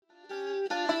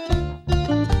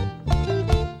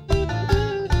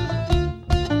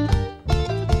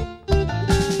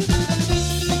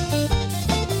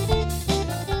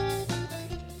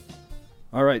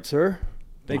sir.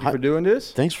 Thank you for doing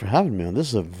this. Thanks for having me on. This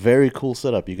is a very cool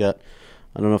setup. You got,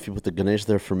 I don't know if you put the Ganesh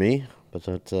there for me, but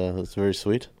that's very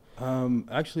sweet.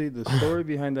 Actually, the story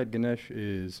behind that Ganesh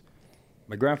is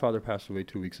my grandfather passed away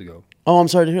 2 weeks ago. Oh, I'm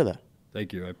sorry to hear that.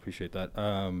 Thank you. I appreciate that.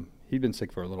 He'd been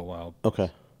sick for a little while.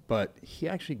 Okay. But he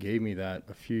actually gave me that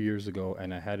a few years ago,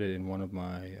 and I had it in one of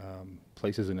my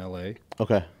places in L.A.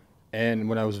 Okay. And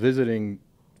when I was visiting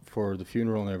for the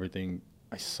funeral and everything,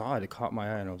 I saw it. It caught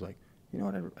my eye, and I was like, you know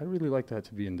what? I'd really like that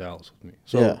to be in Dallas with me.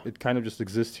 So it kind of just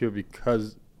exists here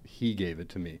because he gave it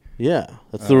to me. Yeah.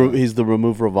 That's he's the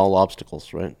remover of all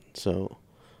obstacles, right? So.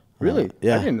 Really?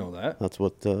 Yeah. I didn't know that. That's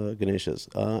what Ganesh is.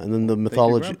 And then the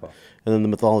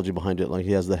mythology behind it, like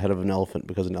he has the head of an elephant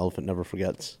because an elephant never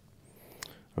forgets.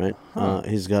 Right?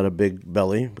 He's got a big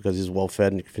belly because he's well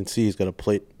fed, and you can see he's got a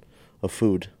plate of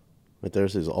food right there,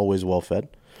 so he's always well fed.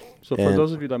 So for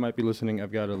those of you that might be listening,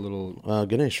 I've got a little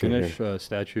Ganesh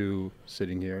statue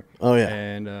sitting here. Oh, yeah.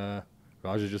 And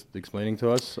Raj is just explaining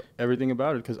to us everything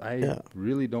about it because I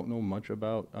really don't know much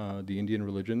about the Indian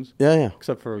religions. Yeah.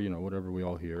 Except for, whatever we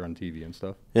all hear on TV and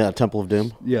stuff. Yeah, Temple of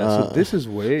Doom. Yeah, so this is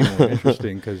way more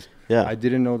interesting because I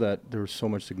didn't know that there was so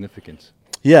much significance.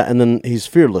 Yeah, and then he's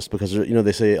fearless because,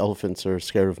 they say elephants are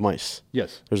scared of mice.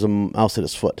 Yes. There's a mouse at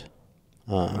his foot.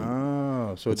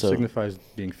 So it signifies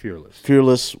being fearless.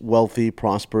 Fearless, wealthy,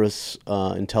 prosperous,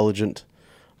 intelligent.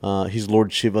 He's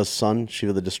Lord Shiva's son,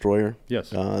 Shiva the Destroyer. Yes.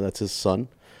 That's his son.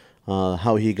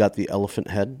 How he got the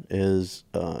elephant head is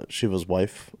Shiva's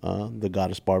wife, the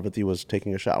goddess Parvati, was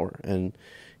taking a shower, and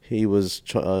he was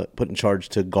put in charge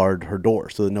to guard her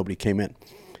door so that nobody came in.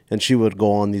 And she would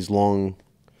go on these long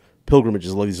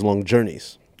pilgrimages, these long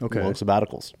journeys, long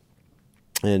sabbaticals.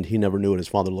 And he never knew what his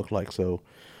father looked like, so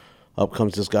up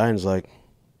comes this guy and is like,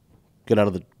 get out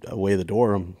of the way of the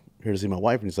door. I'm here to see my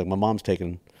wife. And he's like, my mom's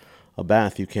taking a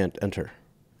bath. You can't enter.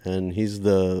 And he's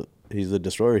the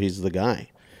destroyer. He's the guy.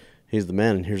 He's the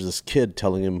man. And here's this kid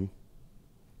telling him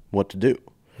what to do.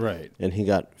 Right. And he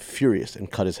got furious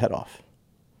and cut his head off.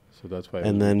 So that's why.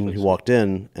 And then he walked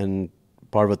in, and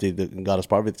Parvati, the goddess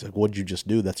Parvati, like, what'd you just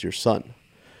do? That's your son.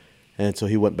 And so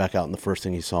he went back out, and the first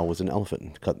thing he saw was an elephant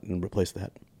and cut and replaced the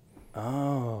head.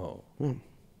 Oh. Yeah.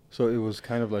 So it was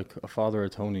kind of like a father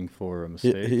atoning for a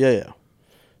mistake? Yeah.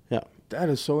 That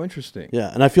is so interesting.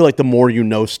 Yeah, and I feel like the more you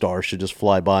know star should just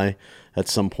fly by at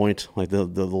some point, like the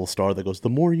little star that goes, the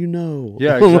more you know.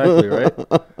 Yeah, exactly, right?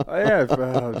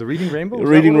 The Reading Rainbow?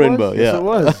 Reading Rainbow, yeah.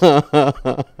 Yes, it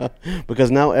was.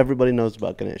 Because now everybody knows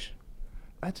about Ganesh.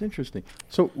 That's interesting.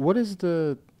 So what is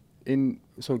so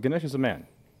Ganesh is a man.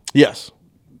 Yes.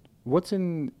 What's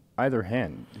in either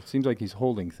hand? It seems like he's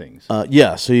holding things. So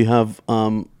you have,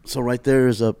 so right there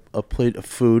is a plate of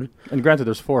food. And granted,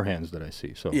 there's 4 hands that I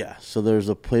see. So yeah, so there's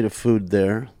a plate of food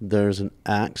there. There's an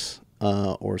axe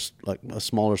or like a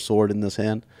smaller sword in this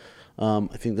hand. I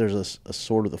think there's a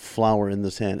sword of the flower in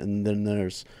this hand. And then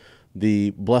there's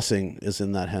the blessing is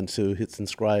in that hand. So it's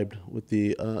inscribed with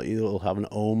the, either it'll have an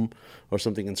om or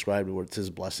something inscribed where it says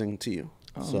blessing to you.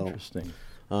 Oh, interesting.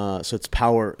 So it's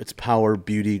power,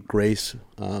 beauty, grace,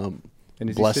 and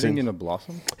is blessing. he sitting in a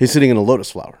blossom? He's sitting in a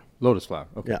lotus flower. Lotus flower,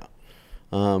 okay. Yeah.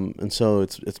 And so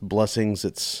it's blessings,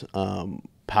 it's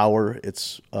power,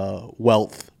 it's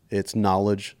wealth, it's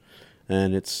knowledge,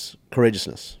 and it's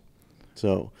courageousness.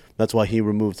 So that's why he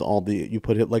removes you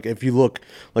put it, like if you look,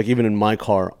 like even in my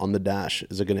car on the dash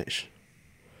is a Ganesh.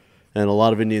 And a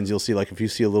lot of Indians you'll see, like if you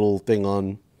see a little thing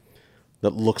on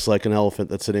that looks like an elephant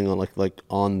that's sitting on like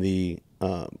on the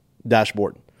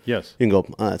dashboard. Yes. You can go,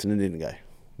 that's an Indian guy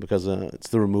because it's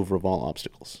the remover of all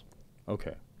obstacles.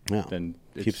 Okay. Yeah. Then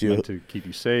it's meant to keep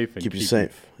you safe. And keep you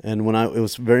safe. And it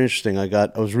was very interesting. I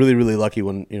was really, really lucky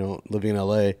when, living in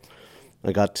LA,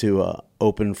 I got to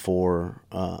open for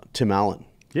Tim Allen.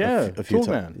 Yeah. A few Cool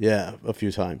times. man. Yeah, a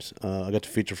few times. I got to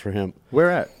feature for him.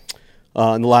 Where at?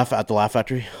 At the Laugh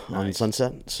Factory on Nice.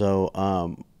 Sunset.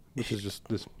 So, Which is just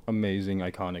this amazing,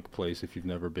 iconic place. If you've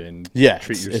never been, Yeah,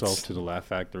 treat yourself to the Laugh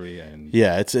Factory and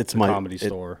it's my comedy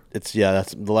store. That's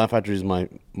the Laugh Factory is my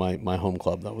home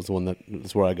club. That was the one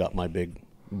that's where I got my big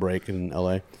break in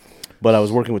LA. But I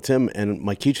was working with Tim, and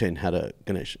my keychain had a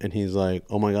Ganesh, and he's like,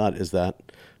 "Oh my God, is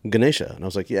that Ganesha?" And I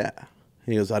was like, "Yeah."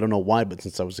 He goes, "I don't know why, but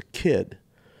since I was a kid,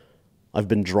 I've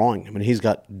been drawing him, and he's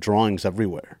got drawings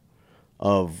everywhere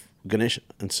of Ganesha."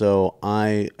 And so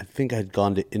I think I had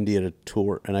gone to India to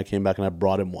tour, and I came back and I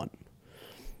brought him one.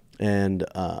 And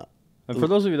for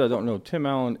those of you that don't know, Tim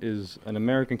Allen is an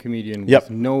American comedian with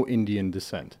no Indian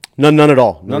descent. None at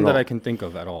all. None that I can think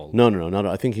of at all. No.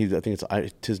 I think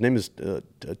his name is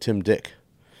Tim Dick,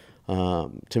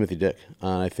 Timothy Dick.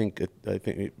 I think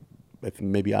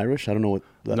maybe Irish. I don't know what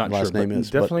that last name is.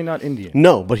 Definitely not Indian.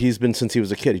 No, but he's been since he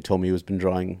was a kid. He told me he's been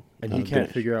drawing. And he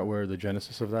can't figure out where the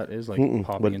genesis of that is, like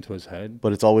popping into his head.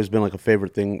 But it's always been like a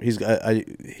favorite thing. He's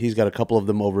got a couple of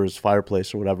them over his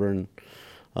fireplace or whatever, and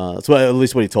that's at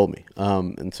least what he told me.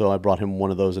 And so I brought him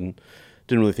one of those and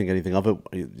didn't really think anything of it.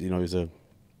 You know,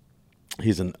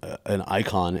 he's an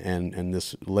icon and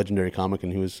this legendary comic,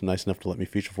 and he was nice enough to let me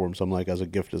feature for him. So I'm like, as a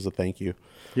gift, as a thank you.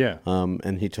 Yeah.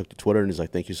 And he took to Twitter and he's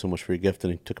like, thank you so much for your gift,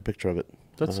 and he took a picture of it.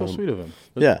 That's so sweet of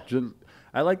him.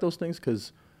 I like those things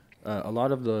because a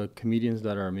lot of the comedians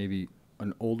that are maybe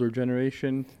an older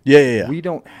generation, we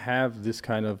don't have this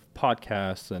kind of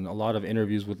podcasts and a lot of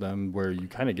interviews with them where you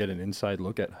kind of get an inside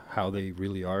look at how they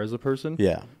really are as a person.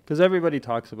 Yeah. Because everybody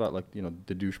talks about, like, you know,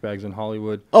 the douchebags in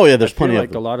Hollywood. Oh, yeah, there's plenty of them.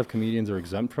 like a lot of comedians are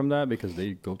exempt from that because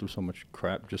they go through so much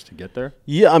crap just to get there.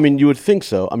 Yeah, I mean, you would think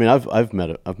so. I mean, I've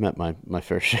met my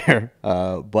fair share.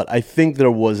 But I think there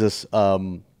was this,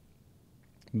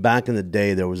 back in the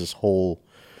day, there was this whole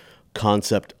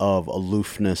concept of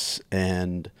aloofness,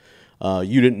 and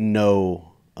you didn't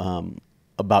know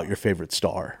about your favorite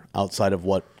star outside of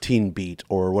what Teen Beat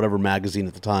or whatever magazine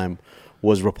at the time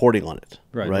was reporting on it.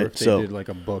 Right. Or if they did like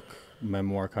a book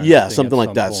memoir kind of thing. Yeah, something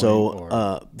like that.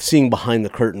 So seeing behind the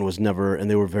curtain was never, and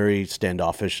they were very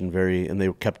standoffish and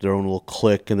they kept their own little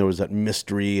clique, and there was that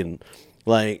mystery, and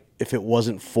like if it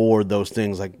wasn't for those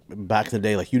things, like back in the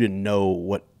day, like you didn't know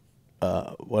what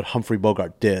Humphrey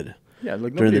Bogart did. Yeah,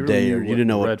 like during the day, really or you didn't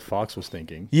know what Red Fox was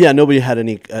thinking. Yeah, nobody had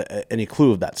any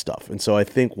clue of that stuff, and so I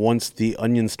think once the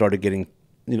onion started getting,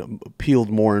 you know,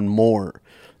 peeled more and more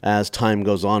as time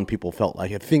goes on, people felt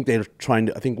like, I think they're trying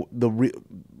to. I think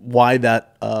why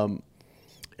that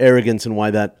arrogance and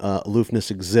why that aloofness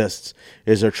exists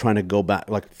is they're trying to go back,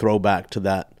 like throw back to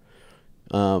that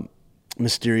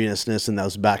mysteriousness, and that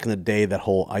was back in the day, that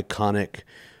whole iconic.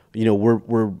 You know,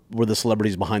 we're the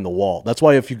celebrities behind the wall. That's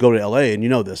why if you go to LA, and you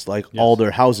know this, like all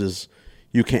their houses,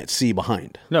 you can't see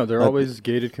behind. No, they're always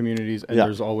gated communities, and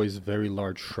there's always very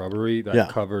large shrubbery that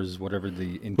covers whatever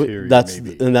the interior may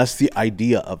be. And that's the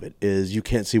idea of it, is you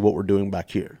can't see what we're doing back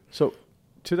here. So,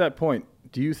 to that point,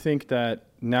 do you think that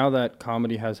now that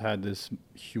comedy has had this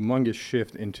humongous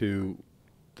shift into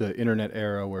the internet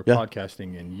era where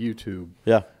podcasting and YouTube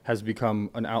has become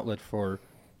an outlet for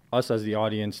us as the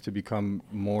audience to become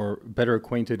better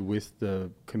acquainted with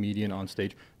the comedian on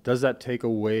stage, does that take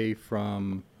away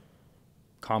from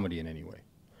comedy in any way?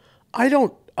 I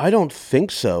don't think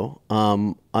so.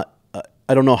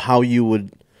 I don't know how you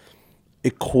would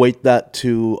equate that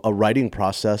to a writing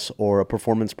process or a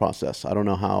performance process. I don't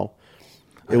know how.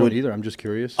 I don't either. I'm just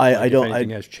curious. If anything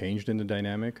has changed in the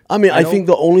dynamic. I mean, I think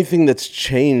the only thing that's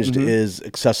changed is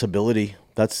accessibility.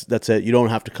 That's it. You don't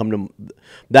have to come to.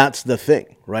 That's the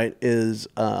thing, right? Is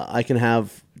I can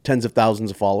have tens of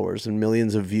thousands of followers and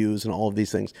millions of views and all of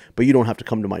these things, but you don't have to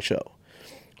come to my show,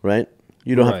 right?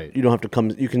 You don't have to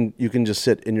come. You can just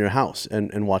sit in your house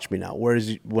and watch me now.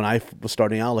 Whereas when I was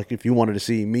starting out, like if you wanted to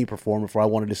see me perform, if I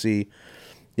wanted to see,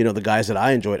 you know, the guys that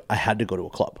I enjoyed, I had to go to a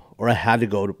club, or I had to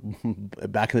go to,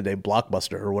 back in the day,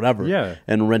 Blockbuster or whatever,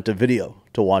 and rent a video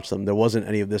to watch them. There wasn't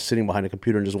any of this sitting behind a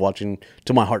computer and just watching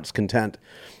to my heart's content.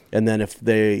 And then if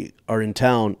they are in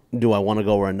town, do I want to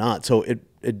go or not? So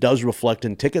it does reflect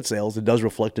in ticket sales. It does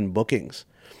reflect in bookings,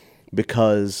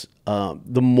 because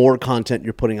the more content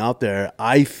you're putting out there,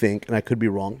 I think, and I could be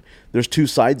wrong, there's two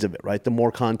sides of it, right? The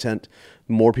more content,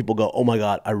 the more people go, oh my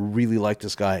God, I really like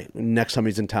this guy. Next time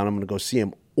he's in town, I'm going to go see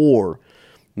him. Or,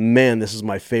 man, this is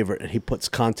my favorite, and he puts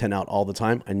content out all the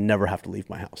time. I never have to leave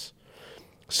my house.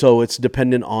 So it's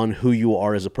dependent on who you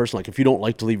are as a person. Like if you don't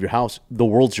like to leave your house, the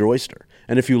world's your oyster.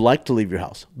 And if you like to leave your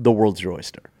house, the world's your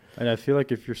oyster. And I feel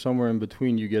like if you're somewhere in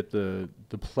between, you get the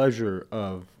pleasure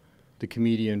of the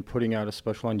comedian putting out a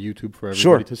special on YouTube for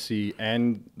everybody to see,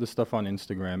 and the stuff on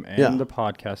Instagram, and the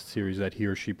podcast series that he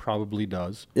or she probably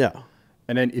does. Yeah.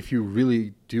 And then if you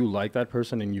really do like that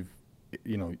person and you've,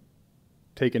 you know,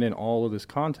 taken in all of this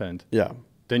content,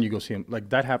 then you go see him. Like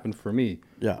that happened for me.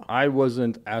 Yeah. I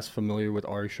wasn't as familiar with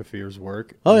Ari Shaffir's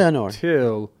work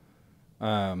until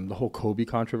the whole Kobe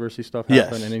controversy stuff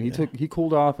happened. And then he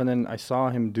cooled off, and then I saw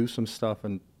him do some stuff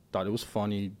and thought it was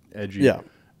funny, edgy. Yeah.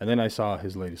 And then I saw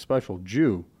his latest special,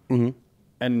 Jew,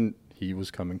 and he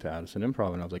was coming to Addison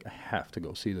Improv, and I was like, I have to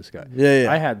go see this guy. Yeah,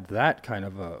 yeah. I had that kind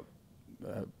of a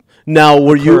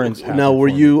were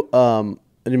you?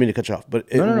 I didn't mean to cut you off,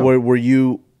 but no.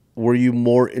 Were you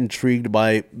more intrigued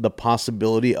by the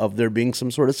possibility of there being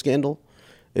some sort of scandal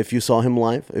if you saw him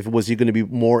live? Was he going to be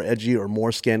more edgy or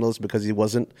more scandalous because he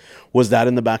wasn't? Was that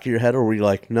in the back of your head, or were you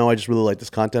like, no, I just really like this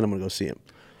content, I'm going to go see him?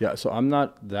 Yeah, so I'm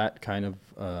not that kind of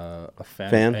a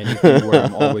fan of anything where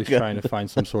I'm always trying to find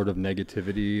some sort of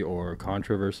negativity or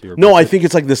controversy. Or no, I think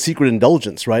it's like the secret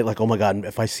indulgence, right? Like, oh my God,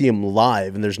 if I see him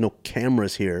live and there's no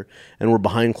cameras here and we're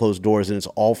behind closed doors and it's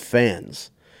all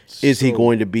fans, is he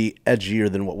going to be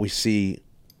edgier than what we see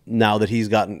now that he's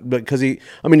gotten? Because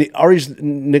Ari's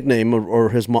nickname or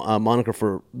his moniker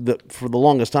for the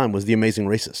longest time was the Amazing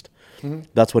Racist. Mm-hmm.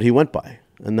 That's what he went by.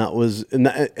 And that was, and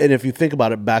if you think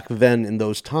about it, back then in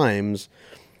those times,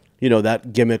 you know,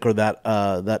 that gimmick or that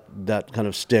kind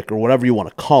of stick or whatever you want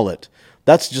to call it,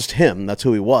 that's just him. That's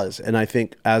who he was. And I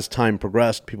think as time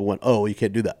progressed, people went, "Oh, you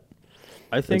can't do that."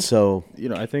 I think so. You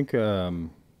know, I think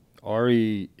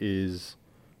Ari is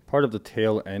part of the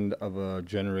tail end of a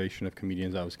generation of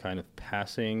comedians that was kind of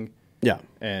passing. Yeah.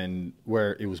 And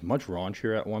where it was much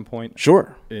raunchier at one point.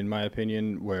 Sure. In my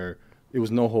opinion, where it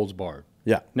was no holds barred.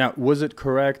 Yeah. Now, was it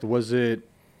correct? Was it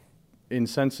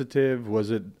insensitive? Was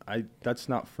it? That's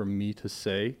not for me to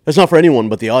say. It's not for anyone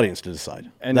but the audience to decide.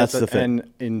 And that's the thing.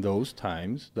 And in those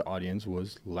times, the audience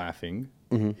was laughing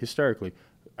hysterically.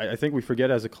 I think we forget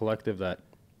as a collective that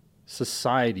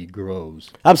society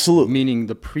grows. Absolutely. Meaning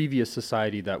the previous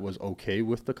society that was okay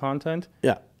with the content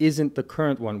isn't the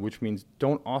current one, which means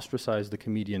don't ostracize the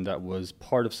comedian that was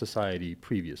part of society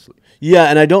previously. Yeah,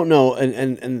 and I don't know,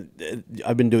 and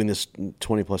I've been doing this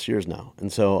 20 plus years now,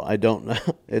 and so I don't know.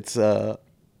 It's the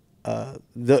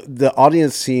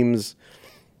audience seems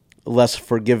less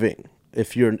forgiving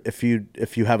if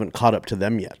you haven't caught up to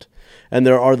them yet. And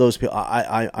there are those people.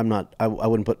 I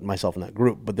wouldn't put myself in that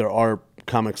group, but there are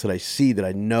comics that I see that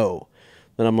I know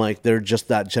that I'm like, they're just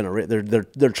that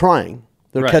they're trying,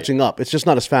 they're catching up. It's just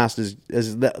not as fast as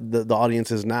the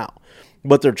audience is now,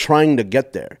 but they're trying to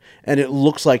get there, and it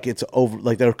looks like it's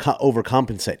like they're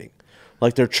overcompensating,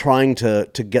 like they're trying to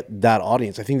get that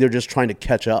audience. I think they're just trying to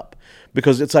catch up,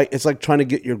 because it's like trying to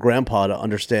get your grandpa to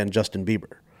understand Justin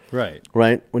Bieber. Right.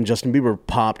 When Justin Bieber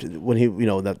popped, when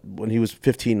he was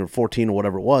 15 or 14 or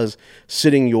whatever it was,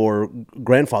 sitting your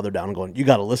grandfather down and going, "You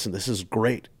got to listen. This is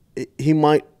great." He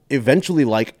might eventually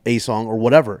like a song or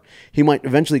whatever. He might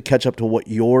eventually catch up to what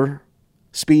your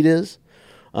speed is,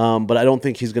 but I don't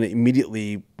think he's going to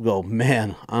immediately go,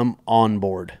 "Man, I'm on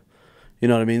board." You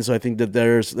know what I mean? So I think that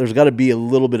there's got to be a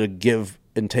little bit of give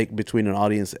and take between an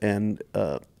audience and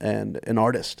an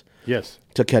artist. Yes.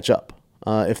 To catch up.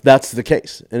 If that's the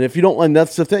case. And if you don't like,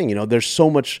 that's the thing, you know, there's so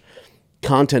much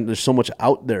content, there's so much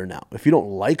out there now. If you don't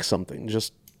like something,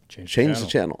 just change the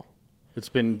channel. It's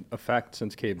been a fact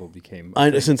since cable became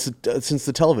since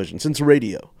the television, since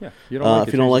radio. Yeah,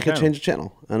 if you don't like it, change the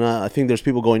channel. And I think there's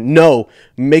people going, "No,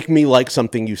 make me like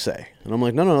something you say." And I'm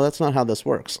like, no, that's not how this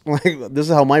works. Like, this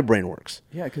is how my brain works.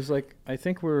 Yeah, because like I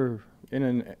think we're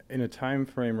in a time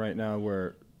frame right now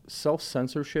where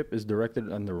self-censorship is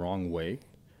directed in the wrong way.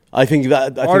 I haven't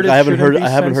heard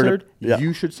it. Yeah.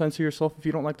 You should censor yourself if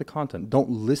you don't like the content. Don't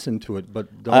listen to it,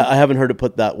 but don't. I haven't heard it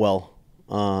put that well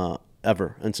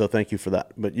ever, and so thank you for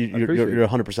that. But you're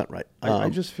 100% right. I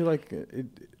just feel like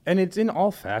and it's in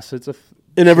all facets of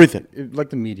in everything. Like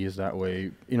the media is that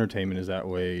way, entertainment is that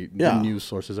way, the news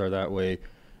sources are that way,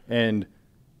 and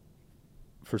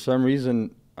for some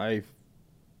reason I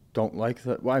don't like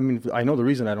that. Well, I mean, I know the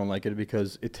reason I don't like it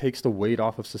because it takes the weight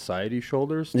off of society's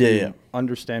shoulders to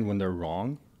understand when they're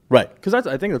wrong. Right. Because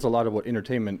I think that's a lot of what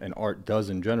entertainment and art does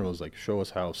in general, is like show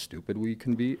us how stupid we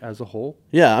can be as a whole.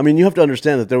 Yeah, I mean, you have to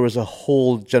understand that there was a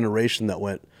whole generation that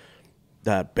went,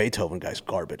 that Beethoven guy's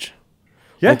garbage.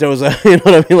 Yeah. Like there was you know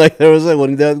what I mean? Like there was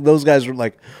when those guys were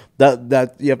like,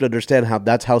 that you have to understand how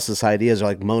that's how society is.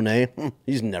 Like Monet,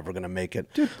 he's never gonna make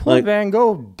it. Dude, poor Van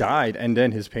Gogh died and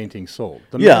then his painting sold.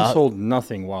 The man sold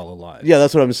nothing while alive. Yeah,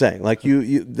 that's what I'm saying. Like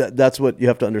that's what you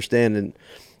have to understand.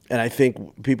 And I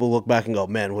think people look back and go,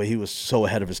 "Man, well, he was so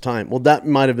ahead of his time." Well, that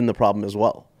might have been the problem as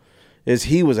well. Is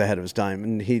he was ahead of his time,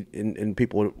 and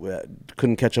people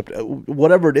couldn't catch up to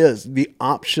whatever it is. The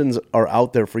options are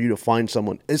out there for you to find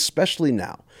someone, especially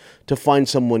now, to find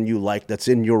someone you like that's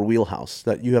in your wheelhouse.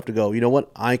 That you have to go, you know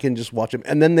what? I can just watch him,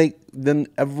 and then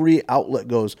every outlet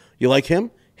goes, "You like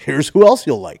him? Here's who else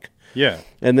you'll like." Yeah,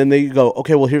 and then they go,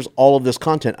 "Okay, well, here's all of this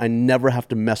content. I never have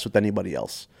to mess with anybody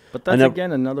else." But that's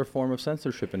again another form of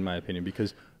censorship, in my opinion,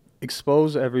 because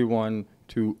expose everyone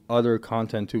to other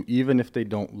content too, even if they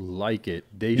don't like it.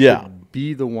 They should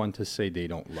be the one to say they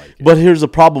don't like it. But here's the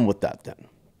problem with that then.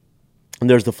 And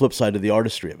there's the flip side of the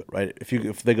artistry of it, right?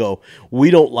 If they go,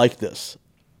 "We don't like this,"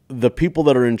 the people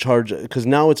that are in charge, because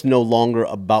now it's no longer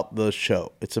about the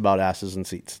show. It's about asses and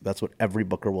seats. That's what every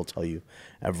booker will tell you.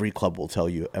 Every club will tell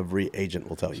you. Every agent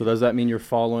will tell you. So does that mean your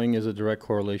following is a direct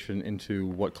correlation into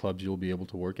what clubs you'll be able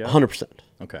to work at? 100%.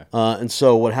 Okay. And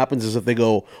so what happens is if they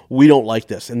go, we don't like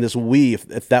this, and this we,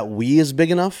 if that we is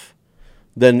big enough,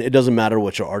 then it doesn't matter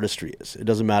what your artistry is. It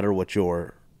doesn't matter what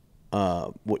your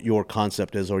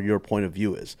concept is or your point of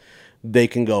view is. They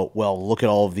can go, well, look at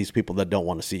all of these people that don't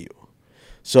want to see you.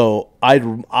 So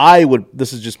I would,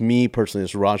 this is just me personally,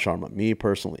 this is Raj Sharma, me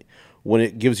personally, when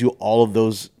it gives you all of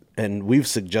those, and we've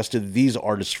suggested these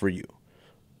artists for you,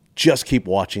 just keep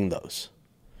watching those.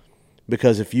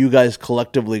 Because if you guys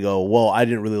collectively go, well, I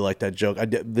didn't really like that joke.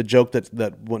 The joke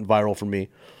that went viral for me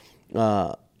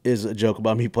is a joke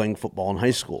about me playing football in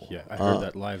high school. Yeah, I heard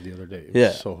that live the other day. It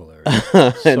was so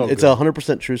hilarious. And it's a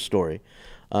 100% true story.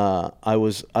 I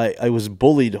was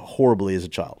bullied horribly as a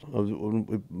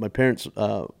child. My parents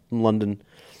from London,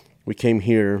 we came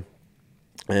here,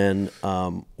 and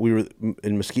we were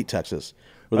in Mesquite, Texas.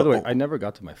 By the way, I never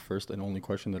got to my first and only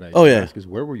question that I asked is,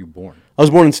 where were you born? I was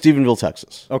born in Stephenville,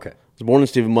 Texas. Okay. I was born in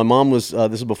Stephenville. My mom was,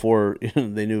 this is before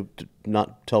they knew to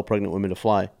not tell pregnant women to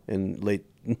fly in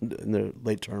their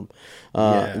late term.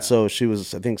 And so she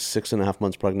was, I think, 6.5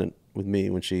 months pregnant with me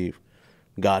when she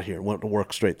got here, went to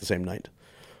work straight the same night.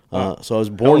 So I was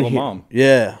born here. Mom.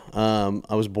 Yeah.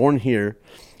 I was born here.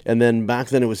 And then back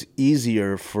then it was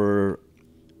easier for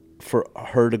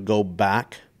her to go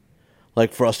back,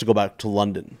 like for us to go back to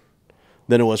London,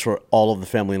 than it was for all of the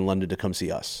family in London to come see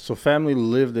us. So family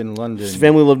lived in London.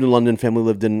 Family lived in London. Family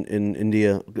lived in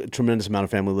India. A tremendous amount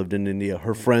of family lived in India.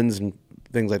 Her friends and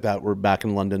things like that were back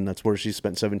in London. That's where she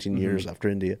spent 17 years after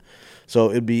India. So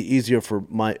it'd be easier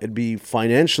it'd be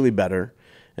financially better,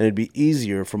 and it'd be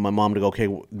easier for my mom to go, okay,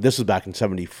 this was back in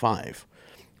 75.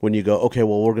 When you go, okay,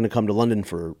 well, we're going to come to London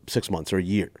for 6 months or a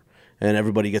year, and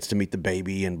everybody gets to meet the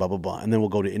baby and blah, blah, blah. And then we'll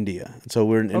go to India. And so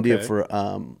we're in India for,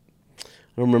 I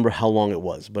don't remember how long it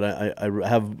was, but I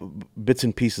have bits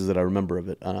and pieces that I remember of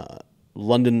it.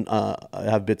 London, I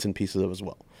have bits and pieces of as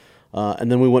well.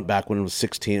 And then we went back when I was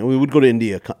 16. And we would go to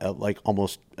India like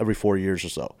almost every 4 years or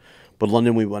so. But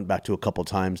London we went back to a couple of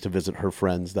times to visit her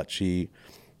friends that she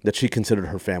considered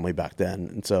her family back then.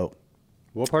 And so...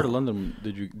 What part of London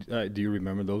did you do you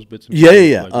remember those bits? And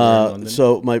pieces? Yeah. Like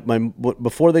so my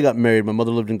before they got married, my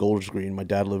mother lived in Golders Green. My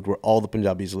dad lived where all the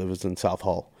Punjabis live, is in South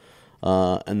Hall.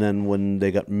 And then when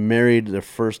they got married, their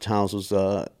first house was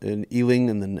in Ealing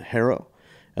and then Harrow,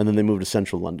 and then they moved to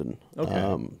Central London.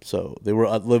 Okay. So they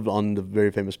lived on the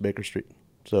very famous Baker Street.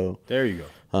 So there you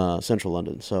go. Central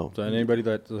London. So anybody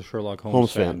that's a Sherlock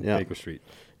Holmes fan, yeah. Baker Street.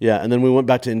 Yeah, and then we went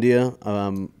back to India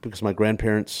because my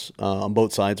grandparents on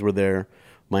both sides were there.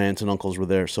 My aunts and uncles were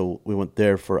there, so we went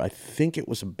there for, I think it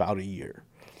was about a year.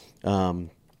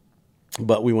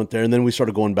 But we went there, and then we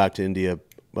started going back to India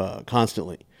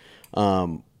constantly.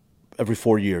 Every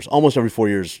 4 years, almost every 4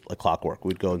 years, like clockwork.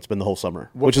 We'd go and spend the whole summer.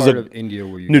 What part of India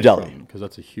were you New Delhi. Because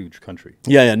that's a huge country.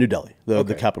 Yeah, New Delhi,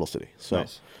 the capital city. So,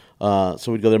 nice.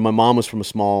 So we'd go there. My mom was from a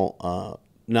small,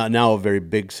 now a very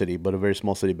big city, but a very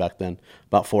small city back then,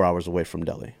 about 4 hours away from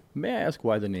Delhi. May I ask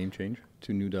why the name change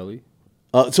to New Delhi?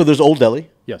 So there's Old Delhi,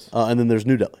 yes, and then there's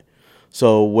New Delhi.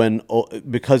 So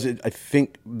I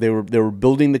think they were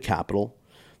building the capital.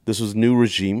 This was new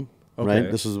regime, right?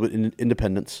 This was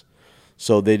independence,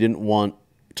 so they didn't want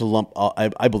to lump.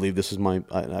 I believe this is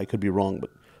I could be wrong,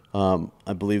 but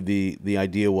I believe the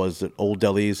idea was that Old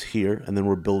Delhi is here, and then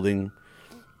we're building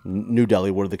New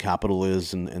Delhi, where the capital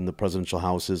is, and the presidential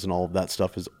houses, and all of that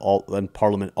stuff is and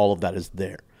Parliament. All of that is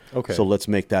there. Okay. So let's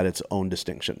make that its own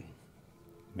distinction.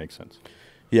 Makes sense.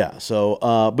 Yeah. So,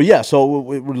 so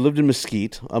we lived in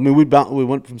Mesquite. I mean, we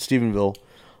went from Stephenville,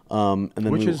 and then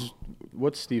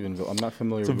what's Stephenville? I'm not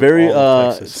familiar. So with all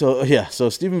of Texas. So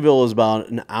Stephenville is about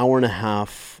an hour and a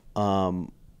half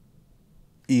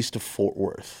east of Fort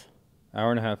Worth.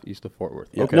 Hour and a half east of Fort Worth.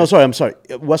 Yeah. Okay. No, sorry, I'm sorry.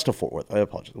 West of Fort Worth. I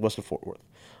apologize. West of Fort Worth.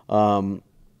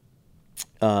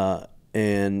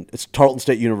 And it's Tarleton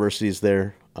State University is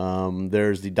there.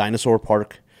 There's the Dinosaur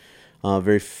Park.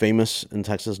 Very famous in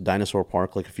Texas, Dinosaur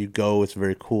Park. Like if you go, it's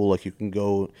very cool. Like you can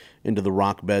go into the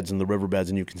rock beds and the river beds,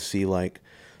 and you can see like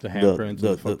the handprints,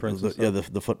 the footprints,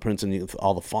 the footprints, and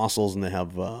all the fossils. And they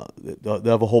have a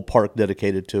whole park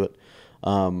dedicated to it.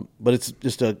 But it's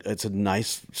just it's a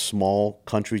nice small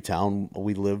country town.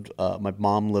 We lived. My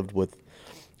mom lived with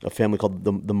a family called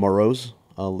the Morrows.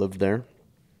 Lived there,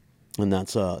 and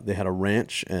that's they had a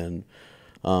ranch and.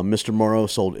 Mr. Morrow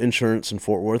sold insurance in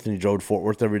Fort Worth, and he drove to Fort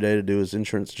Worth every day to do his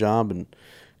insurance job and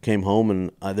came home.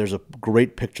 And there's a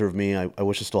great picture of me. I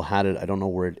wish I still had it. I don't know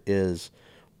where it is,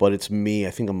 but it's me.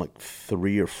 I think I'm like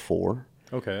 3 or 4.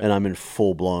 Okay. And I'm in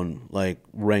full blown like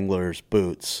Wranglers,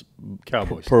 boots,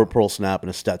 Cowboy pearl snap, and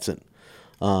a Stetson.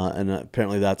 And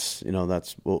apparently that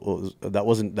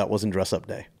wasn't dress up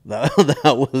day.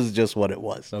 That was just what it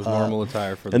was. That was normal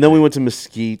attire for. And then we went to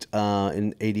Mesquite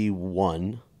in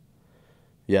 81.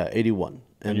 Yeah, 81.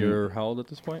 And you're how old at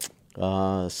this point?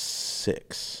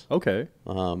 6. Okay.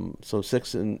 So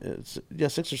 6 and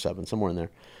 6 or 7, somewhere in there.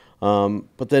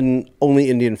 But then only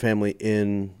Indian family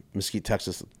in Mesquite,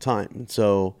 Texas at the time. And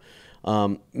so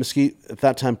Mesquite at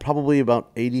that time, probably about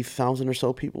 80,000 or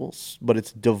so people, but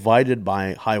it's divided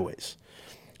by highways.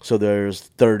 So there's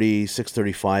 30,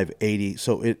 635, 80.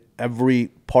 So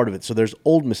every part of it. So there's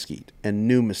Old Mesquite and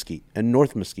New Mesquite and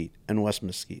North Mesquite and West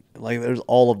Mesquite. Like there's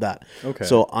all of that. Okay.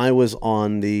 So I was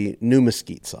on the New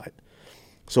Mesquite side.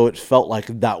 So it felt like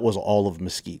that was all of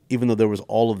Mesquite. Even though there was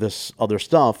all of this other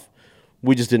stuff,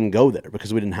 we just didn't go there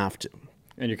because we didn't have to.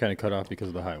 And you're kind of cut off because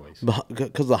of the highways.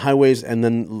 Because of the highways and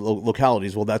then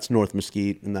localities. Well, that's North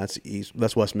Mesquite and that's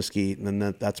West Mesquite and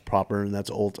then that's proper and that's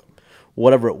Old.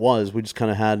 Whatever it was, we just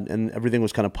kind of had, and everything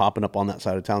was kind of popping up on that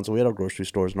side of town. So we had our grocery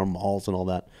stores and our malls and all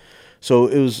that. So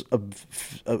it was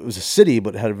a city,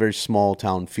 but it had a very small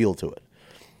town feel to it.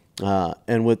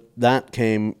 And with that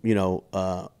came,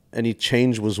 any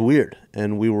change was weird.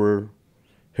 And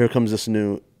here comes this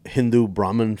new Hindu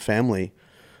Brahmin family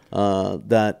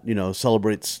that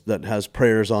celebrates, that has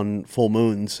prayers on full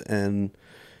moons and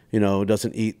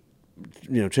doesn't eat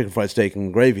chicken fried steak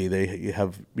and gravy. They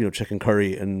have chicken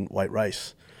curry and white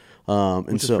rice,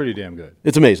 which is pretty damn good.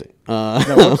 It's amazing.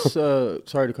 Now,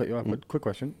 sorry to cut you off, but quick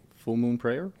question: full moon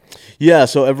prayer? Yeah,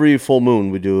 so every full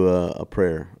moon we do a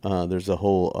prayer. There's a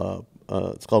whole.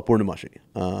 It's called Purnamashi.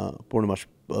 Purnamashi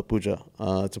Puja.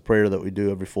 It's a prayer that we do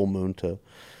every full moon to.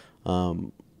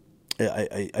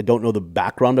 I don't know the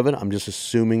background of it. I'm just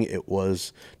assuming it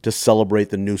was to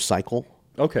celebrate the new cycle.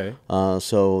 Okay.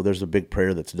 So there's a big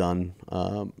prayer that's done,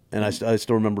 and I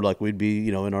still remember like we'd be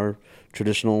in our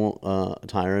traditional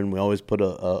attire, and we always put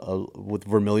a with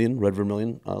vermilion, red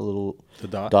vermilion, a little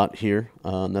dot here,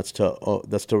 and that's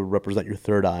to represent your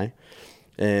third eye,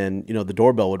 and the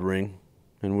doorbell would ring,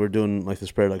 and we're doing like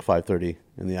this prayer like 5:30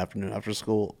 in the afternoon after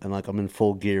school, and like I'm in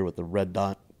full gear with the red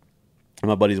dot. And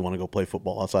my buddies want to go play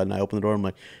football outside, and I open the door. I'm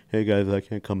like, "Hey guys, I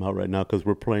can't come out right now because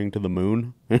we're praying to the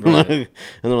moon." Right. And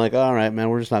they're like, "All right,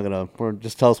 man, we're just not gonna.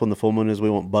 Just tell us when the full moon is.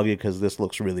 We won't bug you because this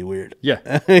looks really weird."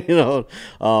 Yeah, So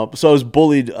I was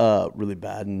bullied really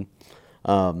bad, and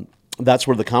that's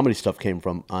where the comedy stuff came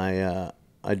from. I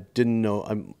didn't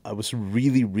know. I was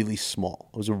really, really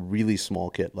small. I was a really small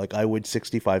kid. Like I weighed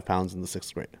 65 pounds in the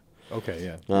 6th grade. Okay,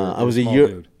 yeah. I was a year,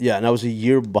 dude. Yeah, and I was a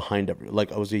year behind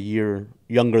I was a year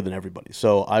younger than everybody.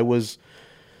 So I was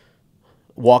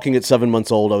walking at 7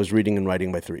 months old. I was reading and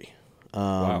writing by 3.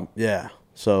 Wow. Yeah.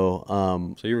 So.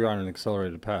 So you were on an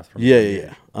accelerated path.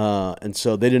 Yeah. And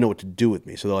so they didn't know what to do with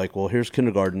me. So they're like, "Well, here's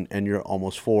kindergarten, and you're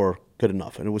almost 4. Good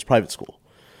enough." And it was private school,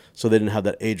 so they didn't have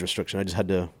that age restriction. I just had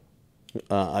to.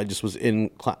 I just was in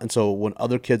class, and so when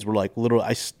other kids were like, literally,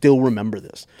 I still remember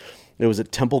this. It was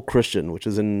at Temple Christian, which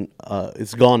is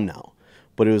it's gone now,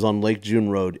 but it was on Lake June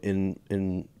Road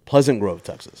in Pleasant Grove,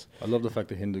 Texas. I love the fact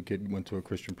the Hindu kid went to a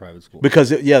Christian private school. Because,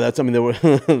 there were...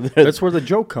 that's where the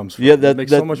joke comes from. Yeah, that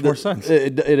makes so much more sense.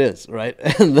 It is, right?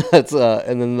 And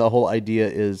and then the whole idea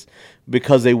is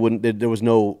because there was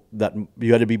no, that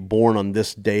you had to be born on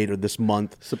this date or this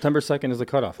month. September 2nd is the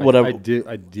cutoff. Whatever. I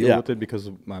deal with it because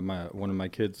of one of my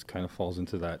kids kind of falls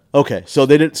into that. Okay, so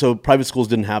so private schools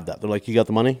didn't have that. They're like, "You got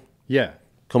the money? Yeah.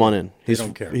 Come on in." They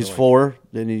don't care. He's 4,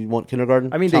 and you want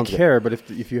kindergarten? I mean, they care, but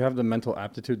if you have the mental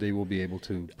aptitude, they will be able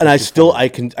to. And I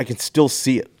can still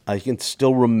see it. I can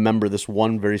still remember this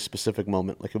one very specific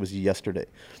moment, like it was yesterday.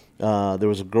 There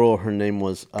was a girl. Her name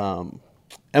was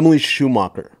Emily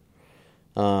Schumacher,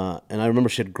 and I remember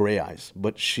she had gray eyes,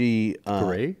 but she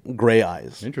gray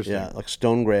eyes. Interesting. Yeah, like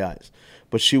stone gray eyes.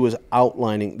 But she was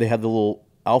outlining. They had the little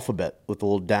alphabet with the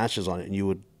little dashes on it, and you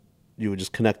would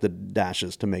just connect the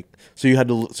dashes to make. So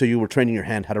you were training your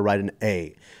hand how to write an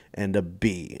A and a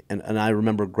B, and I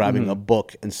remember grabbing a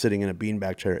book and sitting in a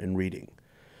beanbag chair and reading,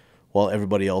 while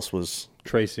everybody else was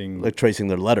tracing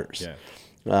their letters.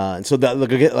 Yeah. And so that,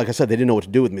 like I said, they didn't know what to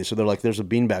do with me. So they're like, "There's a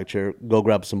beanbag chair. Go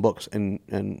grab some books and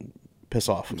piss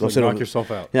off. Go knock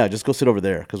yourself out." Yeah, just go sit over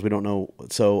there because we don't know.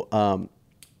 So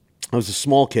I was a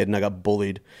small kid and I got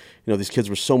bullied. These kids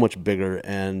were so much bigger,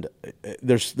 and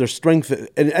there's strength.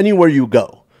 And anywhere you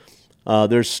go,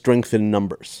 there's strength in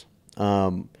numbers.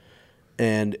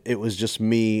 And it was just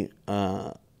me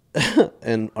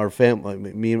and our family.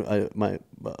 Me and my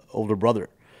older brother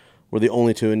were the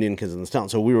only 2 Indian kids in this town.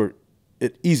 So we were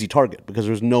easy target because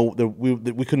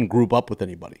we couldn't group up with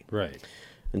anybody. Right.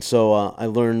 And so I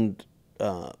learned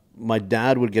my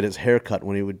dad would get his haircut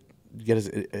when he would get his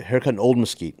haircut in Old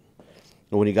Mesquite.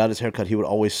 And when he got his haircut, he would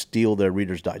always steal their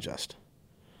Reader's Digest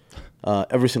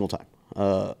every single time.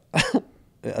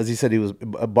 As he said, he was,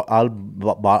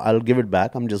 I'll give it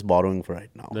back. I'm just borrowing for right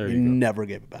now. He never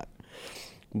gave it back.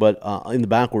 But in the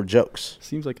back were jokes.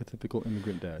 Seems like a typical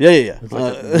immigrant dad. Yeah. It's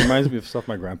like it reminds me of stuff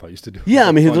my grandpa used to do. Yeah,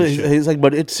 I mean, he's like,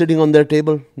 but it's sitting on their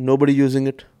table, nobody using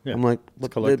it. Yeah. I'm like, it's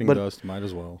collecting dust, might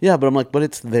as well. Yeah, but I'm like, but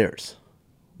it's theirs.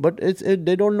 But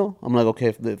they don't know. I'm like,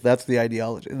 okay, if that's the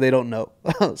ideology, they don't know.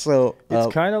 So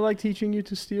it's kind of like teaching you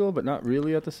to steal, but not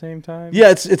really at the same time. Yeah,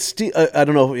 it's I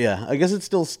don't know. Yeah, I guess it's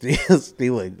still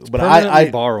stealing, but I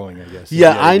borrowing. I guess.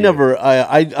 Yeah, I never.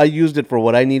 I used it for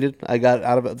what I needed. I got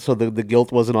out of it, so the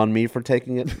guilt wasn't on me for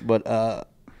taking it. But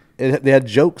they had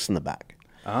jokes in the back.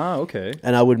 Ah, okay.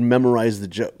 And I would memorize the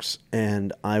jokes,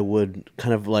 and I would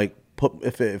kind of like.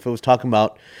 If it was talking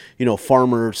about,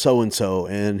 farmer so and so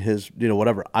and his,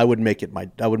 whatever, I would make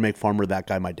farmer that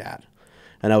guy my dad,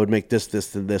 and I would make this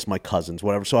and this my cousins,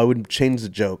 whatever. So I would change the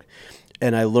joke,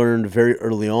 and I learned very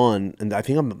early on, and I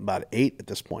think I'm about 8 at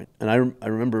this point, and I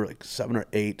remember like 7 or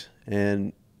 8,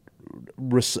 and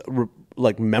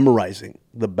like memorizing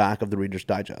the back of the Reader's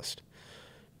Digest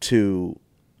to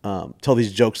tell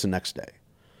these jokes the next day,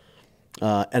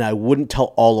 and I wouldn't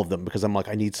tell all of them because I'm like,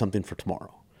 I need something for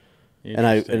tomorrow. And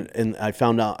I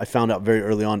found out very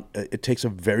early on, it takes a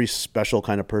very special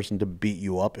kind of person to beat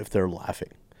you up if they're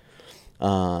laughing.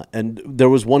 And there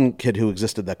was one kid who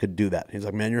existed that could do that. He's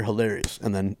like, "Man, you're hilarious,"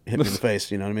 and then hit me in the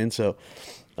face. You know what I mean? So,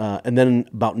 and then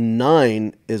about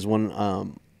 9 is when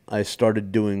I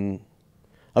started doing.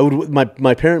 My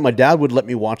dad would let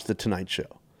me watch the Tonight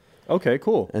Show. Okay,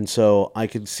 cool. And so I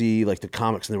could see like the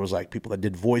comics, and there was like people that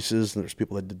did voices, and there's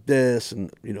people that did this,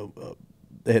 and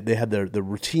They had their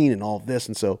routine and all of this,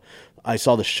 and so I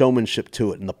saw the showmanship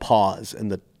to it and the pause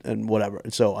and whatever.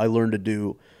 And so I learned to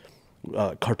do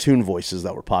cartoon voices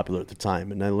that were popular at the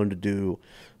time, and I learned to do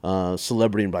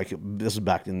celebrity and this is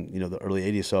back in the early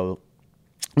 '80s. So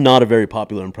not a very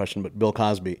popular impression, but Bill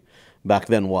Cosby back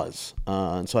then was,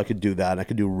 and so I could do that. And I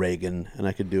could do Reagan, and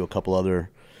I could do a couple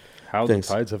other. How things.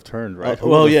 The tides have turned, right?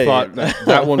 Thought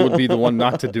that one would be the one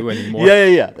not to do anymore.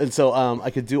 Yeah. And so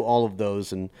I could do all of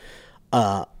those, and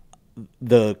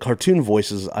the cartoon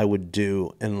voices I would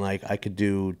do, and like I could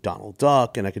do Donald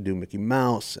Duck, and I could do Mickey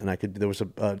Mouse, and there was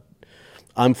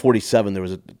I'm 47. There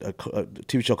was a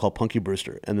TV show called Punky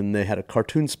Brewster, and then they had a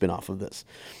cartoon spin-off of this.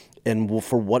 And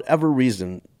for whatever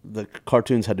reason, the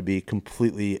cartoons had to be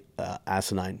completely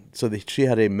asinine. So she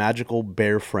had a magical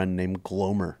bear friend named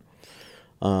Glomer,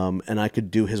 and I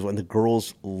could do his one. The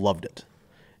girls loved it.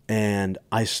 And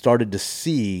I started to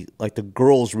see, like, the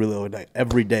girls really, like,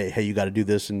 every day, hey, you got to do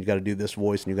this, and you got to do this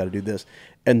voice, and you got to do this.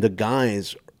 And the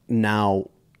guys now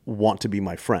want to be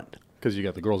my friend. Because you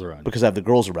got the girls around you. Because I have the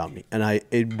girls around me. And I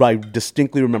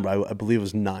distinctly remember, I believe it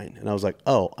was 9. And I was like,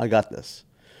 oh, I got this.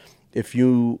 If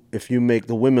you make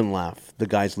the women laugh, the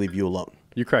guys leave you alone.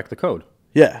 You cracked the code.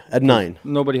 Yeah, at 9.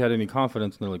 Nobody had any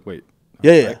confidence, and they're like, wait.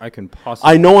 Yeah. I can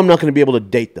possibly. I know I'm not going to be able to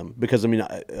date them because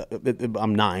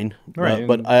I'm 9, right?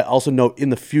 But I also know in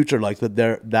the future, like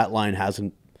that line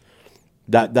hasn't.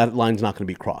 That line's not going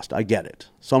to be crossed. I get it,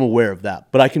 so I'm aware of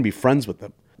that. But I can be friends with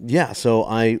them. Yeah. So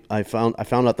I found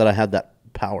out that I had that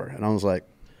power, and I was like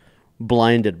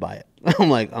blinded by it.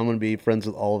 I'm like, I'm going to be friends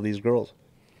with all of these girls,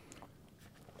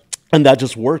 and that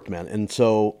just worked, man. And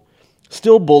so,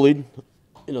 still bullied.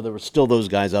 There were still those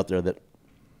guys out there that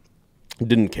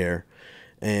didn't care.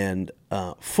 And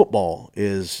football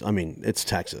is, it's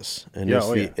Texas, and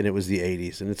and it was the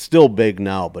 '80s, and it's still big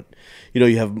now. But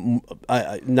you have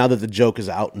now that the joke is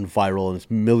out and viral, and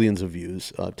it's millions of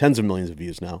views, tens of millions of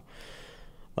views now.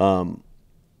 I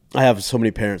have so many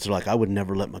parents that are like, I would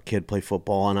never let my kid play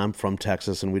football, and I'm from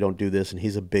Texas, and we don't do this, and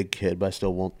he's a big kid, but I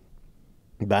still won't.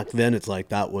 Back then, it's like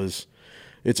that was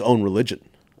its own religion,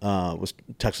 was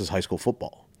Texas high school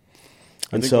football.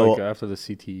 I think like after the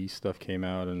CTE stuff came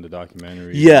out and the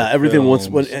documentary. Yeah, everything once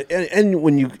and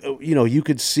when you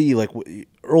could see like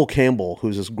Earl Campbell,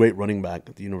 who's this great running back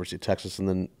at the University of Texas and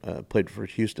then played for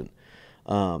Houston,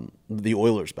 the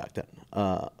Oilers back then.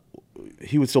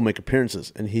 He would still make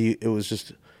appearances, and it was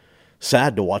just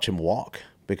sad to watch him walk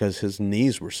because his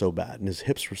knees were so bad and his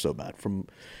hips were so bad from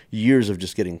years of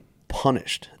just getting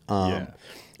punished.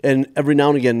 And every now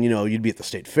and again, you'd be at the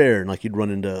state fair and like you'd run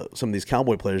into some of these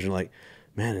cowboy players and you're like,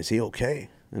 man, is he okay?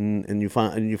 And you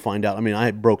find out.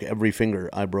 I broke every finger.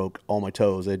 I broke all my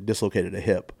toes. I dislocated a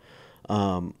hip.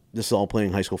 This is all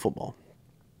playing high school football.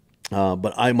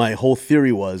 But my whole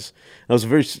theory was, I was a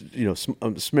very,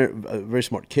 very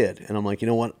smart kid, and I'm like, you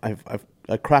know what,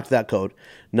 I cracked that code.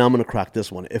 Now I'm going to crack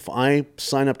this one. If I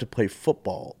sign up to play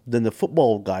football, then the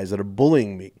football guys that are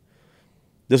bullying me,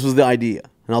 this was the idea,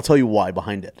 and I'll tell you why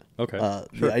behind it. Okay,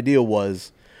 sure. The idea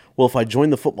was, well, if I join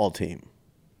the football team,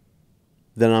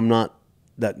 then I'm not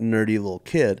that nerdy little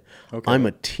kid. Okay. I'm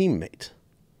a teammate,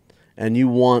 and you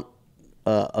want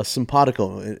a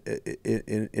simpatico in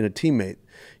a teammate.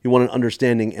 You want an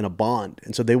understanding and a bond,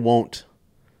 and so they won't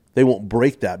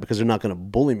break that because they're not going to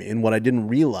bully me. And what I didn't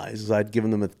realize is I'd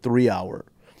given them a 3-hour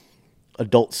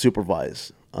adult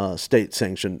supervised, state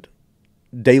sanctioned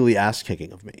daily ass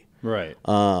kicking of me. Right.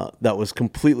 That was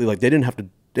completely like they didn't have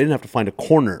to find a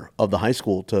corner of the high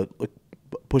school to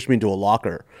push me into a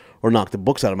locker or knock the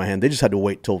books out of my hand. They just had to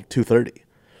wait till 2:30,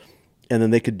 and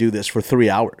then they could do this for 3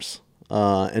 hours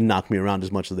and knock me around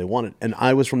as much as they wanted. And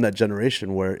I was from that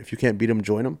generation where if you can't beat them,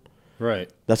 join them.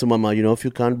 Right. That's what my mom, if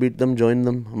you can't beat them, join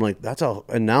them. I'm like,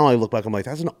 and now I look back, I'm like,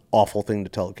 that's an awful thing to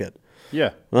tell a kid.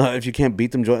 Yeah. If you can't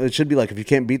beat them, join. It should be like, if you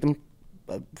can't beat them,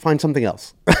 find something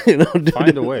else.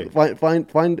 Find a way.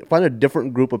 Find a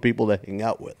different group of people to hang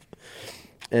out with.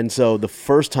 And so the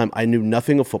first time I knew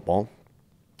nothing of football,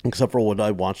 except for what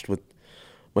I watched with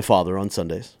my father on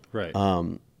Sundays. Right.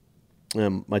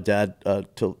 And my dad,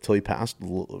 till he passed,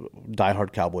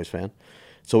 diehard Cowboys fan.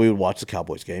 So we would watch the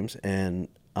Cowboys games, and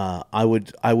I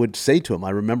would say to him,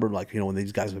 I remember when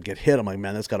these guys would get hit, I'm like,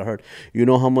 man, that's gotta hurt. You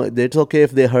know how much? It's okay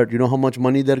if they hurt. You know how much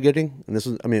money they're getting? And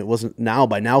it wasn't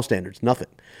by now standards, nothing.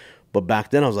 But back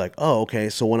then I was like, oh, okay.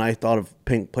 So when I thought of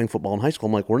playing football in high school,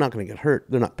 I'm like, we're not going to get hurt.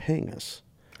 They're not paying us.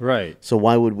 Right. So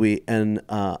why would we? And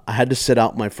I had to sit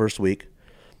out my first week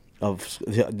of,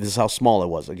 this is how small I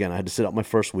was. Again, I had to sit out my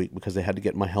first week because they had to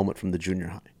get my helmet from the junior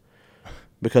high.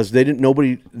 Because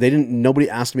nobody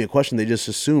asked me a question. They just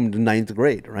assumed in 9th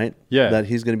grade, right? Yeah. That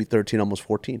he's going to be 13, almost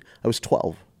 14. I was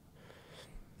 12.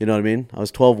 You know what I mean? I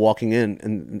was 12 walking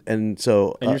in, and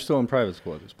so. And you're still in private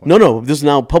school at this point. No. This is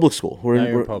now public school.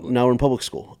 Now we're in public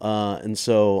school. And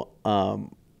so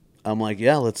I'm like,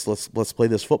 yeah, let's play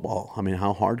this football. I mean,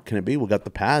 how hard can it be? We got the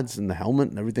pads and the helmet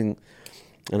and everything,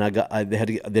 and they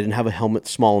didn't have a helmet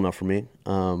small enough for me.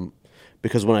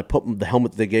 Because when I put the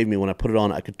helmet they gave me, when I put it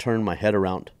on, I could turn my head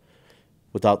around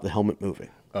without the helmet moving.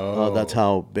 Oh. That's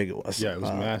how big it was. Yeah, it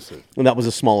was massive. And that was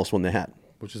the smallest one they had.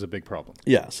 Which is a big problem.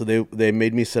 Yeah, so they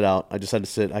made me sit out. I just had to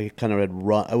sit. I kind of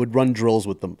I would run drills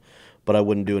with them, but I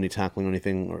wouldn't do any tackling or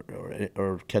anything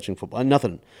or catching football.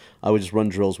 Nothing. I would just run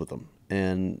drills with them.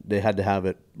 And they had to have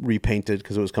it repainted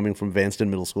because it was coming from Vanston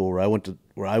Middle School, where I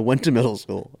went to middle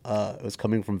school. It was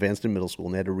coming from Vanston Middle School,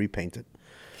 and they had to repaint it.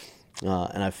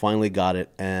 And I finally got it,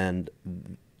 and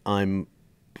I'm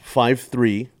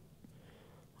 5'3".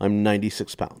 I'm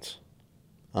 96 pounds.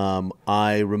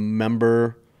 I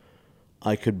remember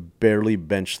I could barely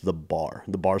bench the bar.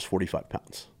 The bar's 45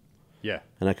 pounds. Yeah.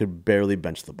 And I could barely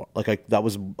bench the bar.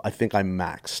 I think I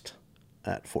maxed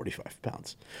at 45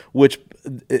 pounds, which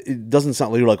it doesn't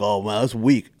sound like you're like, oh, man, that's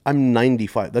weak. I'm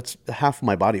 95. That's half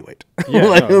my body weight.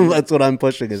 Yeah, that's what I'm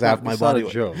pushing is half my body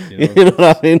weight. Joke, you know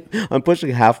what I mean? I'm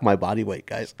pushing half my body weight,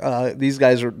 guys. These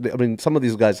guys some of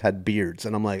these guys had beards,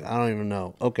 and I'm like, I don't even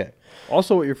know. Okay.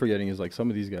 Also, what you're forgetting is some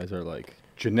of these guys are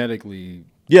genetically.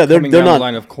 Yeah, they're not the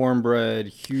line of cornbread,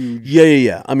 huge.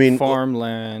 Yeah. I mean,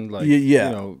 farmland.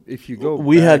 If you go,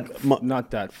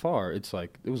 not that far. It's it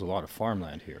was a lot of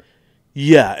farmland here.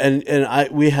 Yeah,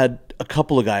 and we had a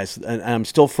couple of guys, and I'm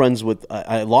still friends with.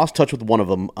 I lost touch with one of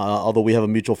them, although we have a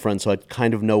mutual friend, so I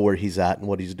kind of know where he's at and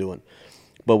what he's doing.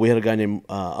 But we had a guy named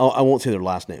I won't say their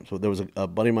last names, but there was a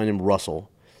buddy of mine named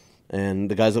Russell, and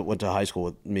the guys that went to high school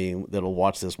with me that'll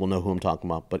watch this will know who I'm talking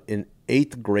about. But in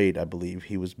 8th grade, I believe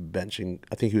he was benching.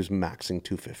 I think he was maxing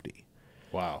 250.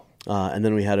 Wow. And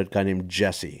then we had a guy named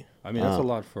Jesse. I mean, that's a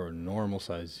lot for a normal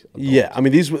size adult. Yeah,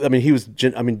 he was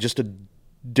just a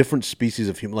different species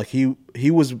of human.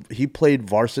 He played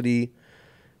varsity.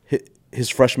 His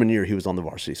freshman year, he was on the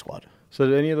varsity squad. So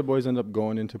did any of the boys end up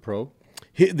going into pro?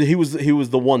 He was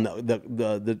the one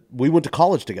that we went to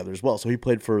college together as well. So he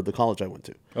played for the college I went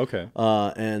to. Okay.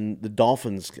 And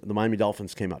the Miami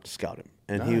Dolphins came out to scout him,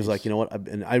 and he was like, you know what?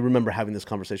 And I remember having this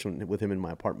conversation with him in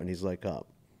my apartment. He's like,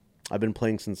 I've been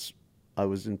playing since I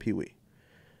was in Pee Wee,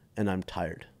 and I'm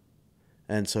tired.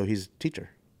 And so he's a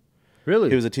teacher. Really?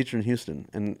 He was a teacher in Houston,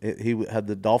 and he had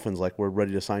the Dolphins we're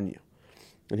ready to sign you.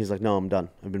 And he's like, no, I'm done.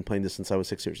 I've been playing this since I was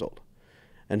 6 years old.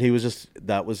 And he was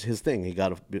that was his thing. He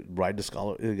got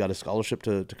a scholarship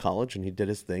to college, and he did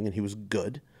his thing, and he was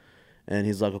good. And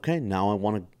he's like, okay, now I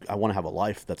want to have a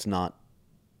life that's not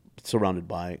surrounded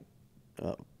by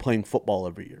playing football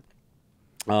every year.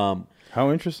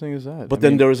 How interesting is that? But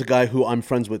then there was a guy who I'm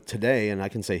friends with today, and I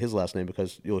can say his last name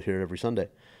because you'll hear it every Sunday,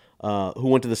 who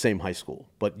went to the same high school,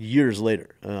 but years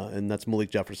later, and that's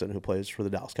Malik Jefferson, who plays for the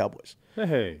Dallas Cowboys.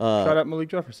 Hey, shout out Malik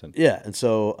Jefferson. Yeah, and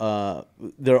so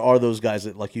there are those guys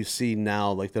that like you see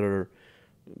now, like that are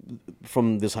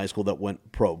from this high school that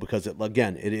went pro, because it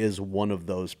is one of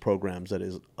those programs that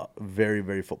is very,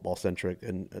 very football centric,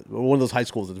 and one of those high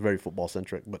schools that's very football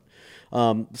centric. But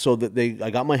so that I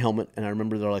got my helmet, and I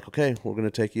remember they're like, okay, we're going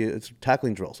to take you. It's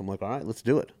tackling drills. I'm like, all right, let's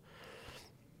do it.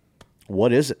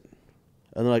 What is it?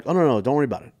 And they're like, oh no, don't worry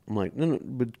about it. I'm like, no,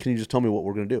 but can you just tell me what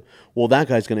we're going to do? Well, that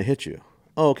guy's going to hit you.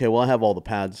 Oh, okay. Well, I have all the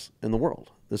pads in the world.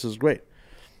 This is great.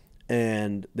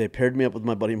 And they paired me up with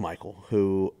my buddy Michael,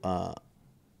 who.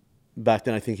 Back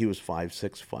then, I think he was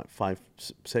 5'6",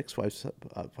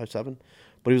 5'7",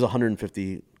 but he was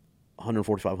 145,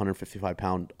 155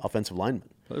 pound offensive lineman.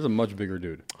 That's a much bigger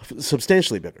dude.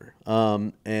 Substantially bigger.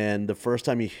 And the first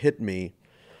time he hit me,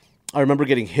 I remember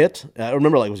getting hit. I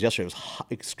remember like it was yesterday. It was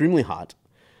extremely hot.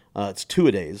 It's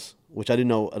 2-a-days, which I didn't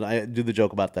know. And I do the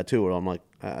joke about that too, where I'm like,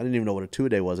 I didn't even know what a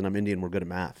 2-a-day was, and I'm Indian. We're good at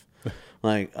math.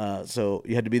 So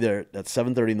you had to be there at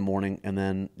 7:30 in the morning, and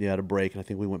then you had a break, and I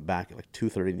think we went back at like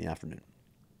 2:30 in the afternoon.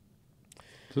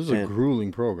 This is a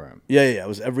grueling program. Yeah. It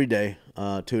was every day,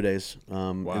 2 days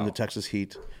Wow. in the Texas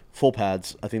heat, full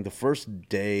pads. I think the first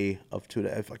day of 2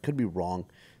 days, I could be wrong.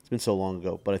 It's been so long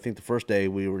ago, but I think the first day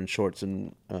we were in shorts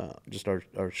and just our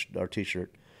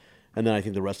T-shirt, and then I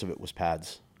think the rest of it was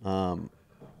pads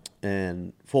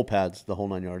and full pads, the whole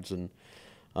 9 yards, and.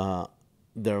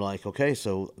 They're like, okay,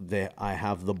 so I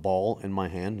have the ball in my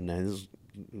hand, and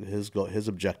his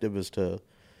objective is to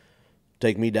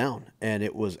take me down, and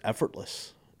it was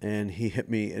effortless. And he hit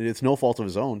me, and it's no fault of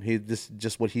his own. This is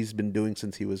just what he's been doing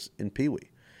since he was in Pee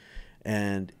Wee,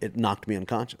 and it knocked me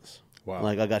unconscious. Wow!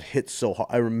 Like I got hit so hard.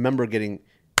 I remember getting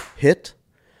hit,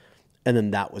 and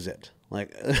then that was it.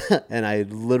 Like, and I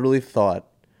literally thought,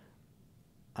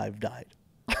 I've died.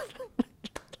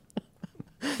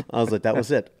 I was like, that was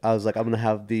it. I was like, I'm going to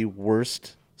have the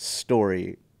worst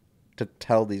story to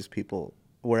tell these people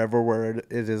where it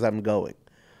is I'm going,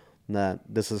 that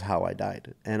this is how I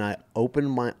died. And I opened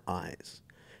my eyes,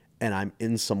 and I'm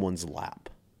in someone's lap.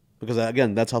 Because,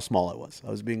 again, that's how small I was. I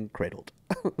was being cradled.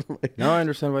 Now I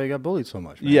understand why you got bullied so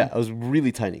much, man. Yeah, I was a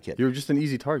really tiny kid. You were just an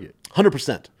easy target.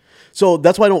 100%. So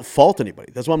that's why I don't fault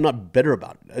anybody. That's why I'm not bitter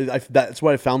about it. That's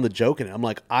why I found the joke in it. I'm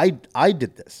like, I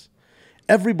did this.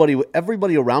 Everybody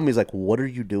around me is like, what are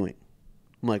you doing?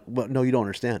 I'm like, well, no, you don't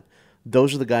understand.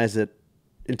 Those are the guys that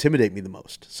intimidate me the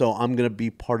most. So I'm going to be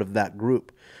part of that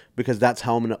group, because that's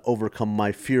how I'm going to overcome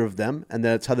my fear of them, and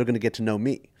that's how they're going to get to know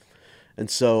me. And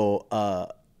so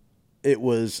it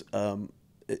was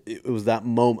that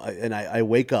moment, and I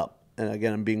wake up, and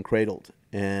again, I'm being cradled,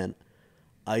 and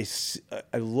I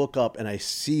look up, and I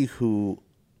see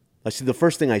the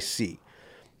first thing I see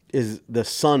is the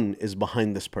sun is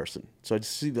behind this person. So I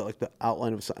just see the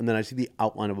outline of a sun, and then I see the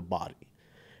outline of a body,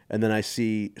 and then I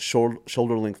see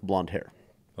shoulder length blonde hair.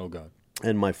 Oh God!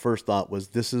 And my first thought was,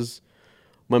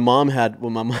 my mom,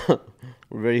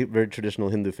 we're very, very traditional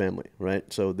Hindu family,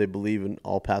 right? So they believe in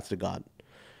all paths to God,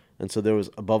 and so there was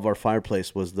above our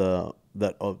fireplace was the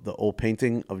old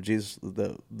painting of Jesus,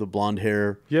 the blonde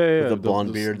hair, with the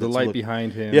blonde beard, the light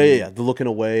behind him. Yeah, the looking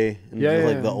away, and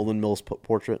the Olin Mills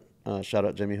portrait. Shout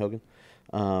out Jamie Hogan.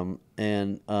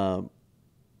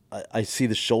 I see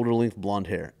the shoulder length blonde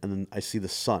hair, and then I see the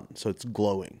sun, so it's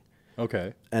glowing.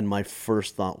 Okay. And my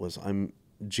first thought was, I've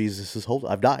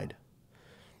died,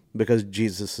 because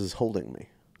Jesus is holding me,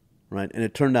 right? And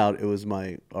it turned out it was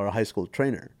our high school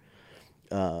trainer,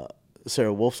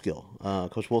 Sarah Wolfskill,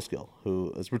 Coach Wolfskill,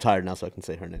 who is retired now, so I can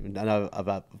say her name. And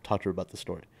I've talked to her about the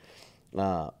story.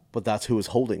 But that's who was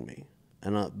holding me.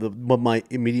 And but my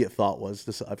immediate thought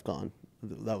was, I've gone.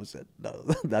 That was it.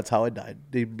 That's how I died.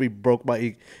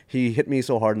 He hit me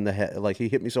so hard in the head. Like, he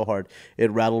hit me so hard, it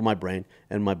rattled my brain,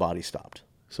 and my body stopped.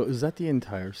 So is that the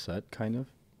entire set, kind of?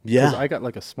 Yeah. Because I got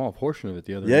like a small portion of it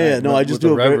the other night. Yeah. No, I just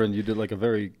do a Reverend. You did like a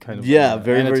very kind of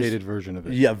very annotated version of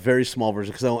it. Yeah, very small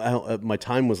version, because my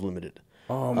time was limited.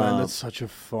 Oh man, that's such a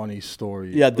funny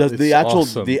story. Yeah, the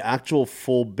awesome. actual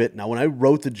full bit. Now, when I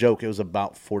wrote the joke, it was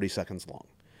about 40 seconds long.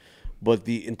 But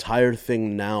the entire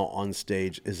thing now on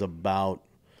stage is about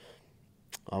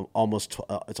almost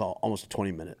a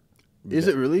 20-minute. Is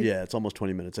it really? Yeah, it's almost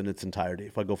 20 minutes in its entirety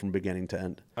if I go from beginning to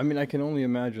end. I mean, I can only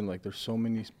imagine, like, there's so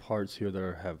many parts here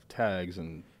that have tags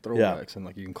and throwbacks, and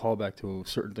like you can call back to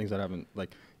certain things that haven't,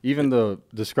 like, Even the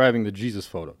describing the Jesus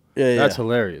photo. That's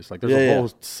hilarious. Like there's a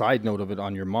whole side note of it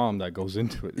on your mom that goes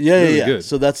into it. It's really good.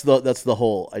 So that's the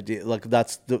whole idea. Like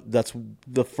that's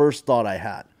the first thought I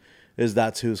had, is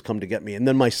that's who's come to get me. And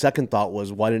then my second thought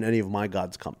was, why didn't any of my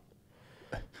gods come?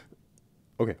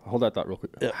 Okay, hold that thought real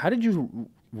quick. Yeah.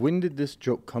 When did this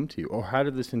joke come to you? Or how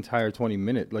did this entire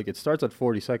 20-minute, like it starts at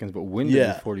 40 seconds, but when did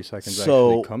these 40 seconds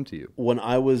actually come to you? When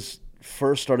I was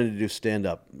first starting to do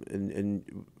stand-up,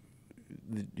 and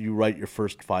you write your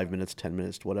first 5 minutes, 10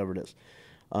 minutes, whatever it is,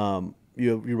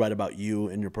 you write about you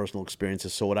and your personal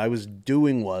experiences. So what I was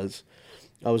doing was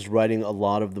I was writing a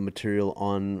lot of the material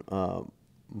on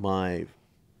my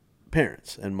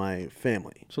parents and my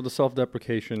family. So the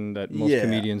self-deprecation that most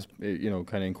comedians, kind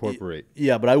of incorporate.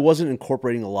 Yeah, but I wasn't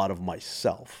incorporating a lot of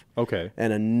myself. Okay.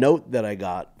 And a note that I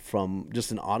got from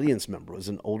just an audience member was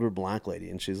an older black lady,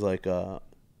 and she's like,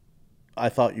 I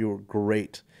thought you were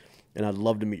great, and I'd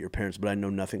love to meet your parents, but I know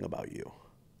nothing about you.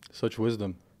 Such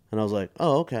wisdom. And I was like,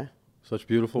 oh, okay. Such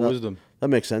beautiful wisdom. That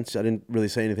makes sense. I didn't really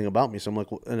say anything about me, so I'm like,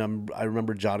 I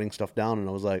remember jotting stuff down, and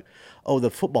I was like, oh, the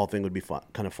football thing would be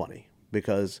kind of funny,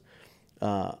 because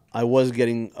I was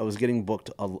getting booked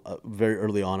very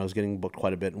early on. I was getting booked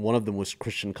quite a bit, and one of them was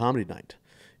Christian Comedy Night,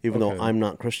 even though I'm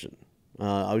not Christian.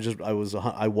 I'm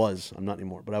not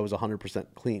anymore, but I was 100%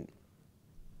 clean.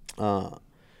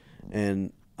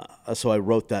 So I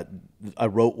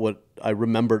wrote what I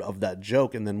remembered of that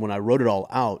joke, and then when I wrote it all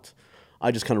out, I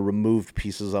just kind of removed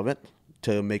pieces of it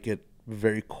to make it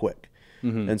very quick.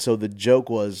 Mm-hmm. And so the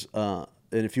joke was, and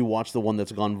if you watch the one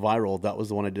that's gone viral, that was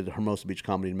the one I did at Hermosa Beach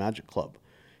Comedy and Magic Club.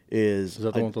 Is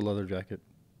that the one with the leather jacket?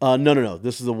 No.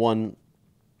 This is the one.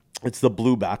 It's the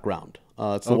blue background.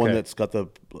 It's the one that's got the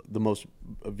most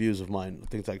views of mine. I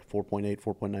think it's like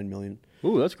 4.9 million.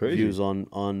 Ooh, that's crazy. Views on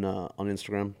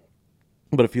Instagram.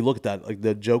 But if you look at that, like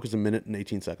the joke is 1 minute and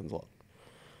 18 seconds long,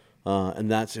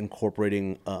 and that's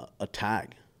incorporating a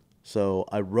tag. So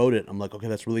I wrote it. I'm like, okay,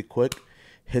 that's really quick.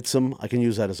 Hits them. I can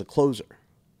use that as a closer.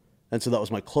 And so that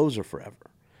was my closer forever.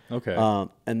 Okay.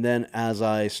 And then as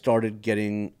I started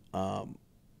getting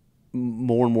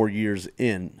more and more years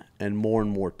in and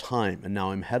more time, and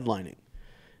now I'm headlining,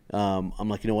 I'm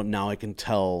like, you know what? Now I can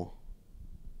tell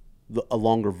a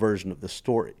longer version of the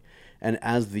story. And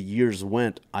as the years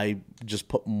went, I just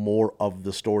put more of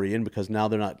the story in, because now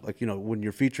they're not like, when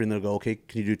you're featuring, they'll go, okay,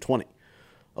 can you do 20?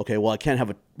 Okay, well, I can't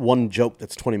have one joke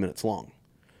that's 20 minutes long.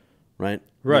 Right?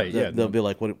 Right, They'll be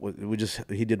like,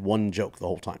 he did one joke the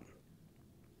whole time.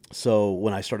 So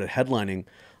when I started headlining,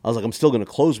 I was like, I'm still going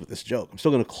to close with this joke. I'm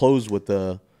still going to close with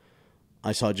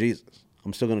I saw Jesus.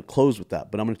 I'm still going to close with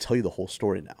that, but I'm going to tell you the whole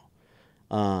story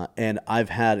now. And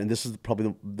this is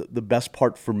probably the best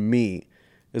part for me,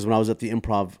 is when I was at the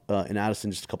Improv in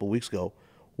Addison just a couple of weeks ago,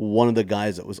 one of the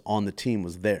guys that was on the team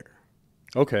was there.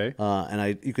 Okay.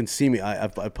 And you can see me, I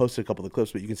posted a couple of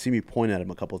clips, but you can see me point at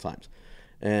him a couple of times.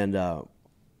 And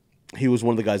he was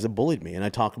one of the guys that bullied me, and I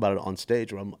talked about it on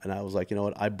stage. And I was like, you know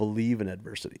what? I believe in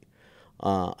adversity.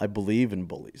 I believe in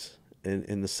bullies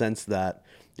in the sense that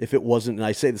if it wasn't, and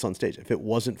I say this on stage, if it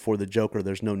wasn't for the Joker,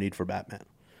 there's no need for Batman,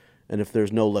 and if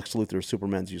there's no Lex Luthor,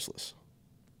 Superman's useless.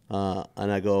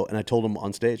 And I told him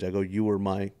on stage, I go, you were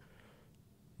my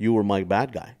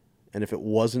bad guy, and if it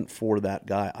wasn't for that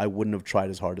guy, I wouldn't have tried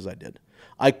as hard as I did.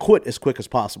 I quit as quick as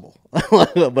possible,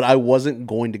 but I wasn't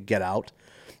going to get out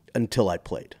until I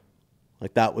played.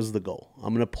 Like, that was the goal.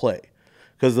 I'm going to play.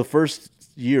 Because the first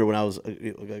year when I was,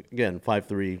 again,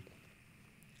 5'3",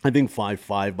 I think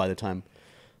 5'5" by the time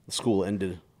the school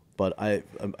ended, but I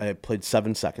played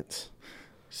 7 seconds.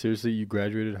 Seriously, you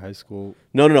graduated high school?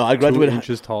 No. I graduated 2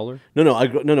 inches taller. No.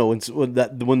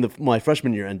 When my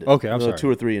freshman year ended. Okay, I'm sorry. 2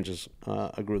 or 3 inches.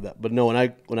 I grew that, but no.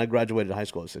 When I graduated high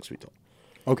school, I was 6 feet tall.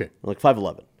 Okay, like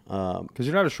 5'11". Because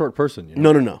you're not a short person. You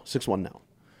know? No. 6'1" now.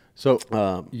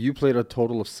 So you played a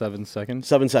total of 7 seconds.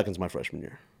 7 seconds my freshman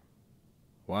year.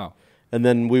 Wow. And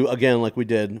then we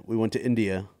went to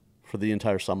India for the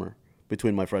entire summer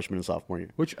between my freshman and sophomore year.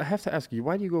 Which I have to ask you,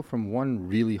 why do you go from one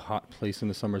really hot place in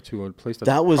the summer to a place that's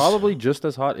probably just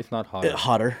as hot, if not hotter?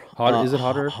 Hotter. Is it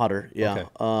hotter? Hotter, yeah.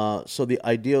 Okay. So the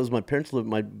idea was my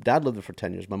dad lived there for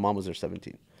 10 years. My mom was there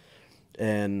 17.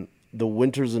 And the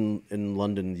winters in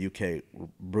London, the UK, were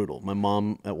brutal. My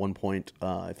mom, at one point,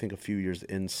 I think a few years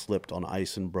in, slipped on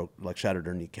ice and shattered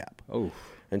her kneecap. Oh.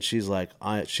 And she's like,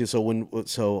 she was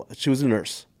a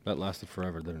nurse. That lasted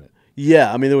forever, didn't it?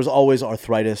 Yeah, I mean, there was always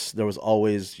arthritis. There was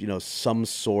always, some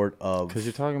sort of... Because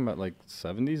you're talking about,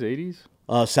 70s, 80s?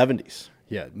 70s.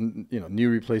 Yeah, knee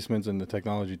replacements and the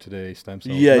technology today, stem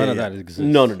cells, none of that exists.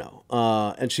 No.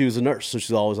 And she was a nurse, so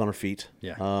she's always on her feet.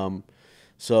 Yeah.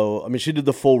 So, I mean, she did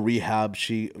the full rehab.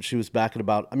 She was back at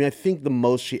about, I mean, I think the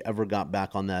most she ever got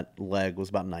back on that leg was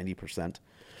about 90%.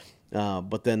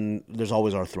 But then there's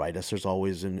always arthritis. There's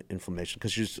always inflammation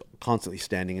because she's constantly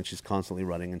standing and she's constantly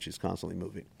running and she's constantly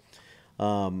moving.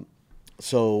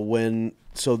 So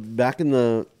back in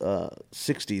the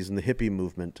 60s in the hippie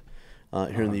movement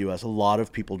here in the U.S., a lot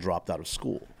of people dropped out of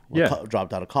school,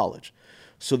 dropped out of college.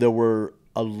 So there were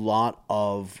a lot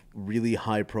of really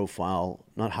high profile,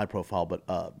 not high profile, but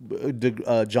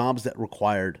jobs that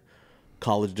required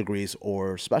college degrees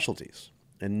or specialties,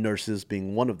 and nurses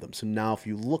being one of them. So now if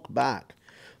you look back,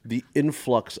 the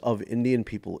influx of Indian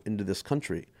people into this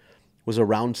country was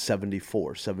around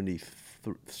 73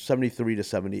 to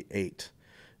 78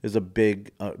 is a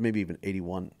big, maybe even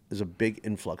 81, is a big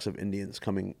influx of Indians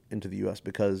coming into the U.S.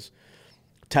 because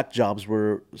tech jobs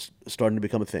were starting to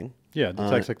become a thing. Yeah, the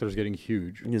tech sector is getting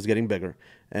huge. It's getting bigger.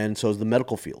 And so is the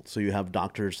medical field. So you have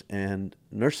doctors and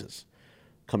nurses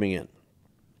coming in.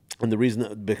 And the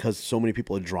reason, because so many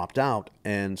people had dropped out.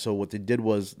 And so what they did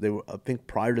was, they were, I think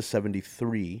prior to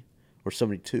 73 or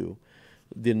 72,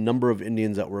 the number of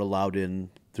Indians that were allowed in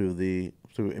through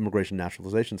Immigration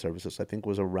Naturalization Services, I think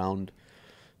was around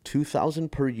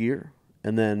 2,000 per year.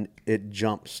 And then it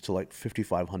jumps to like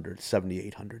 5,500,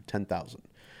 7,800, 10,000.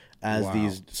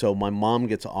 So my mom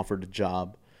gets offered a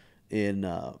job in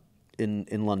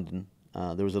London.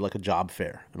 There was like a job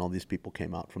fair, and all these people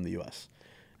came out from the U.S.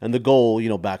 And the goal,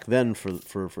 back then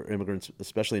for immigrants,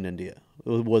 especially in India,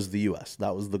 was the U.S.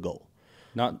 That was the goal.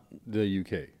 Not the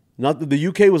U.K. Not the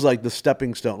U.K. was like the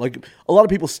stepping stone. Like a lot of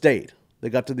people stayed.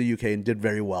 They got to the U.K. and did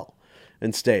very well,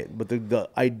 and stayed. But the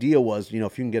idea was, if you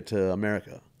can get to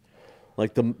America.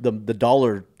 Like the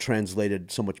dollar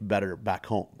translated so much better back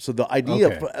home. So the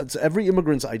idea, it's every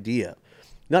immigrant's idea,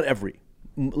 not every.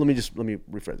 Let me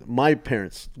rephrase it. My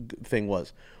parents' thing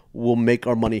was, we'll make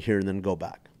our money here and then go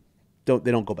back.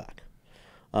 They don't go back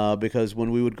because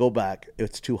when we would go back,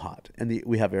 it's too hot, and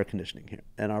we have air conditioning here,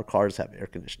 and our cars have air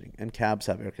conditioning, and cabs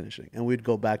have air conditioning, and we'd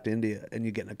go back to India, and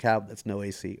you get in a cab that's no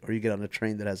AC, or you get on a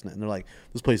train that has, and they're like,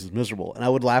 this place is miserable, and I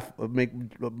would laugh. My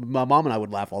mom and I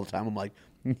would laugh all the time. I'm like,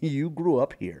 you grew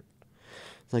up here.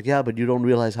 It's like, yeah, but you don't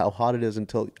realize how hot it is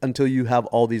until you have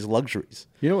all these luxuries.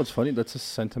 You know what's funny? That's a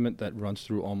sentiment that runs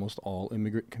through almost all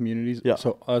immigrant communities. Yeah.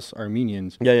 So us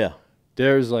Armenians,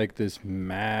 there's like this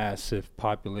massive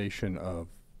population of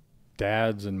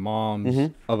dads and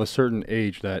moms of a certain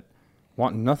age that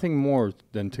want nothing more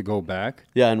than to go back.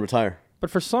 Yeah, and retire. But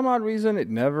for some odd reason, it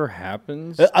never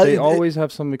happens. They always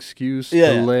have some excuse,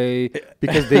 delay,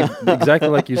 because they, exactly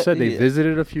like you said, they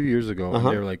visited a few years ago, and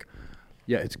they were like,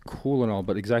 yeah, it's cool and all,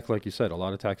 but exactly like you said, a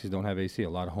lot of taxis don't have AC, a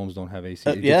lot of homes don't have AC.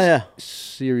 It gets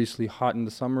seriously hot in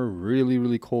the summer, really,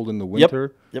 really cold in the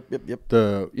winter. Yep.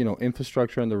 The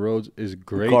infrastructure on the roads is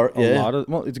great.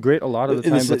 It's great a lot of the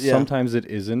time, but sometimes it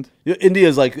isn't. India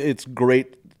is like, it's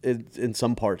great in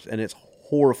some parts, and it's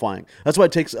horrifying. That's why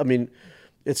it takes,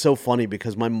 it's so funny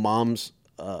because my mom's,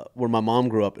 where my mom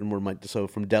grew up, and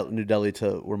from New Delhi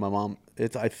to where my mom,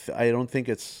 I don't think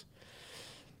it's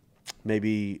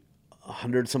maybe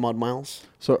 100 some odd miles.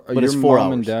 So are your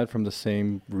mom and dad from the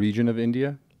same region of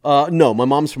India? No, my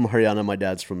mom's from Haryana, my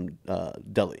dad's from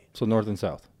Delhi. So north and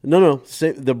south? No,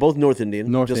 they're both North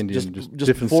Indian. Just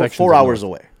different sections. 4 hours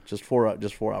away. Just 4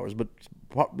 hours. But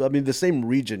the same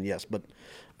region, yes, but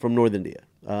from North India.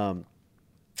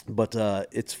 But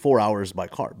it's 4 hours by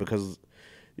car because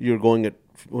you're going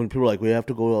when people are like, we have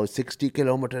to go 60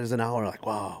 kilometers an hour, like,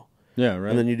 wow. Yeah, right.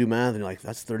 And then you do math and you're like,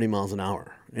 that's 30 miles an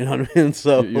hour. You know what I mean?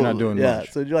 So you're not doing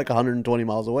much. So you're like 120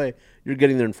 miles away. You're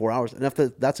getting there in 4 hours. And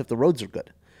that's if the roads are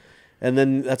good. And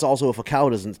then that's also if a cow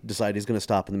doesn't decide he's going to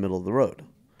stop in the middle of the road.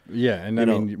 Yeah,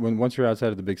 and once you're outside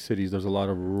of the big cities, there's a lot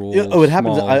of rural, it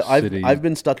happens. cities. I've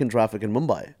been stuck in traffic in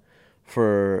Mumbai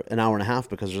for an hour and a half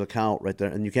because there's a cow right there,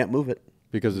 and you can't move it.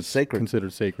 Because it's sacred.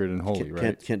 Considered sacred and holy,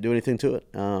 right? Can't do anything to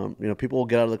it. People will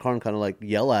get out of the car and kind of like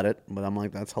yell at it, but I'm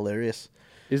like, that's hilarious.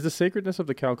 Is the sacredness of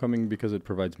the cow coming because it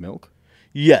provides milk?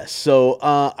 Yes. So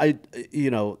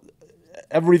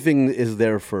everything is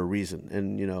there for a reason,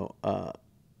 and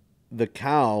the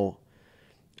cow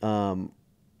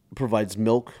provides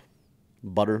milk,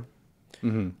 butter.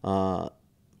 Mm-hmm.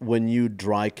 When you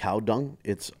dry cow dung,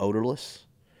 it's odorless,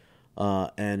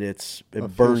 and it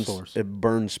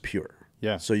burns pure.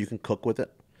 Yeah. So you can cook with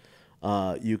it.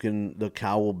 The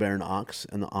cow will bear an ox,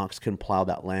 and the ox can plow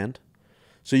that land.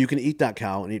 So you can eat that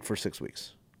cow and eat for 6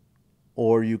 weeks,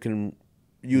 or you can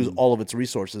use all of its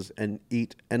resources and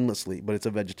eat endlessly, but it's a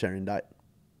vegetarian diet,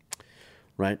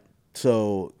 right?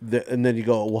 So, and then you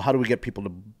go, well, how do we get people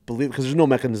to believe? Because there's no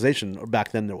mechanization, or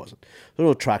back then there wasn't. There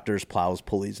were no tractors, plows,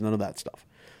 pulleys, none of that stuff.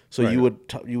 So you would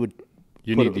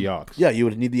need the ox. Yeah, you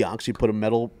would need the ox. You put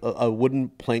a wooden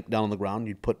plank down on the ground.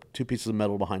 You'd put 2 pieces of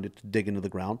metal behind it to dig into the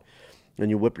ground. And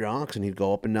you whip your ox, and he'd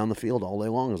go up and down the field all day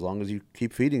long. As long as you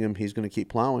keep feeding him, he's going to keep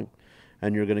plowing.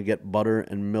 And you're going to get butter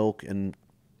and milk and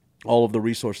all of the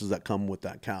resources that come with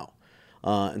that cow.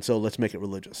 And so let's make it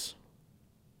religious.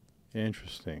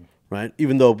 Interesting. Right?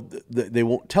 Even though they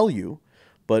won't tell you,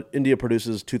 but India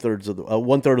produces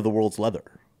 1/3 of the world's leather.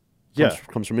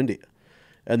 Comes from India.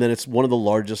 And then it's one of the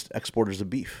largest exporters of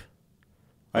beef.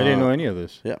 I didn't know any of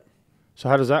this. Yeah. So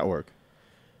how does that work?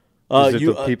 Is it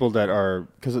the people that are,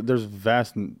 because there's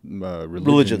vast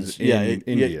religions in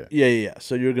India. Yeah.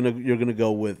 So you're gonna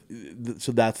go with,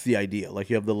 so that's the idea. Like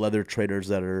you have the leather traders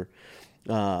that are,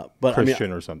 but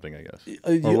Christian or something, I guess,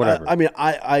 or whatever.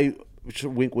 I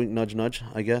wink, wink, nudge, nudge.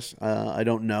 I guess I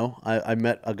don't know. I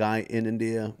met a guy in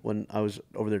India when I was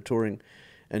over there touring,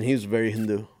 and he was very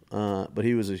Hindu, but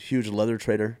he was a huge leather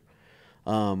trader,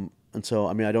 and so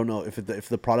I don't know if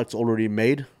the product's already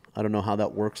made. I don't know how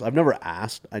that works. I've never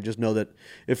asked. I just know that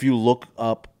if you look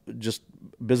up just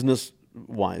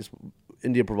business-wise,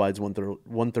 India provides one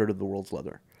third of the world's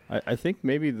leather. I think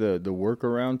maybe the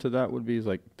workaround to that would be is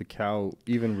like the cow,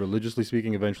 even religiously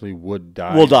speaking, eventually would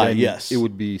die. Will die, yes. It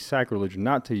would be sacrilege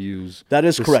not to use. That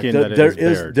is correct. Skin there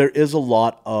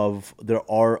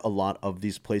are a lot of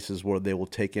these places where they will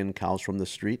take in cows from the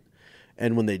street,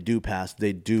 and when they do pass,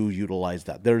 they do utilize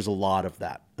that. There's a lot of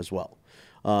that as well.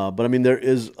 But there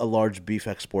is a large beef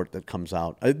export that comes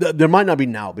out. There might not be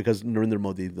now because Narendra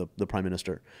Modi, the prime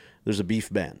minister, there's a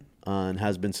beef ban and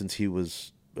has been since he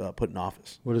was put in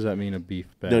office. What does that mean, a beef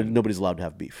ban? Nobody's allowed to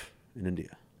have beef in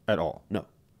India at all. No.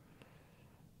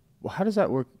 Well, how does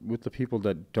that work with the people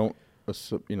that don't,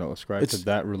 ascribe to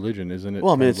that religion? Isn't it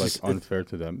unfair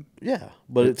to them? Yeah,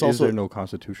 but it's also, is there no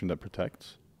constitution that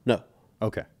protects? No.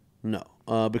 Okay. No,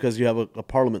 because you have a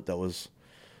parliament that was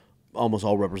almost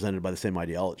all represented by the same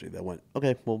ideology that went,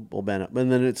 okay, we'll ban it. And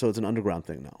then it's an underground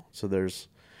thing now. So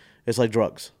it's like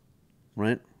drugs,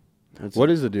 right? What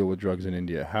is the deal with drugs in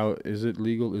India? How is it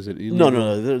legal? Is it illegal?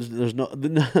 No. There's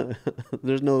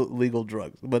no legal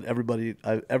drugs. But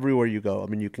everywhere you go,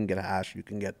 you can get hash, you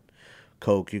can get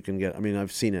coke, you can get.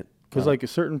 I've seen it.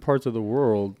 Because certain parts of the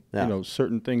world,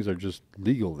 certain things are just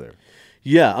legal there.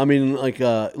 Yeah,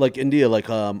 like India,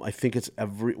 I think it's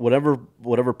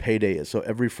whatever payday is. So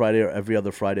every Friday or every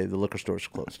other Friday, the liquor stores are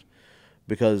closed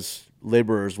because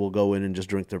laborers will go in and just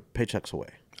drink their paychecks away.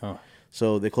 Oh.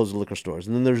 So they close the liquor stores,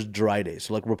 and then there's dry days.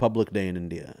 So like Republic Day in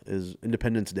India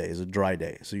Independence Day is a dry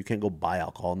day, so you can't go buy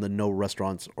alcohol, and then no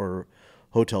restaurants or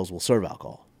hotels will serve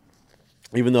alcohol,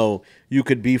 even though you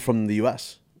could be from the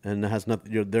U.S. and it has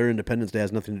nothing. Their Independence Day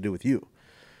has nothing to do with you,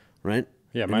 right?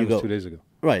 Yeah, mine was 2 days ago.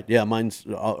 Right. Yeah, mine's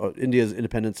India's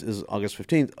independence is August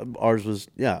 15th. Ours was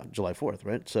July 4th.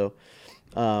 Right. So,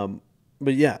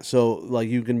 but yeah, so like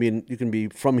you can be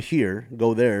from here,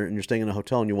 go there, and you're staying in a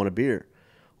hotel and you want a beer.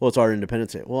 Well, it's our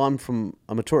Independence Day. Well,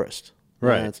 I'm a tourist.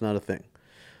 Right. That's not a thing.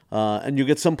 And you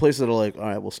get some places that are like, all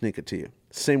right, we'll sneak it to you.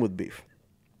 Same with beef.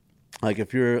 Like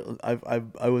if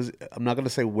I'm not going to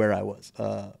say where I was.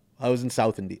 I was in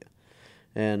South India,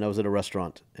 and I was at a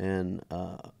restaurant, and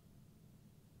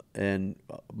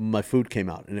my food came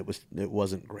out, and it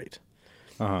wasn't great.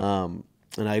 Uh-huh.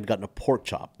 And I had gotten a pork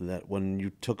chop that when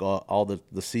you took all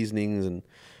the seasonings and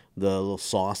the little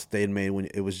sauce they had made, when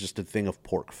it was just a thing of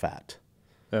pork fat.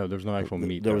 Oh, there's no actual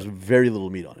meat. There was very little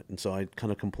meat on it, and so I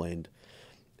kind of complained.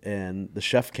 And the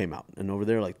chef came out, and over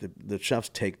there, like the chefs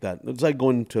take that. It's like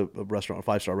going to a restaurant, a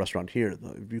 5-star restaurant here.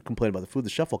 If you complain about the food, the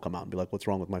chef will come out and be like, "What's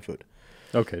wrong with my food?"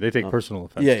 Okay, they take personal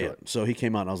offense. Yeah, yeah. So he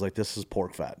came out, and I was like, "This is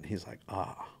pork fat," and he's like,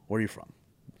 where are you from?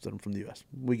 I said, I'm from the U.S.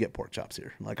 We get pork chops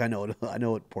here. Like I know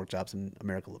what pork chops in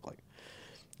America look like.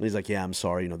 And he's like, yeah, I'm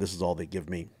sorry. This is all they give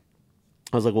me.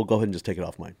 I was like, well, go ahead and just take it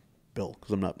off my bill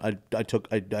because I'm not. I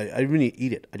didn't even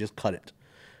eat it. I just cut it,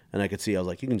 and I could see. I was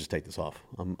like, you can just take this off.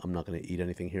 I'm not going to eat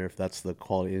anything here if that's the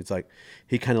quality. It's like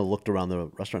he kind of looked around the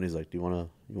restaurant. He's like, you want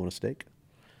a steak?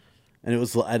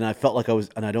 And I felt like I was,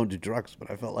 and I don't do drugs, but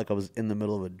I felt like I was in the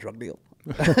middle of a drug deal.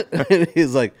 And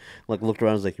he's like looked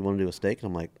around. He's like, you want to do a steak? And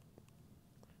I'm like,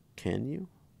 can you?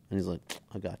 And he's like,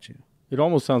 I got you. It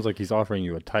almost sounds like he's offering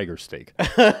you a tiger steak.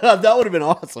 That would have been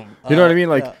awesome. You know what I mean?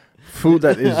 Like food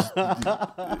that is,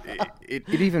 it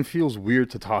even feels weird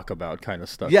to talk about kind of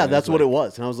stuff. Yeah, that's what it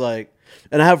was. And I was like,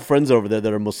 and I have friends over there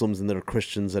that are Muslims and that are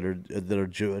Christians that are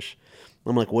Jewish.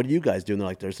 I'm like, what do you guys do? And they're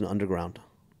like, there's an underground.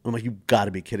 I'm like, you got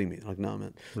to be kidding me. I'm like, no,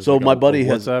 man. There's so like my buddy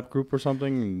has a WhatsApp group or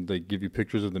something, and they give you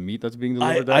pictures of the meat that's being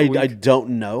delivered that week? I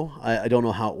don't know. I don't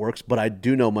know how it works, but I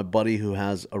do know my buddy who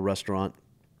has a restaurant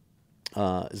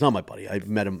It's not my buddy. I've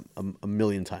met him a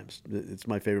million times. It's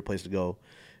my favorite place to go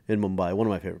in Mumbai. One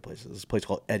of my favorite places. It's a place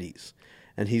called Eddie's.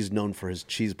 And he's known for his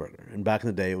cheeseburger. And back in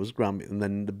the day, it was ground beef. And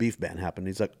then the beef ban happened.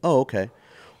 He's like, oh, okay.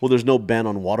 Well, there's no ban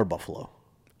on water buffalo.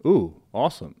 Ooh,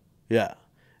 awesome. Yeah.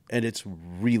 And it's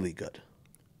really good.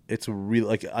 It's really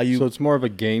like so it's more of a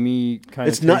gamey kind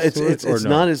it's of not taste it's to it,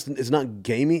 not it's not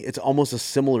gamey. It's almost a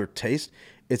similar taste.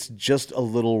 It's just a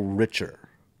little richer.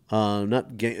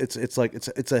 Not game. It's like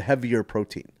it's a heavier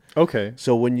protein. Okay.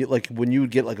 So when you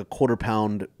get like a quarter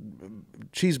pound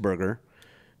cheeseburger,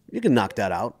 you can knock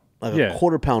that out. Like a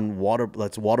quarter pound water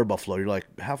buffalo. You're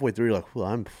like halfway through. You're like, well,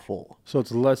 I'm full. So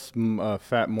it's less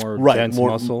fat, more dense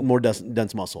muscle. More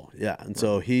dense muscle. Yeah. And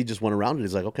so he just went around it.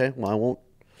 He's like, okay, well,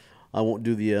 I won't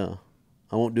do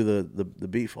the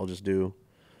beef. I'll just do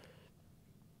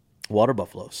water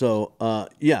buffalo. So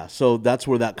so that's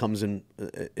where that comes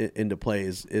into play.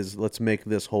 Is let's make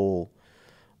this whole.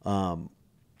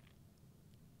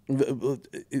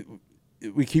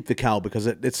 We keep the cow because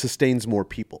it sustains more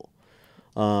people.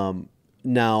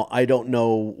 Now I don't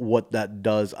know what that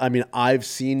does. I mean, I've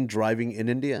seen driving in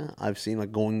India. I've seen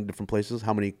like going to different places.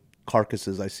 How many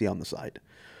carcasses I see on the side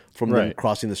from them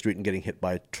crossing the street and getting hit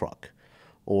by a truck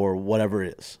or whatever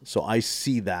it is. So I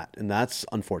see that, and that's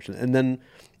unfortunate. And then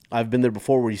I've been there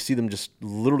before where you see them just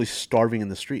literally starving in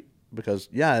the street because,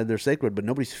 they're sacred, but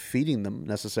nobody's feeding them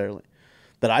necessarily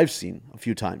that I've seen a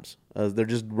few times. They're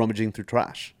just rummaging through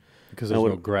trash. Because there's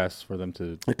no grass for them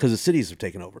to... Because the cities have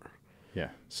taken over. Yeah.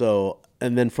 So,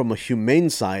 and then from a humane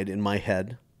side in my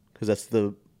head, because that's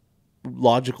the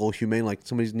logical humane, like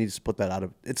somebody needs to put that out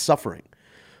of... It's suffering.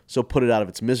 So put it out of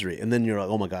its misery. And then you're like,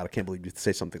 oh my God, I can't believe you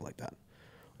say something like that.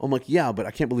 I'm like, yeah, but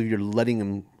I can't believe you're letting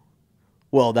him...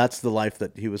 Well, that's the life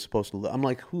that he was supposed to live. I'm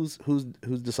like, who's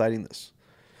deciding this?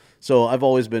 So I've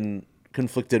always been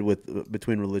conflicted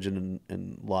between religion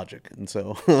and logic, and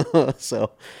so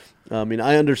I mean,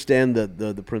 I understand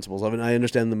the principles of it. I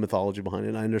understand the mythology behind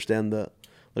it. I understand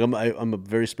I'm a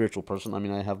very spiritual person. I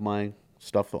mean, I have my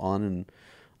stuff on, and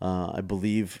I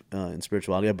believe in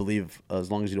spirituality. I believe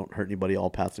as long as you don't hurt anybody, all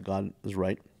paths to God is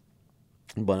right.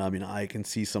 But I mean, I can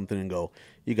see something and go,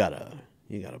 you gotta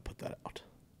put that out.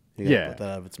 You gotta put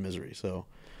that out of its misery. So,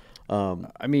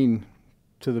 I mean,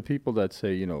 to the people that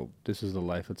say, this is the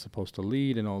life it's supposed to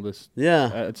lead and all this.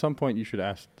 Yeah. At some point, you should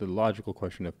ask the logical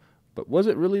question of, but was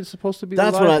it really supposed to be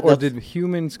the life, or did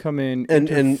humans come in and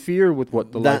interfere with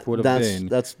what the life would have been?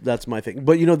 That's my thing.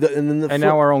 But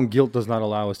now our own guilt does not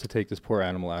allow us to take this poor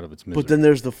animal out of its misery. But then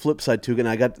there's the flip side too, and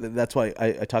that's why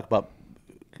I talk about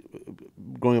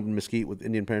growing up in Mesquite with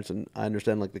Indian parents, and I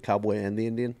understand like the cowboy and the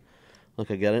Indian. Like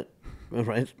I get it,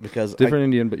 right? Because different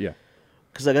Indian, but yeah.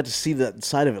 Because I got to see that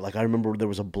side of it. Like I remember there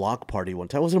was a block party one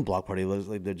time. It wasn't a block party. It was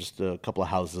like just a couple of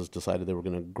houses decided they were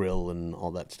going to grill and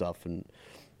all that stuff. And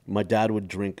my dad would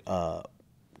drink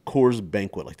Coors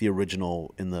Banquet, like the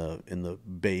original in the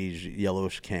beige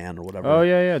yellowish can or whatever. Oh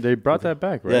yeah. They brought that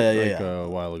back, right? Yeah. A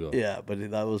while ago. Yeah,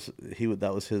 but that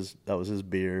was his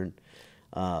beer.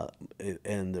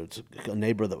 And there's a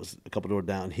neighbor that was a couple doors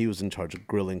down. He was in charge of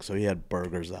grilling, so he had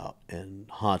burgers out and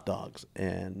hot dogs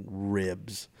and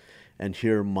ribs. And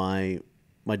here my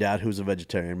dad, who's a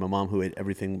vegetarian, my mom, who ate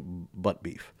everything but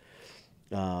beef.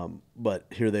 But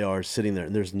here they are sitting there,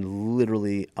 and there's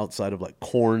literally outside of like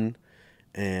corn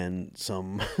and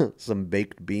some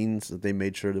baked beans that they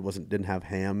made sure didn't have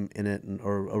ham in it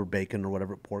or bacon or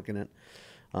whatever, pork in it,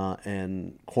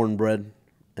 and cornbread.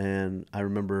 And I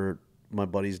remember my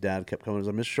buddy's dad kept coming. He's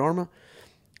like, Miss Sharma,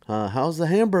 how's the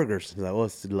hamburgers? He's like, oh,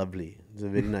 it's lovely. It's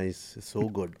very nice. It's so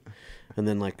good. And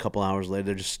then like a couple hours later,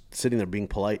 they're just sitting there being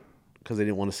polite because they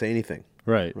didn't want to say anything.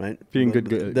 Right. Being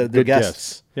good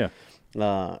guests. Yeah.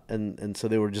 And so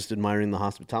they were just admiring the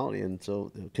hospitality. And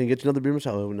so, can you get you another beer?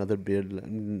 Oh, another beer.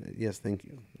 Yes, thank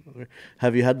you.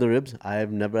 Have you had the ribs? I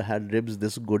have never had ribs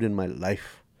this good in my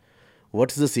life.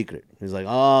 What's the secret? He's like,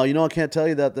 I can't tell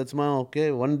you that. That's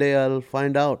okay. One day I'll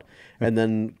find out. And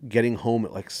then getting home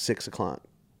at like 6:00.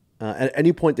 At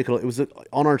any point it was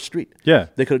on our street. Yeah.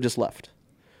 They could have just left.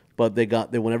 But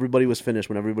when everybody was finished,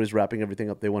 when everybody's wrapping everything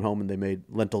up, they went home and they made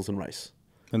lentils and rice.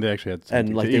 And they actually had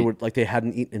something to eat. They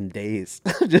hadn't eaten in days,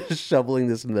 just shoveling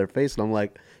this in their face. And I'm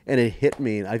like, and it hit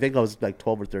me. I think I was like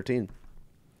 12 or 13,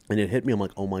 and it hit me. I'm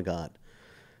like, oh my God,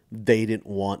 they didn't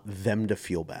want them to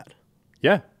feel bad.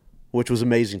 Yeah, which was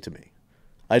amazing to me.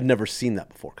 I'd never seen that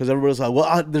before because everybody was like,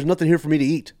 well, there's nothing here for me to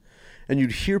eat, and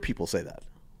you'd hear people say that,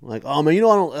 like, oh man, I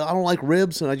don't like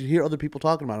ribs, and I'd hear other people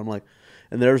talking about it. I'm like,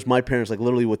 and there's my parents like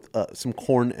literally with some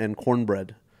corn and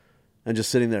cornbread. And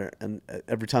just sitting there, and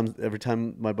every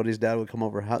time my buddy's dad would come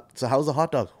over, so how's the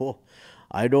hot dog? Oh,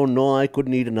 I don't know. I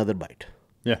couldn't eat another bite.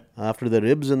 Yeah. After the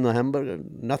ribs and the hamburger,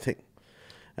 nothing.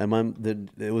 And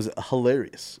it was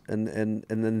hilarious. And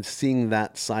then seeing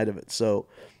that side of it. So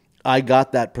I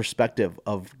got that perspective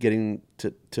of getting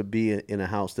to be in a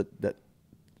house that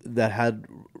had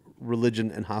religion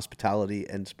and hospitality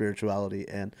and spirituality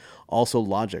and also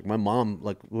logic. My mom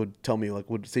would tell me,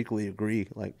 would secretly agree,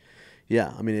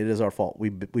 yeah, I mean, it is our fault. We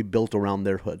built around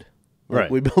their hood. Right.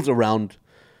 We built around.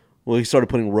 Well, we started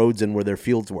putting roads in where their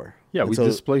fields were. Yeah, we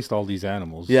displaced all these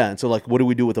animals. Yeah, and so what do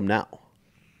we do with them now?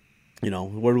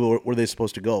 Where are they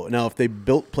supposed to go? Now, if they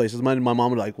built places, my mom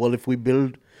was like, well, if we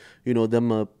build,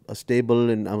 them a stable,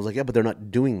 and I was like, yeah, but they're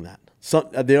not doing that. So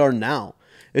they are now.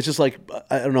 It's just I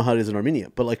don't know how it is in Armenia,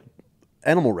 but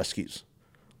animal rescues,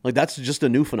 that's just a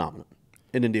new phenomenon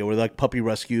in India, where puppy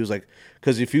rescues,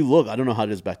 because if you look, I don't know how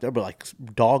it is back there, but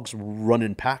dogs run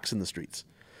in packs in the streets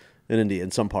in India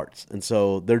in some parts, and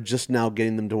so they're just now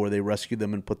getting them to where they rescue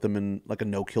them and put them in a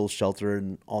no-kill shelter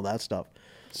and all that stuff.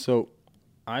 So,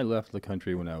 I left the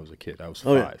country when I was a kid. I was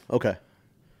 5. Oh, yeah. Okay.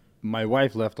 My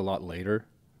wife left a lot later.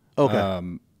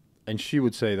 Okay. And she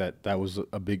would say that was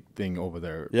a big thing over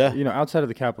there. Yeah. Outside of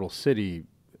the capital city,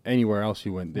 anywhere else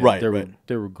you went,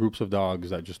 there were groups of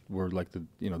dogs that just were the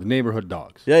neighborhood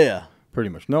dogs. Yeah, yeah. Pretty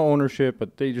much. No ownership,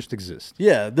 but they just exist.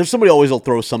 Yeah, there's somebody always will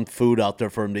throw some food out there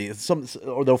for them to eat,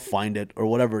 or they'll find it or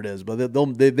whatever it is, but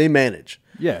they manage.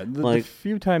 Yeah, the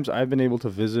few times I've been able to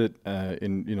visit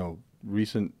in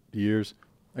recent years,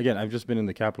 again, I've just been in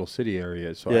the capital city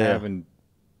area, so I haven't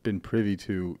been privy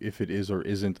to if it is or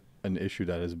isn't an issue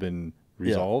that has been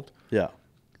resolved. Yeah.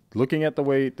 Looking at the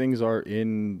way things are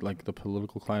in the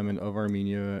political climate of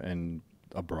Armenia and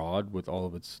abroad with all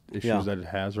of its issues that it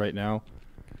has right now,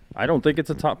 I don't think it's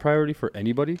a top priority for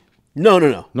anybody.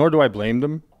 No. Nor do I blame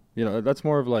them. That's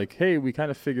more of hey, we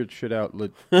kind of figured shit out.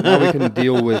 Now we can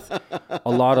deal with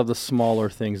a lot of the smaller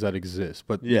things that exist.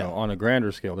 But on a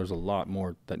grander scale, there's a lot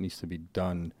more that needs to be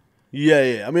done.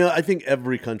 Yeah. I mean, I think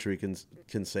every country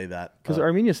can say that. Because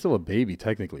Armenia is still a baby,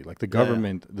 technically. The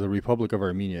government, the Republic of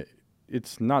Armenia,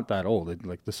 it's not that old.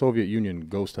 The Soviet Union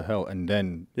goes to hell, and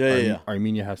then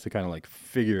Armenia has to kind of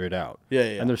figure it out. Yeah.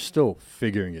 And they're still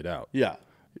figuring it out. Yeah.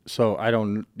 So I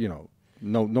don't,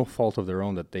 no fault of their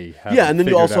own that they have. Yeah, and then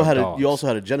you also had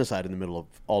a genocide in the middle of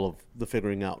all of the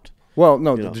figuring out. Well,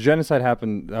 no, the genocide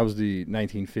happened. That was the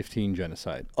 1915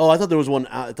 genocide. Oh, I thought there was one.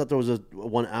 I thought there was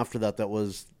one after that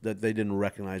that they didn't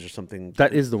recognize or something.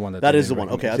 That is the one. That is the one.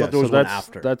 Okay, I thought there was one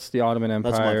after. That's the Ottoman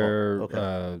Empire. That's my fault.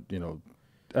 Okay.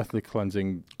 Ethnic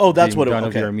cleansing. Oh, that's what it done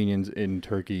was. of the Armenians in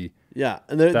Turkey. Yeah,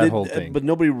 and that whole thing. But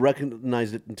nobody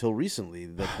recognized it until recently.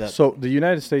 So the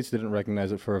United States didn't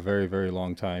recognize it for a very, very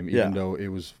long time, even though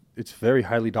it's very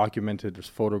highly documented. There's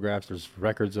photographs, there's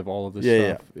records of all of this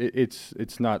stuff. Yeah.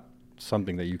 It's not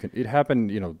something that you can. It happened,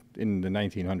 in the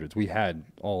 1900s. We had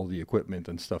all the equipment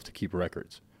and stuff to keep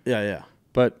records. Yeah.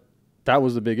 But that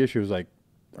was the big issue. It was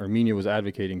Armenia was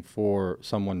advocating for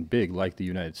someone big like the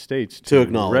United States to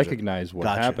recognize what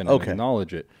happened and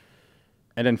acknowledge it.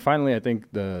 And then finally, I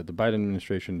think the Biden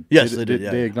administration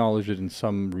they acknowledged it in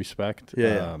some respect.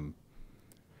 Yeah.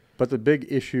 But the big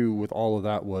issue with all of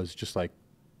that was just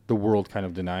the world kind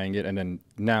of denying it, and then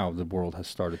now the world has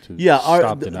started to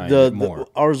stop denying it more.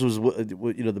 Ours was,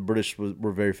 the British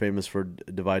were very famous for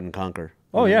divide and conquer.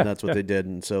 And that's what they did.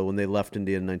 And so when they left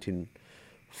India in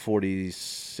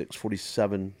 1946,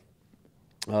 47,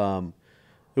 it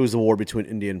was the war between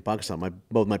India and Pakistan.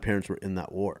 Both my parents were in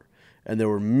that war. And there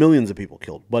were millions of people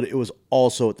killed. But it was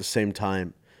also at the same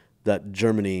time that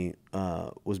Germany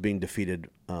was being defeated.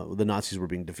 The Nazis were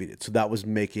being defeated. So that was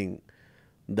making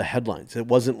the headlines. It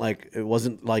wasn't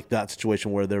like that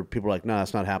situation where people were like, no,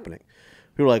 that's not happening.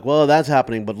 People were like, well, that's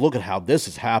happening, but look at how this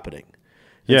is happening.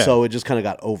 And so it just kind of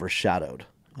got overshadowed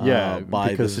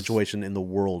by the situation in the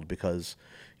world because,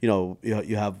 you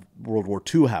have World War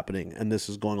II happening, and this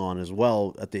is going on as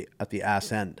well at the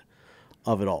ass end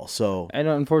of it all. So, and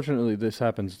unfortunately, this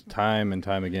happens time and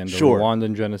time again. The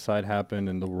Rwandan genocide happened,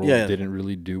 and the world didn't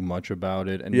really do much about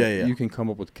it. And you can come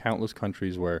up with countless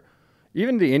countries where,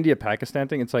 even the India-Pakistan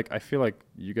thing, it's I feel like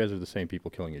you guys are the same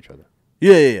people killing each other.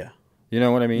 Yeah. You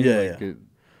know what I mean?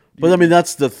 But I mean,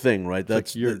 that's the thing, right?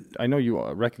 That's I know you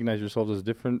recognize yourselves as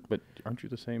different, but aren't you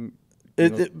the same?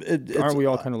 Aren't we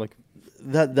all kind of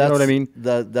that's, you know what I mean?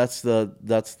 That's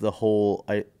the whole.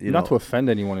 Not to offend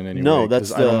anyone in any way. I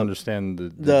don't understand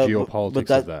the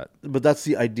geopolitics of that. But that's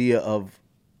the idea of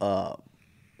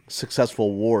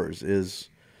successful wars. Is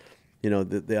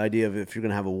the idea of if you're going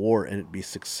to have a war and it be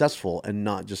successful and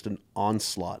not just an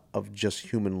onslaught of just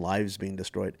human lives being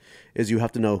destroyed, is you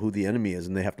have to know who the enemy is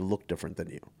and they have to look different than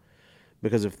you.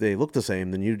 because if they look the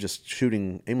same, then you're just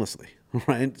shooting aimlessly,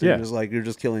 right? So Yeah. you're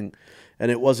just killing,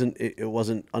 and it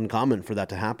wasn't uncommon for that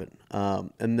to happen.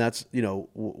 And that's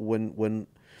when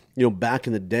back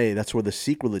in the day, that's where the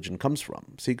Sikh religion comes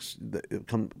from. Sikhs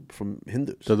come from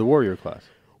Hindus. So the warrior class.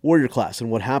 Warrior class,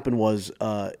 and what happened was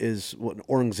is what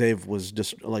Aurangzeb was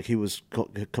just like he was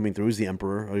coming through. He's the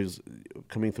emperor. He was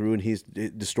coming through, and he's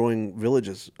destroying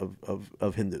villages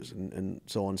of Hindus and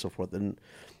so on and so forth. And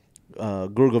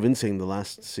Guru Gobind Singh, the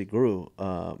last Sikh guru,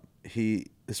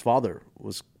 his father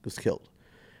was killed,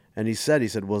 and he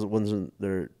said wasn't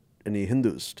there any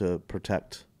Hindus to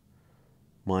protect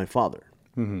my father?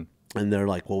 Mm-hmm. And they're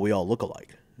like, well, we all look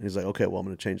alike. And he's like, okay, well, I'm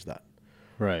going to change that.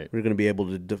 Right. We're going to be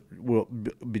able to we'll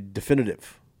be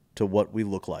definitive to what we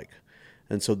look like,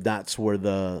 and so that's where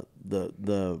the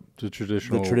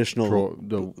traditional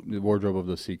the wardrobe of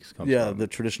the Sikhs comes from. Yeah, the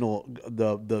traditional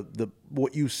the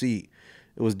what you see,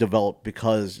 it was developed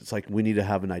because it's like we need to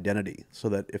have an identity so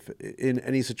that if in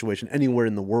any situation anywhere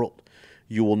in the world,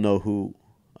 you will know who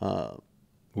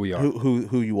we are,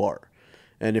 who you are.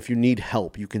 And if you need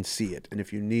help, you can see it. And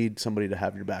if you need somebody to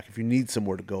have your back, if you need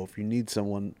somewhere to go, if you need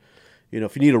someone,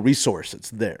 if you need a resource, it's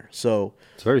there. So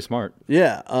it's very smart.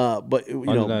 Yeah, but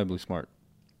undeniably smart.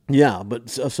 Yeah, but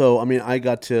so I mean, I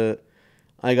got to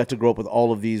grow up with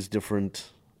all of these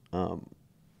different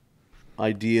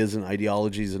ideas and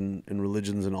ideologies and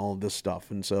religions and all of this stuff,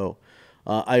 and so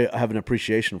I have an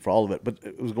appreciation for all of it. But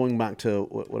it was going back to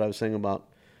what I was saying about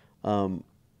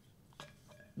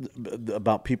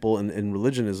people in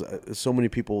religion is so many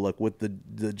people, like with the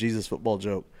Jesus football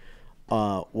joke,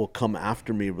 will come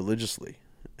after me religiously,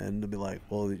 and they'll be like,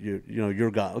 well, your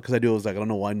God, because I was like, I don't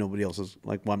know why nobody else is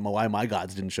like, why my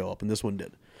gods didn't show up and this one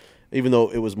did, even though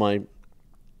it was my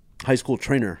high school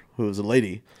trainer who was a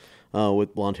lady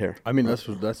with blonde hair. I mean,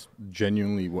 that's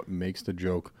genuinely what makes the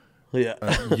joke yeah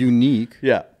unique.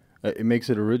 Yeah, it makes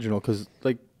it original, because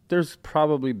like there's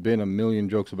probably been a million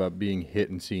jokes about being hit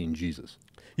and seeing Jesus.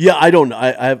 Yeah, I don't know.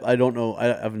 I don't know. I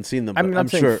haven't seen them. But I'm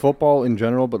saying sure football in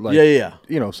general, but like,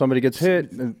 somebody gets hit.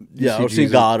 Or see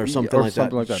God or something like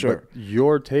that. Sure. But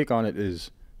your take on it is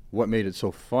what made it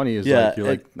so funny. Is like you're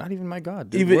like, not even my God.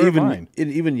 Dude,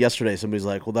 even yesterday, somebody's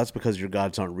like, well, that's because your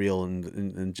gods aren't real,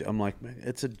 and I'm like, man,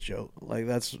 it's a joke. Like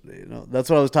that's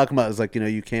what I was talking about. Is like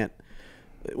you can't,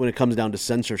 when it comes down to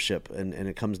censorship and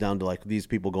it comes down to like these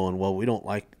people going, well, we don't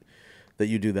like that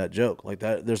you do that joke like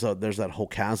that. There's that whole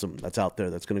chasm that's out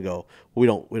there that's going to go, we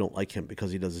don't like him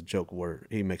because he does a joke where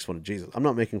he makes fun of Jesus. I'm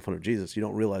not making fun of Jesus. You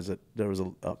don't realize that there was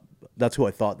that's who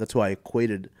I thought, that's who I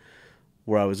equated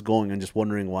where I was going, and just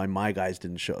wondering why my guys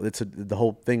didn't show. The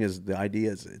whole thing is, the idea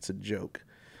is it's a joke.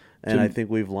 And I think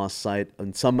we've lost sight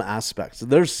in some aspects.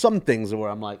 There's some things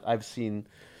where I'm like, I've seen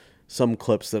some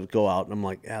clips that go out and I'm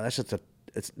like, yeah, that's just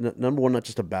it's number one, not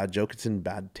just a bad joke, it's in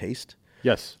bad taste.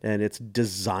 Yes. And it's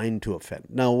designed to offend.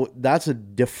 Now, that's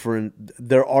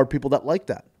there are people that like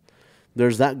that.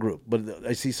 There's that group. But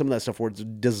I see some of that stuff where it's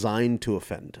designed to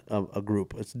offend a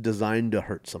group. It's designed to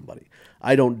hurt somebody.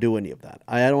 I don't do any of that.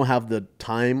 I don't have the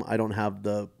time. I don't have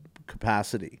the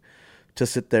capacity to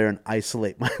sit there and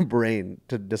isolate my brain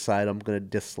to decide I'm going to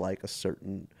dislike a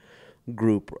certain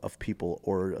group of people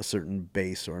or a certain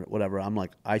base or whatever. I'm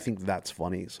like, I think that's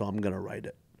funny, so I'm going to write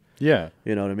it. Yeah.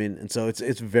 You know what I mean? And so it's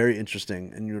very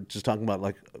interesting. And you're just talking about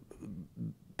like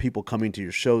people coming to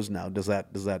your shows now. Does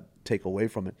that take away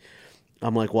from it?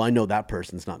 I'm like, well, I know that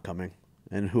person's not coming,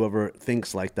 and whoever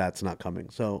thinks like that's not coming.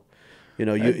 So,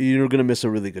 you're going to miss a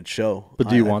really good show. But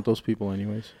do you want those people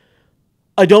anyways?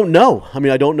 I don't know. I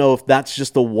mean, I don't know if that's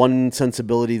just the one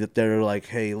sensibility that they're like,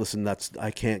 hey, listen, I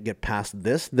can't get past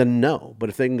this. Then no. But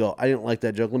if they can go, I didn't like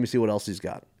that joke. Let me see what else he's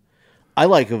got. I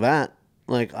like that.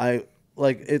 I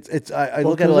look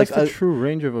at it like the true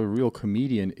range of a real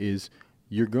comedian is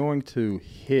you're going to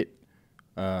hit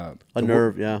a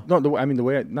nerve. Yeah. No, the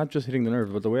way not just hitting the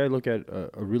nerve, but the way I look at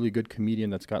a really good comedian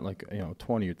that's got like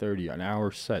 20 or 30 an hour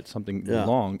set, something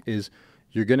long, is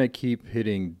you're gonna keep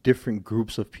hitting different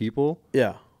groups of people.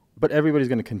 Yeah. But everybody's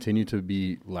gonna continue to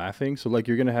be laughing. So like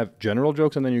you're gonna have general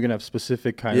jokes, and then you're gonna have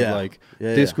specific kind of like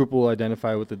this group will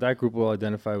identify with it, that group will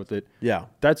identify with it. Yeah.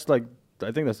 That's like,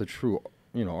 I think that's the true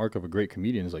arc of a great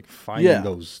comedian, is like finding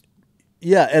those.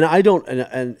 Yeah, and I don't,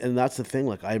 and that's the thing.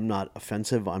 Like, I'm not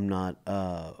offensive. I'm not.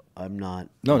 No, not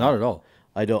at all.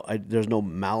 I don't. There's no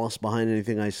malice behind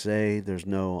anything I say. There's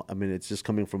no. I mean, it's just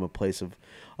coming from a place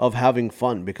of having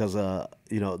fun, because the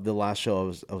last show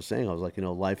I was saying, I was like,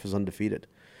 life is undefeated,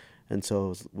 and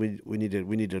so we need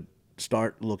to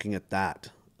start looking at that.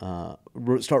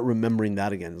 Start remembering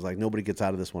that again. It's like nobody gets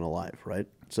out of this one alive, right?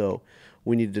 So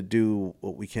we need to do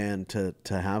what we can to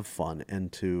have fun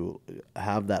and to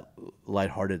have that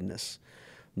lightheartedness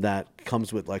that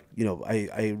comes with, like, you know,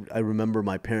 I remember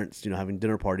my parents, you know, having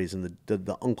dinner parties and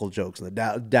the uncle jokes and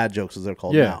the dad jokes, as they're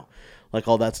called now, like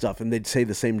all that stuff, and they'd say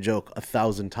the same joke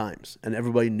 1,000 times, and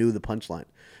everybody knew the punchline,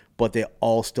 but they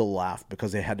all still laughed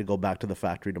because they had to go back to the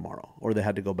factory tomorrow, or they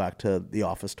had to go back to the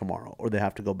office tomorrow, or they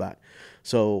have to go back.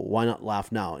 So why not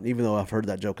laugh now? And even though I've heard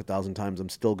that joke 1,000 times, I'm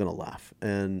still gonna laugh.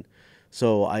 And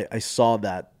so I saw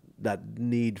that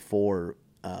need for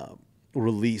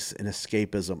release and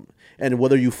escapism, and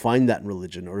whether you find that in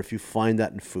religion or if you find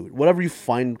that in food, whatever you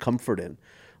find comfort in,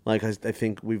 like I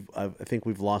think we've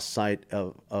lost sight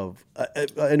of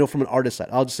I know from an artist side.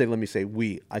 I'll just say, let me say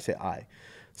we. I say I.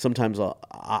 Sometimes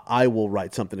I will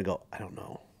write something and go, I don't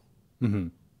know. Mm-hmm.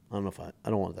 I don't know if I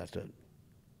don't want that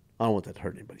to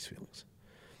hurt anybody's feelings,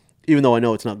 even though I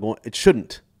know it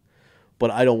shouldn't, but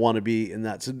I don't want to be in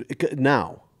that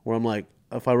now where I'm like,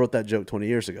 if I wrote that joke 20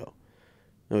 years ago,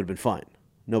 it would have been fine.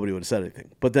 Nobody would have said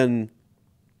anything. But then,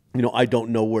 you know, I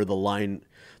don't know where the line.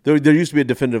 There used to be a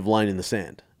definitive line in the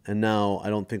sand, and now I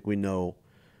don't think we know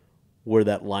where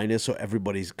that line is. So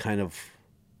everybody's kind of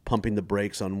pumping the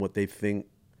brakes on what they think.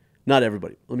 Not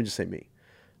everybody. Let me just say me.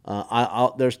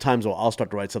 There's times where I'll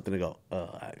start to write something and go,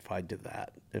 if I did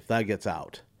that, if that gets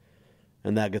out,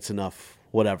 and that gets enough,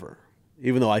 whatever.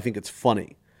 Even though I think it's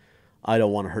funny, I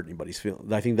don't want to hurt anybody's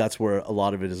feelings. I think that's where a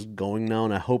lot of it is going now,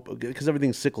 and I hope, because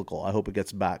everything's cyclical, I hope it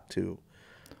gets back to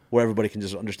where everybody can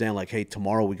just understand, like, hey,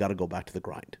 tomorrow we got to go back to the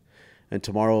grind, and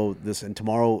tomorrow this, and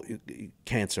tomorrow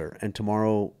cancer, and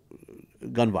tomorrow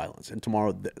gun violence, and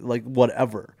tomorrow, like,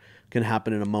 whatever can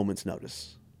happen in a moment's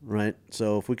notice, right?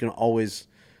 So if we can always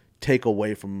take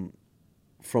away from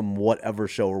whatever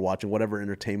show we're watching, whatever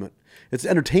entertainment, it's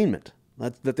entertainment.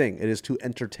 That's the thing. It is to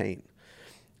entertain.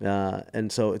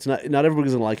 And so it's not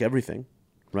everybody's gonna like everything,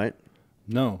 right?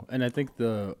 No, and I think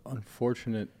the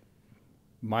unfortunate,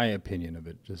 my opinion of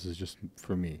it, this is just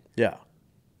for me. Yeah.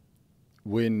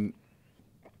 When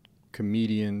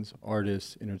comedians,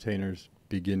 artists, entertainers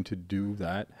begin to do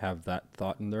that, have that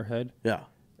thought in their head,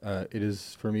 it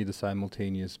is for me the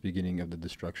simultaneous beginning of the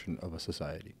destruction of a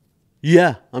society.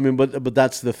 Yeah, I mean, but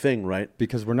that's the thing, right?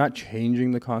 Because we're not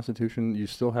changing the Constitution. You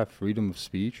still have freedom of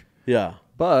speech. Yeah.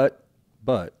 But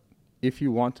if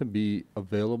you want to be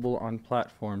available on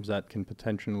platforms that can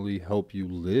potentially help you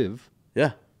live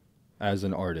as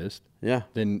an artist,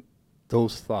 then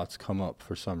those thoughts come up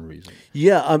for some reason.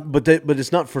 Yeah, but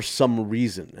it's not for some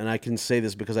reason. And I can say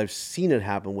this because I've seen it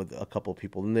happen with a couple of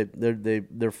people, and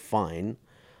they're fine.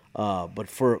 But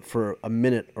for a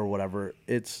minute or whatever,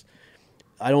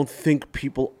 I don't think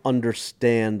people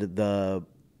understand the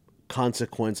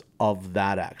consequence of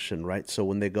that action, right? So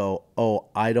when they go, oh,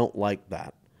 I don't like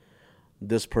that.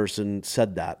 This person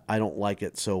said that. I don't like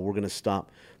it, so we're going to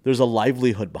stop. There's a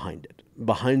livelihood behind it.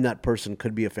 Behind that person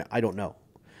could be I don't know.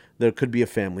 There could be a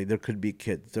family. There could be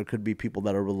kids. There could be people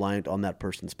that are reliant on that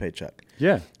person's paycheck.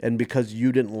 Yeah. And because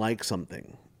you didn't like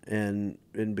something, and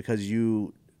because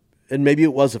and maybe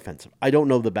it was offensive. I don't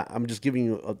know I'm just giving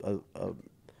you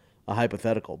a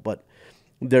hypothetical, but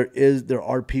there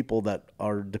are people that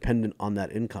are dependent on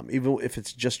that income, even if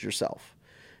it's just yourself.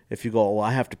 If you go, well,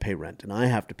 I have to pay rent and I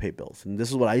have to pay bills, and this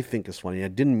is what I think is funny. I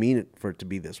didn't mean it for it to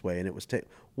be this way, and it was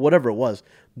whatever it was.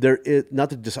 There is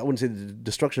I wouldn't say the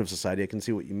destruction of society. I can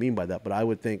see what you mean by that, but I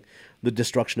would think the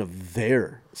destruction of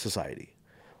their society,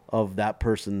 of that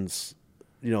person's,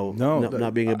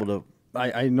 not being able to.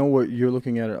 I know what you're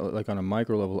looking at it like on a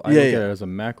micro level. I look at it as a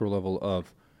macro level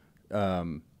of,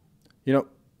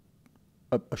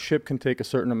 a ship can take a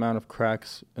certain amount of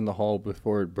cracks in the hull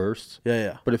before it bursts.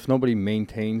 Yeah. But if nobody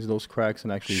maintains those cracks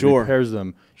and actually repairs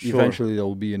them, eventually there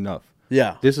will be enough.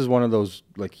 Yeah. This is one of those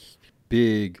like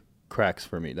big cracks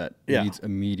for me that needs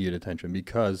immediate attention,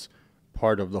 because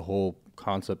part of the whole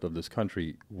concept of this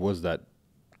country was that,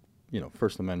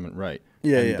 First Amendment right.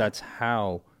 And that's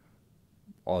how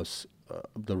us,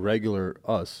 the regular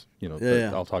us,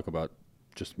 I'll talk about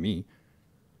just me,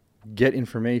 get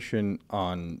information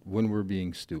on when we're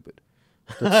being stupid.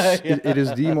 It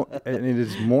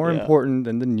is more important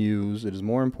than the news. It is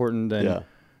more important than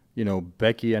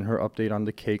Becky and her update on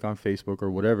the cake on Facebook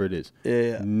or whatever it is.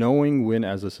 Knowing when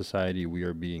as a society we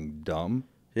are being dumb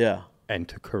and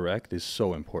to correct is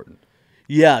so important.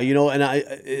 And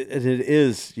it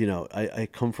is, I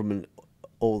come from an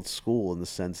old school in the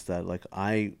sense that, like,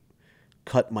 I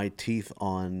cut my teeth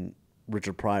on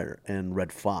Richard Pryor and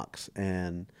Red Fox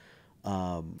and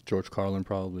George Carlin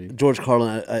probably. George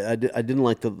Carlin. I didn't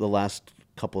like the last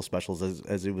couple of specials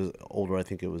as he was older. I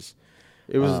think it was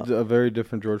a very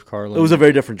different George Carlin. It was a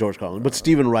very different George Carlin. But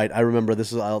Stephen Wright, I remember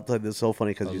I'll tell you, this is so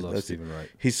funny because Stephen Wright.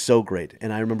 He's so great.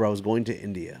 And I remember I was going to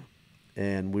India,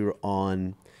 and we were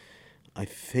on, I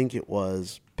think it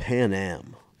was Pan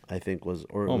Am. I think was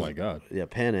or Oh was, my God. yeah,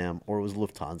 Pan Am, or it was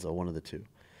Lufthansa, one of the two.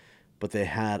 But they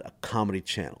had a comedy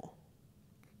channel,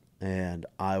 and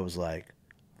I was like,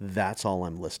 that's all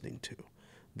I'm listening to,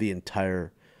 the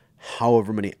entire,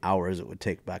 however many hours it would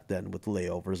take back then with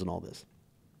layovers and all this.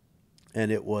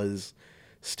 And it was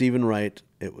Stephen Wright,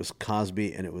 it was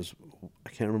Cosby, and it was, I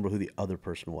can't remember who the other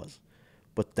person was,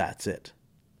 but that's it.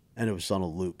 And it was on a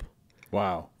loop.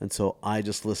 Wow. And so I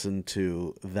just listened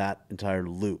to that entire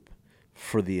loop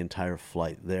for the entire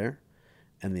flight there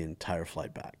and the entire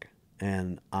flight back.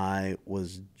 And I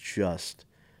was just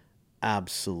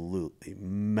absolutely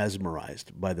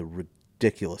mesmerized by the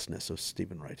ridiculousness of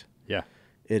Stephen Wright. Yeah.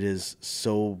 It is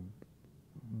so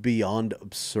beyond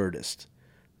absurdist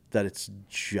that it's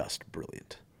just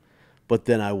brilliant. But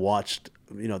then I watched,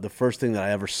 the first thing that I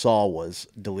ever saw was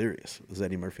Delirious. It was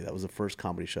Eddie Murphy. That was the first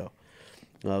comedy show.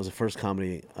 That was the first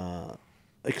comedy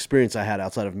experience I had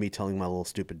outside of me telling my little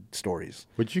stupid stories.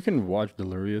 But you can watch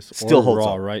Delirious Still or holds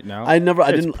Raw up right now. I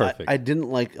Perfect. didn't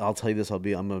like. I'll tell you this. You're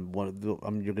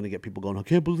gonna get people going, I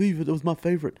can't believe it. It was my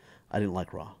favorite. I didn't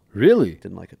like Raw. Really?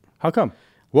 Didn't like it. How come?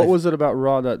 What was it about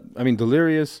Raw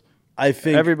Delirious? I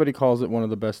think everybody calls it one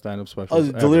of the best stand-up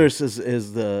specials. Delirious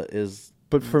is.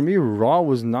 But for me, Raw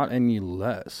was not any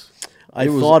less. I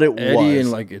thought it Eddie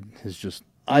was. and it is just.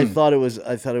 I thought it was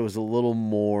a little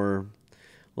more.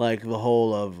 Like the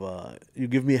whole of you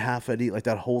give me half Eddie, like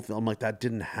that whole thing. I'm like, that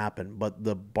didn't happen. But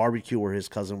the barbecue where his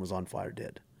cousin was on fire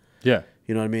did. Yeah.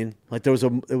 You know what I mean? Like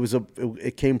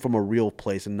it came from a real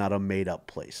place and not a made up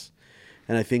place.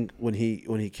 And I think when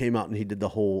he came out and he did the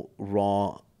whole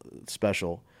Raw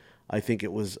special, I think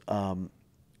it was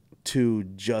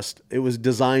it was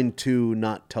designed to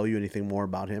not tell you anything more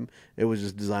about him. It was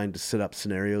just designed to set up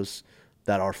scenarios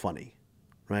that are funny.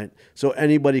 Right? So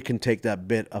anybody can take that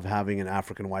bit of having an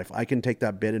African wife. I can take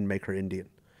that bit and make her Indian.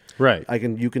 Right.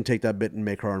 You can take that bit and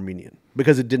make her Armenian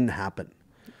because it didn't happen.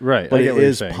 Right. But it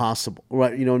is possible.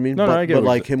 Right. You know what I mean? No, I get but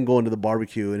like him going to the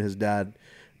barbecue and his dad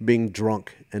being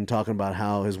drunk and talking about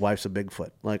how his wife's a Bigfoot.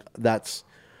 Like that's.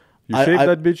 You shaved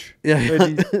that bitch?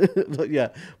 Yeah. Yeah.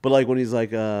 But like when he's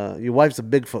like, your wife's a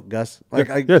Bigfoot, Gus. Like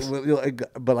yes.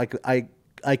 But like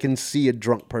I can see a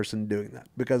drunk person doing that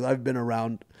because I've been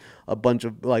around a bunch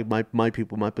of like my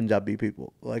people, my Punjabi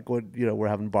people. Like when we're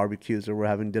having barbecues or we're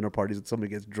having dinner parties and somebody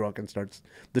gets drunk and starts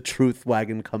the truth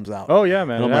wagon comes out. Oh yeah,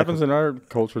 man, it happens in our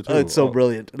culture too. It's so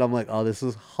brilliant, and I'm like, oh, this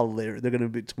is hilarious. They're gonna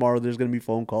be tomorrow. There's gonna be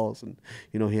phone calls, and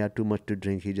he had too much to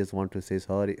drink. He just wanted to say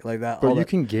sorry, like that. But you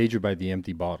can gauge it by the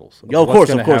empty bottles. Yeah, of course.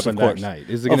 That night?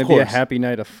 Is it gonna be a happy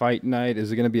night, a fight night?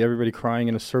 Is it gonna be everybody crying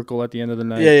in a circle at the end of the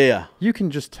night? Yeah. You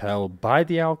can just tell by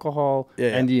the alcohol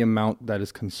and the amount that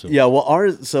is consumed. Yeah, well,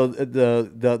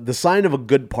 the sign of a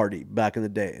good party back in the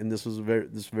day, and this was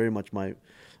very much at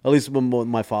least what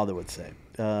my father would say,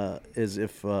 is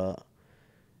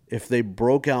if they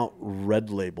broke out Red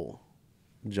Label,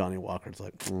 Johnny Walker's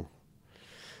like,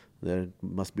 there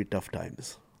must be tough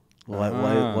times.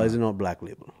 Why is it not Black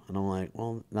Label? And I'm like,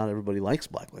 well, not everybody likes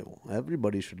Black Label.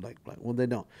 Everybody should like Black. Well, they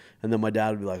don't. And then my dad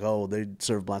would be like, oh, they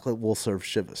serve Black Label. We'll serve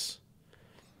Chivas.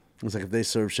 It's like if they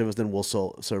serve Chivas, then we'll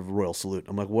serve Royal Salute.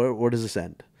 I'm like, where does this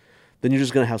end? Then you're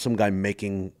just gonna have some guy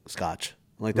making scotch.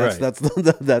 Like that's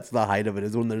the height of it,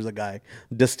 is when there's a guy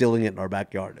distilling it in our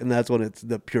backyard, and that's when it's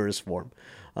the purest form.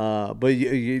 But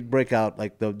you break out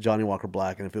like the Johnny Walker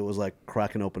Black, and if it was like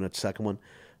cracking open a second one,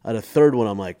 at a third one,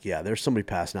 I'm like, yeah, there's somebody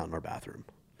passing out in our bathroom,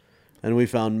 and we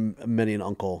found many an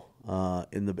uncle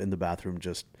in the bathroom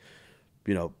just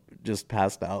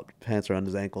passed out, pants around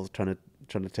his ankles, trying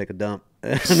to take a dump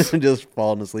and just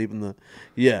falling asleep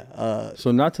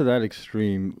so not to that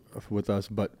extreme with us,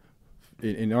 but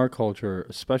in our culture,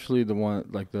 especially the one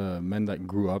like the men that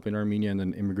grew up in Armenia and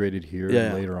then immigrated here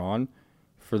later on,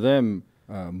 for them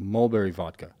mulberry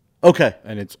vodka,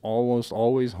 and it's almost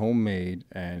always homemade,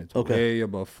 and it's way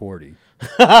above 40.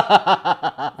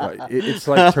 It's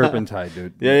like turpentine,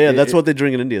 dude. That's what they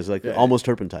drink in India. It's like almost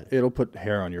turpentine. It'll put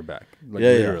hair on your back,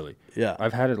 literally.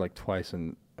 I've had it like twice,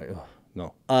 and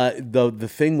no. The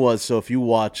thing was, so if you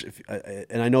watch,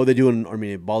 and I know they do in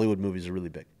Armenia, Bollywood movies are really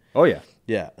big. Oh yeah.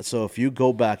 Yeah. So if you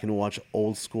go back and watch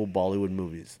old school Bollywood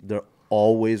movies, they're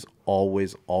always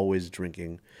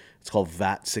drinking. It's called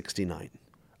VAT 69.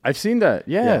 I've seen that.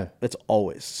 Yeah. It's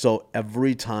always. So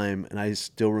every time, and I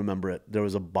still remember it, there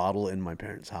was a bottle in my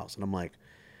parents' house, and I'm like,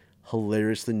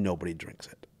 hilariously, nobody drinks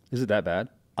it. Is it that bad?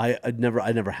 I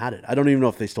never had it. I don't even know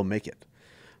if they still make it.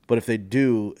 But if they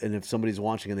do, and if somebody's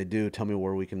watching and they do, tell me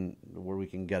where we can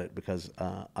get it, because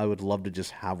I would love to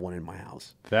just have one in my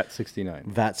house. VAT 69.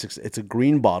 VAT 6. It's a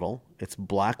green bottle. It's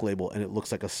black label, and it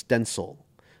looks like a stencil.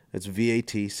 It's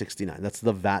VAT 69. That's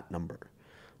the VAT number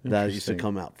that it used to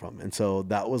come out from. And so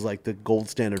that was like the gold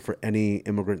standard for any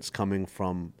immigrants coming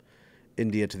from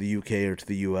India to the UK or to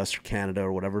the US or Canada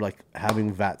or whatever, like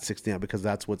having VAT 69, because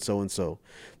that's what so-and-so,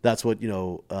 that's what,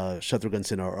 Shatrughan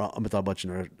Sinha or Amitabh Bachchan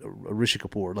or Rishi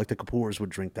Kapoor, like the Kapoors would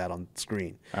drink that on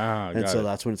screen. And so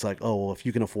that's when it's like, oh, well, if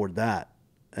you can afford that.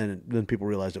 And then people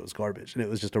realized it was garbage, and it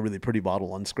was just a really pretty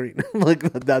bottle on screen. Like,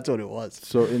 that's what it was.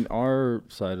 So in our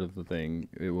side of the thing,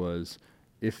 it was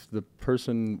if the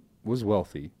person was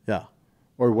wealthy. Yeah.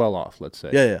 Or well off, let's say.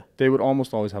 Yeah. They would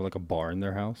almost always have like a bar in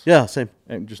their house. Yeah, same.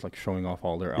 And just like showing off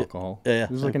all their alcohol. Yeah.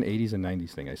 It was like an 80s and 90s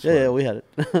thing, I swear. Yeah, we had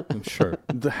it. I'm sure.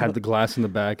 Had the glass in the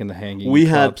back and the hanging we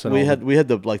cups. We had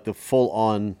the full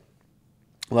on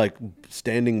like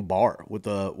standing bar with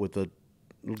the.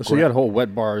 So you had a whole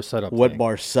wet bar setup.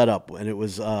 Bar setup, and it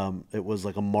was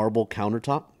like a marble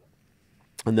countertop,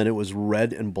 and then it was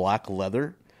red and black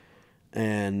leather.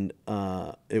 And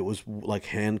it was like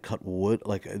hand cut wood,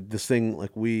 like this thing.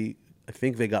 Like I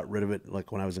think they got rid of it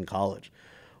like when I was in college,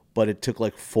 but it took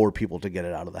like 4 people to get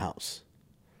it out of the house.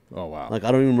 Oh wow! Like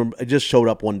I don't even remember. It just showed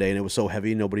up one day and it was so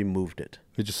heavy nobody moved it.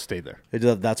 It just stayed there.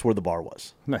 That's where the bar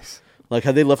was. Nice. Like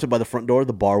had they left it by the front door,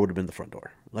 the bar would have been the front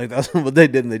door. Like that's what they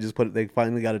did. And they just put it. They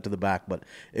finally got it to the back, but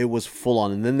it was full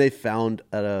on. And then they found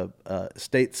at a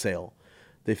estate sale.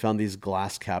 They found these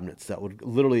glass cabinets that would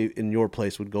literally, in your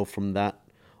place, would go from that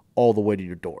all the way to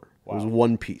your door. Wow. It was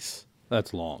one piece.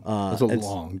 That's long. That's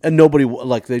long. And nobody,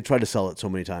 like, they tried to sell it so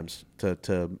many times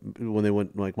to when they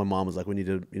went, like, my mom was like, we need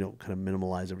to, kind of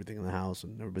minimalize everything in the house,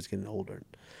 and everybody's getting older.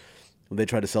 And they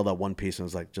tried to sell that one piece, and I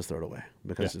was like, just throw it away,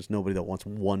 because there's nobody that wants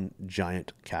one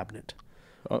giant cabinet.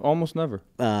 Almost never.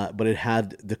 But it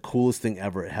had the coolest thing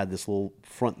ever. It had this little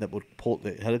front that would pull,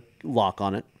 it had a lock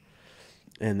on it.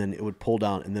 And then it would pull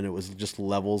down, and then it was just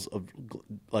levels of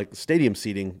like stadium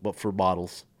seating, but for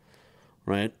bottles,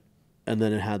 right? And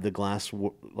then it had the glass,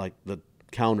 like the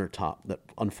countertop that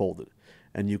unfolded,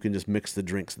 and you can just mix the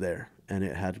drinks there. And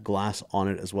it had glass on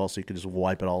it as well, so you could just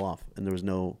wipe it all off, and there was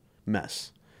no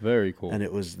mess. Very cool. And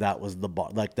that was the bar,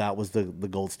 like that was the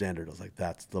gold standard. I was like,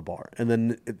 that's the bar. And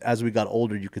then as we got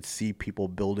older, you could see people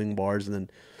building bars, and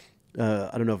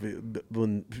then I don't know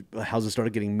when houses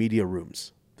started getting media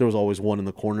rooms. There was always one in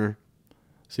the corner.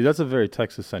 See, that's a very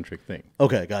Texas-centric thing.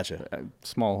 Okay, gotcha.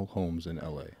 Small homes in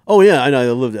L.A. Oh, yeah, I know.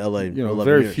 I lived in L.A.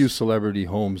 Very few celebrity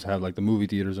homes have like the movie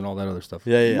theaters and all that other stuff.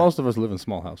 Yeah. Most of us live in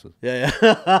small houses. Yeah.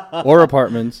 Or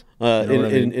apartments.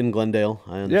 In Glendale,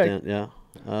 I understand. Yeah.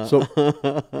 So,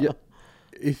 yeah.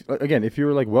 If you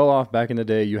were like well off back in the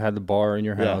day, you had the bar in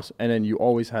your house, and then you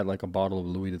always had like a bottle of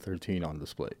Louis XIII on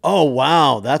display. Oh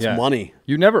wow, that's money.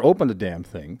 You never opened the damn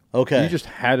thing. Okay, you just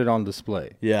had it on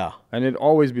display. Yeah, and it'd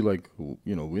always be like,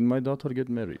 when my daughter get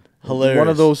married. Hilarious. One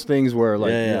of those things where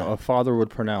like a father would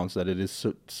pronounce that it is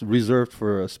reserved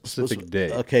for a specific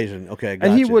day, occasion. Okay, gotcha.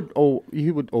 And he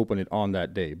would open it on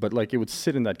that day, but like it would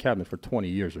sit in that cabinet for 20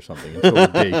 years or something until the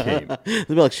day came. They'd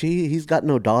be like, he's got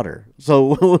no daughter, so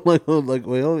like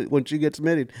when she gets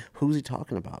married, who's he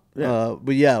talking about? Yeah.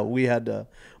 But yeah, we had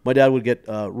my dad would get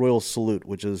Royal Salute,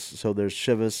 which is there's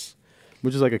Chivas.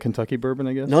 Which is like a Kentucky bourbon,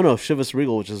 I guess? No, Chivas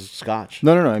Regal, which is Scotch.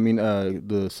 No. I mean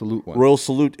the Salute one. Royal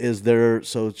Salute is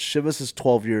so Chivas is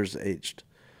 12 years aged.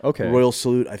 Okay. Royal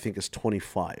Salute, I think, is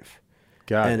 25.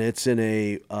 Got it. And it's in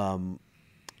a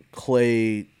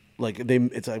clay,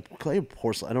 it's a clay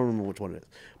porcelain. I don't remember which one it is.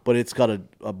 But it's got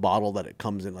a bottle that it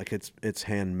comes in, like it's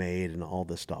handmade and all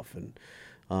this stuff. And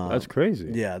that's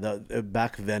crazy. Yeah,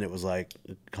 back then it was like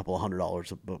a couple of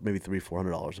 $100, maybe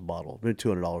 $300-$400 a bottle, maybe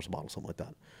 $200 a bottle, something like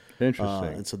that.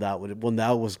 Interesting. And so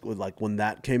when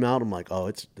that came out, I'm like,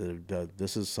 oh,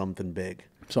 this is something big.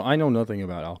 So I know nothing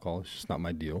about alcohol. It's just not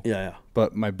my deal. Yeah.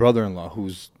 But my brother-in-law,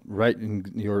 who's right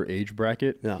in your age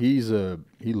bracket, he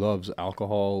loves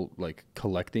alcohol, like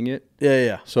collecting it.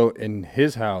 Yeah. So in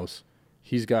his house,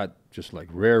 he's got just like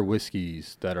rare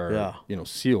whiskeys that are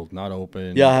sealed, not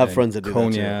open. Yeah, I have friends that do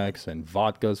cognacs and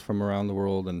vodkas from around the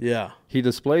world, and he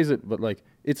displays it, but like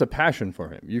it's a passion for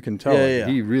him. You can tell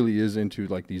he really is into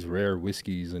like these rare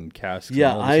whiskeys and casks.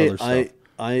 Yeah, and all this other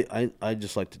stuff. I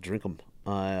just like to drink them.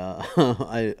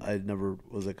 I never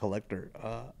was a collector.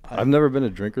 I've never been a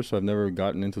drinker, so I've never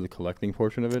gotten into the collecting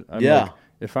portion of it. Like,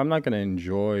 if I'm not going to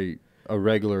enjoy a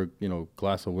regular,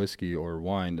 glass of whiskey or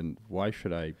wine, then why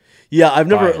should I? Yeah, I've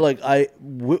never like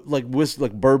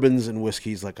bourbons and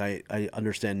whiskeys. Like I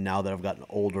understand now that I've gotten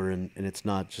older, and it's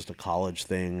not just a college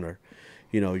thing or,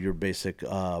 your basic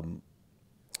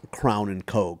Crown and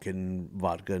Coke and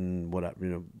vodka and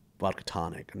whatever, vodka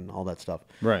tonic and all that stuff.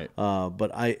 Right.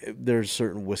 But there's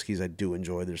certain whiskeys I do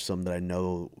enjoy. There's some that I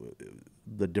know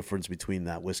the difference between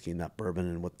that whiskey and that bourbon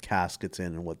and what cask it's in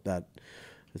and what that,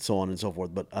 and so on and so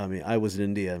forth. But I mean, I was in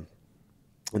India,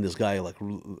 and this guy, like,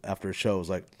 after a show, was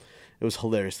like, it was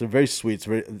hilarious. They're very sweet. It's a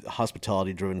very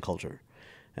hospitality-driven culture.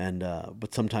 And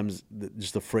but sometimes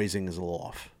just the phrasing is a little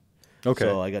off. Okay.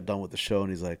 So I got done with the show, and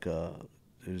he's like, it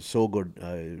was so good.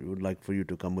 I would like for you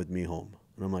to come with me home.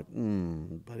 And I'm like,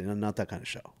 buddy, not that kind of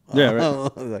show. Yeah,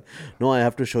 right. Like, no, I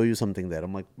have to show you something there.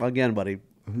 I'm like, again, buddy,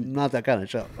 not that kind of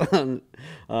show. And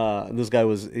this guy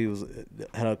was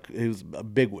a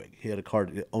bigwig. He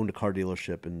owned a car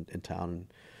dealership in town,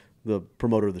 and the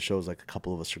promoter of the show is like, a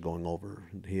couple of us are going over.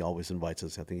 He always invites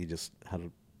us. I think he just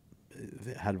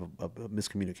had a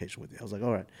miscommunication with you. I was like,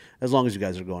 all right, as long as you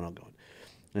guys are going, I'm going.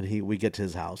 And we get to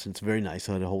his house, and it's very nice.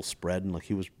 I had a whole spread, and like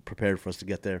he was prepared for us to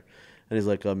get there. And he's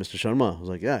like, Mr. Sharma. I was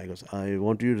like, yeah. He goes, I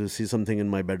want you to see something in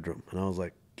my bedroom. And I was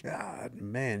like, God,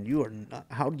 man, you are not.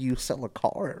 How do you sell a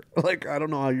car? Like, I don't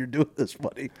know how you're doing this,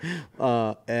 buddy.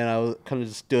 And I was kind of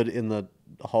just stood in the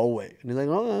hallway, and he's like,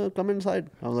 oh, come inside.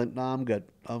 I was like, nah, I'm good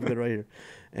right here.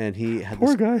 And he had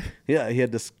Poor guy. Yeah, he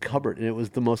had this cupboard, and it was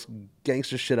the most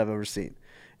gangster shit I've ever seen.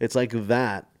 It's like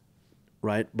that,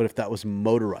 right? But if that was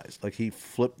motorized, like he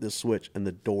flipped the switch and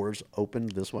the doors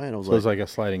opened this way, and I was So it's like a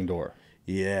sliding door.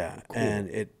 Yeah, cool. And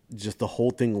it just, the whole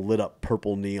thing lit up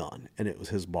purple neon, and it was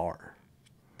his bar.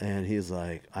 And he's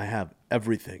like, I have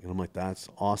everything. And I'm like, that's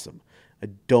awesome. I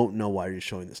don't know why you're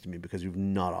showing this to me, because you've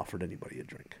not offered anybody a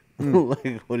drink.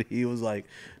 Like, what he was like,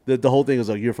 the whole thing was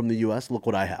like, you're from the U.S., look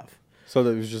what I have. So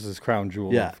that was just his crown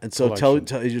jewel. Yeah, and so tell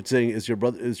you're saying, is your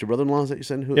brother-in-law, is that you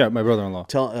said? Who? Yeah, my brother-in-law.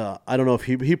 I don't know if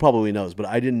he probably knows, but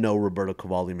I didn't know Roberto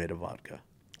Cavalli made a vodka.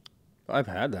 I've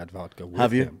had that vodka with him.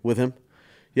 Have you? With him?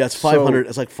 Yeah, it's $500.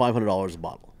 It's like $500 a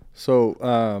bottle. So,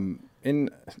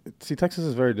 Texas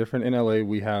is very different. In LA,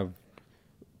 we have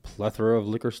plethora of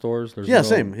liquor stores. There's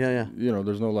same. Yeah.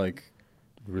 There's no like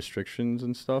restrictions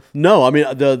and stuff. No, I mean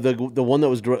the one that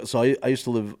was so I used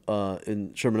to live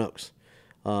in Sherman Oaks.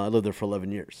 I lived there for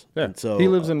 11 years. Yeah. And so he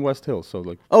lives in West Hills, so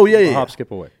like a hop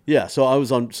skip away. Yeah. So I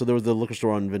was on. So there was the liquor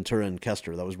store on Ventura and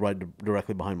Kester that was right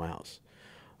directly behind my house.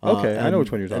 Okay, I know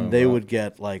which one you're talking about. And they would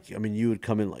get like, I mean, you would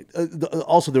come in like.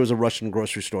 Also, there was a Russian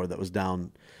grocery store that was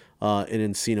down in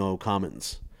Encino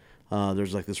Commons.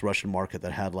 There's like this Russian market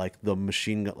that had like the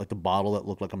machine gun, like the bottle that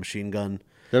looked like a machine gun.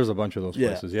 There's a bunch of those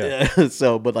places, yeah.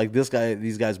 So, but like these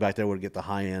guys back there would get the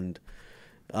high end.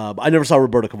 I never saw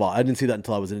Roberto Cavalli. I didn't see that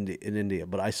until I was in India.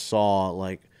 But I saw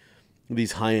like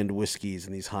these high end whiskeys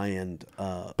and these high end.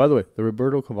 By the way, the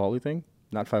Roberto Cavalli thing,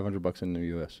 not $500 in the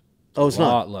U.S. It's a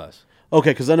not. lot less.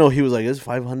 Okay, because I know he was like, it's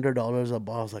 $500 a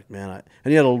bottle. I was like, man,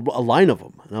 and he had a line of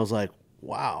them, and I was like,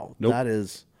 wow, that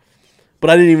is. But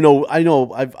I didn't even know.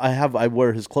 I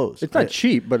wear his clothes. It's not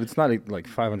cheap, but it's not like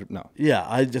 $500. No. Yeah,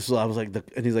 I was like,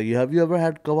 and he's like, have you ever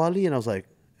had Cavalli? And I was like,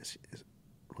 is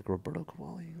like Roberto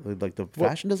Cavalli, like the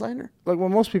fashion designer? Like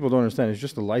what most people don't understand is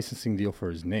just a licensing deal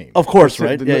for his name. Of course,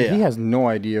 right? Yeah. He has no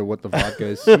idea what the vodka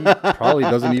is. He probably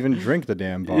doesn't even drink the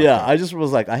damn vodka. Yeah, I just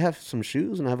was like, I have some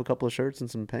shoes and I have a couple of shirts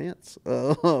and some pants.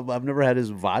 I've never had his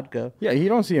vodka. Yeah, you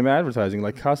don't see him advertising.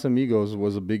 Like Casamigos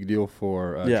was a big deal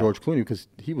for George Clooney because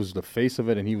he was the face of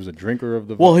it and he was a drinker of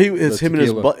the. Well, it's him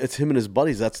and his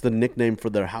buddies. That's the nickname for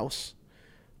their house.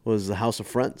 Was the House of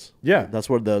Friends. Yeah. That's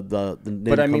where the name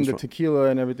But I mean, the from. Tequila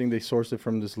and everything, they sourced it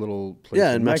from this little place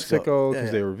in Mexico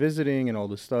because they were visiting and all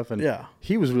this stuff. And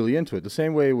he was really into it. The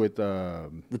same way with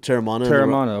the Terramana.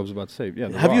 Terramana, I was about to say. Yeah.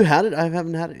 Have you had it? I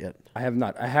haven't had it yet. I have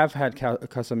not. I have had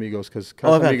Casamigos because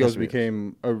Casamigos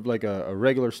became a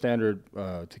regular standard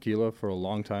tequila for a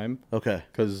long time. Okay.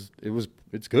 Because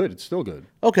it's good. It's still good.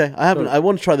 Okay. I haven't. I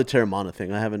want to try the Terramana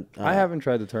thing. I haven't. I haven't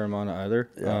tried the Terramana either.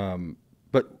 Yeah.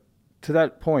 But to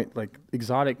that point, like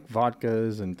exotic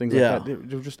vodkas and things like that,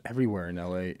 they're just everywhere in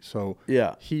LA. So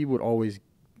he would always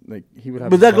he would have.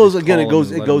 But that goes again. It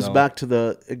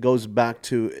goes back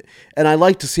to, and I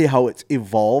like to see how it's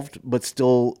evolved, but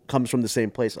still comes from the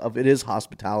same place of it is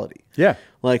hospitality. Yeah.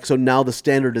 Like so now the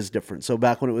standard is different. So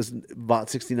back when it was Vought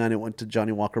 69, it went to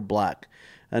Johnny Walker Black.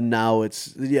 And now it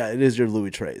is your Louis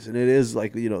Treys, and it is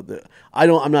like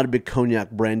I'm not a big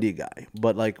cognac brandy guy,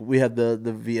 but like we had the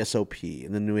VSOP,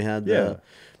 and then we had the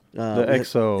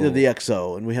XO, the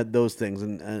XO, and we had those things,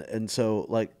 and so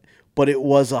like, but it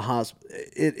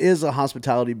is a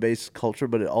hospitality based culture,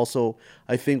 but it also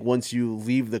I think once you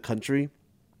leave the country,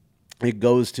 it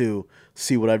goes to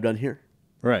see what I've done here,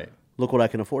 right? Look what I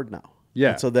can afford now, yeah.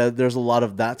 And so there's a lot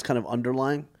of that's kind of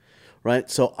underlying. right?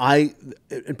 So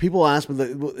and people ask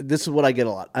me, this is what I get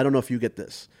a lot. I don't know if you get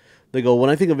this. They go, when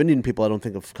I think of Indian people, I don't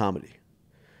think of comedy.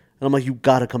 And I'm like, you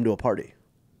got to come to a party.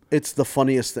 It's the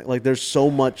funniest thing. Like, there's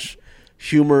so much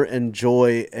humor and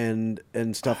joy and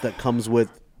stuff that comes with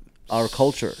our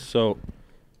culture. So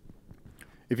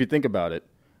if you think about it,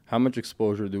 how much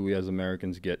exposure do we as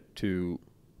Americans get to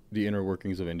the inner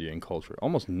workings of Indian culture?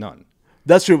 Almost none.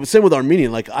 That's true. Same with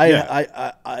Armenian. Like I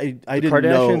didn't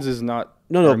know. Kardashians is not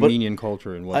Armenian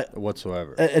culture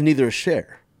whatsoever. And neither is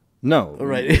Cher. No.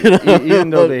 Right. Even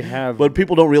though they have. But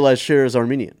people don't realize Cher is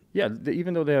Armenian. Yeah.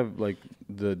 Even though they have like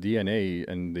the DNA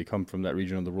and they come from that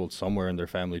region of the world somewhere in their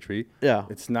family tree. Yeah.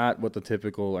 It's not what the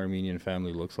typical Armenian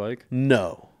family looks like.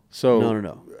 No. So.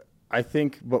 No. I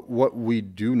think, but what we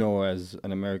do know as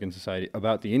an American society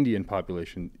about the Indian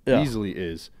population easily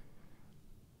is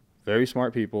very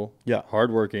smart people,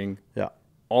 hardworking,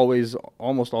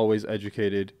 almost always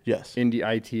educated, in the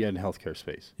IT and healthcare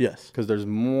space. Yes, because there's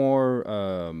more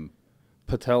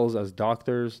Patels as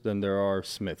doctors than there are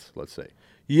Smiths, let's say.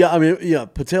 Yeah, I mean,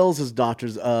 Patels as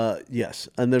doctors, yes,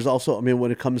 and there's also, I mean,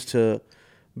 when it comes to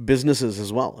businesses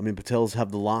as well. I mean, Patels have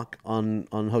the lock on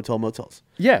hotel motels.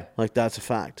 Yeah. Like, that's a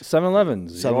fact.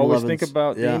 7-Elevens. You always think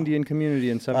about the Indian community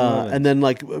in 7-Elevens. And then,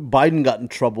 like, Biden got in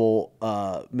trouble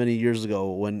many years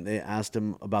ago when they asked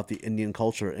him about the Indian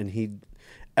culture, and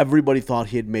everybody thought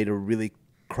he had made a really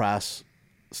crass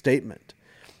statement.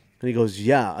 And he goes,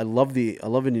 yeah, I love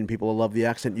Indian people. I love the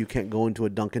accent. You can't go into a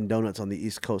Dunkin' Donuts on the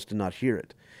East Coast and not hear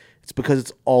it. It's because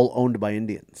it's all owned by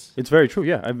Indians. It's very true.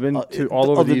 Yeah, I've been to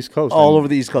all over the East Coast. All over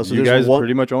the East Coast. So you guys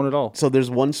pretty much own it all. So there's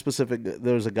one specific.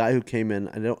 There's a guy who came in.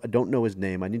 I don't know his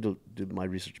name. I need to do my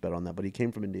research better on that. But he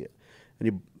came from India, and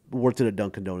he worked at a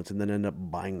Dunkin' Donuts, and then ended up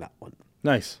buying that one.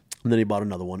 Nice. And then he bought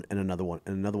another one, and another one,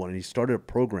 and another one, and he started a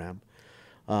program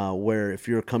where if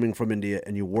you're coming from India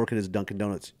and you work at his Dunkin'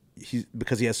 Donuts,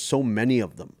 because he has so many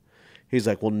of them. He's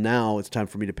like, well, now it's time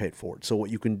for me to pay it forward. So what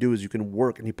you can do is you can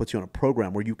work, and he puts you on a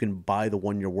program where you can buy the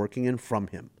one you're working in from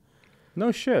him.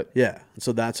 No shit. Yeah.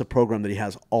 So that's a program that he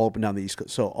has all up and down the East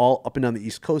Coast. So all up and down the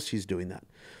East Coast, he's doing that.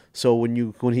 So when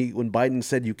Biden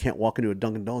said you can't walk into a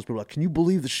Dunkin' Donuts, people were like, can you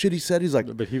believe the shit he said? He's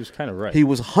like, but he was kind of right. He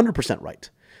was 100% right.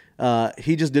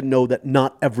 He just didn't know that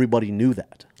not everybody knew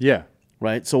that. Yeah.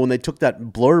 Right. So when they took that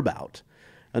blurb out,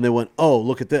 and they went, oh,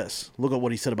 look at this. Look at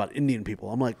what he said about Indian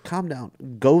people. I'm like, calm down.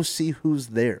 Go see who's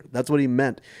there. That's what he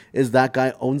meant, is that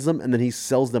guy owns them, and then he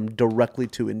sells them directly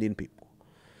to Indian people.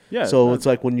 Yeah. So it's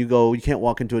like when you go, you can't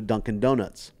walk into a Dunkin'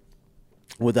 Donuts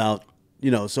without,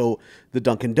 so the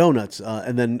Dunkin' Donuts.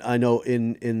 And then I know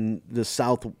in the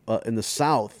South,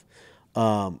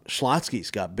 Schlotsky's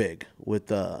got big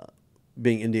with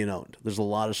being Indian owned. There's a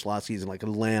lot of Schlotsky's in like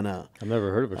Atlanta. I've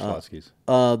never heard of a Schlotsky's.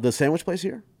 The sandwich place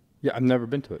here? Yeah, I've never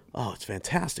been to it. Oh, it's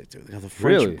fantastic, dude. They got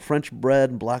the French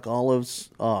bread, black olives.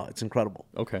 Oh, it's incredible.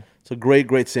 Okay. It's a great,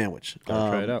 great sandwich.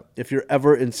 Gotta try it out. If you're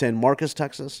ever in San Marcos,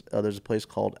 Texas, there's a place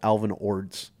called Alvin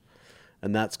Ord's.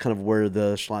 And that's kind of where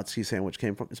the Schlotsky sandwich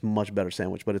came from. It's a much better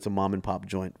sandwich, but it's a mom and pop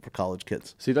joint for college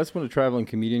kids. See, that's when a traveling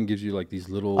comedian gives you like these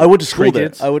little. I went to school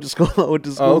there. I went to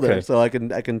school there, so I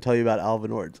can tell you about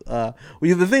Alvin Ord's. The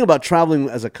thing about traveling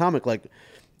as a comic, like,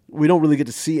 we don't really get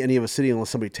to see any of a city unless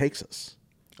somebody takes us.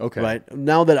 Okay. Right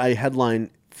now that I headline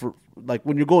for like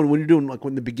when you're doing like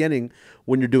in the beginning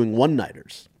when you're doing one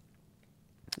nighters,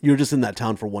 you're just in that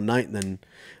town for one night, and then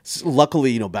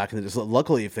luckily back in the day,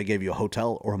 luckily if they gave you a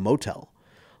hotel or a motel,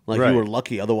 like you were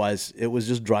lucky. Otherwise, it was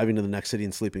just driving to the next city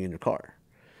and sleeping in your car,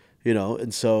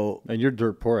 and so. And you're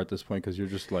dirt poor at this point because you're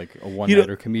just like a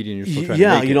one-nighter comedian. You're still trying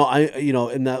to make it.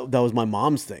 And that was my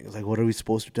mom's thing. It's like, what are we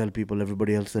supposed to tell people?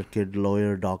 Everybody else, that kid,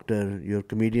 lawyer, doctor, you're a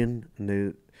comedian,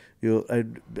 and I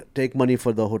take money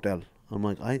for the hotel. I'm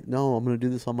like, no, I'm going to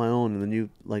do this on my own. And then you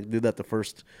like do that the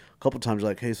first couple of times. You're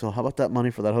like, hey, so how about that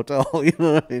money for that hotel? You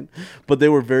know what I mean? But they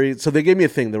were so they gave me a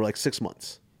thing. They were like 6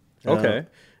 months. Okay.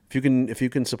 If you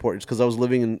can support it, because I was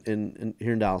living in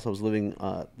here in Dallas. I was living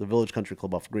the Village Country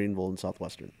Club off Greenville in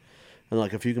Southwestern. And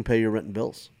like, if you can pay your rent and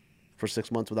bills for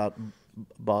 6 months without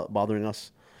bothering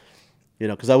us,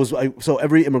 because so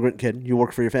every immigrant kid, you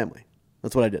work for your family.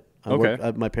 That's what I did.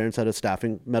 My parents had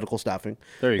medical staffing.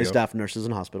 There you go. They staffed nurses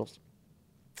in hospitals.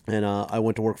 And I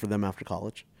went to work for them after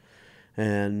college.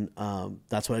 And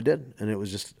that's what I did. And it was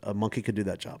just, a monkey could do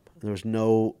that job. There was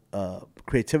no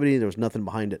creativity. There was nothing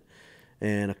behind it.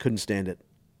 And I couldn't stand it.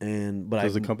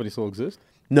 Does the company still exist?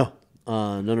 No.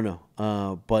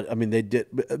 No. But I mean, they did.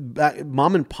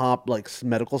 Mom and pop like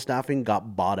medical staffing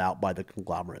got bought out by the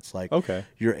conglomerates, like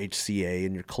your HCA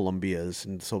and your Columbias,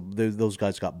 and so those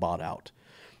guys got bought out.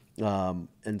 And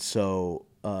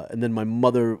then my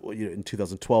mother, in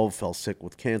 2012, fell sick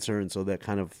with cancer, and so that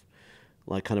kind of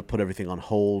like kind of put everything on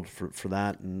hold for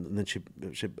that. And then she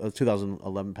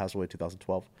 2011 passed away,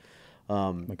 2012.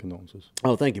 My condolences.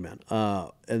 Oh, thank you, man.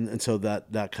 And so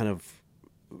that kind of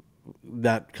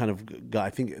got, I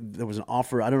think there was an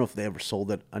offer. I don't know if they ever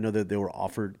sold it. I know that they were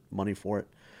offered money for it.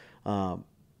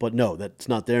 But no, that's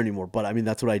not there anymore. But I mean,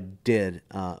 that's what I did.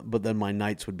 But then my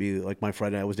nights would be like my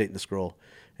Friday. I was dating this girl,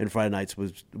 and Friday nights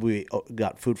we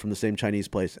got food from the same Chinese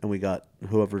place, and we got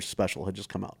whoever's special had just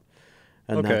come out,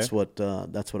 and that's what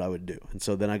I would do. And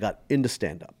so then I got into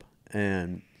stand up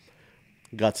and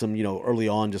got some, early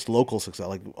on just local success,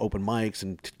 like open mics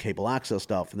and cable access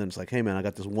stuff. And then it's like, hey man, I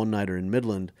got this one nighter in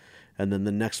Midland, and then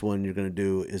the next one you're gonna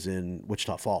do is in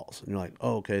Wichita Falls, and you're like,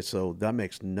 oh, okay, so that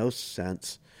makes no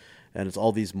sense. And it's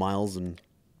all these miles, and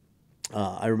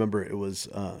I remember it was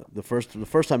the first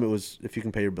time it was if you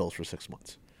can pay your bills for 6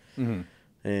 months. Mm-hmm.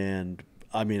 And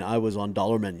I mean, I was on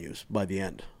dollar menus by the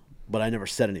end, but I never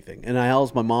said anything. And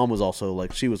my mom was also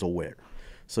like, she was aware,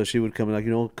 so she would come like,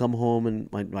 come home,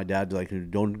 and my dad like,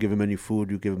 don't give him any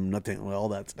food, you give him nothing, all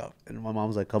that stuff. And my mom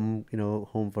was like, come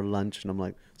home for lunch, and I'm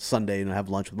like, Sunday, and I have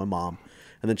lunch with my mom,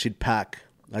 and then she'd pack.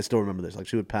 I still remember this. Like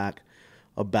she would pack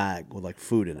a bag with like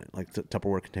food in it, like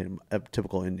Tupperware container,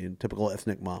 typical Indian, typical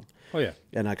ethnic mom. Oh yeah.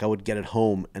 And like I would get it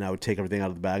home, and I would take everything out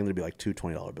of the bag, and there'd be like two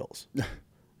 $20 bills. You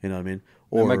know what I mean?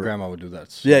 Or my grandma would do that.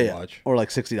 So much. Or like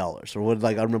 $60, or what?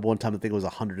 Like I remember one time I think it was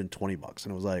 $120,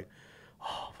 and it was like,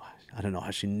 oh, I don't know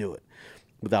how she knew it,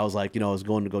 but that was like, I was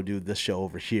going to go do this show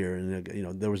over here, and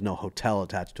there was no hotel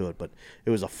attached to it, but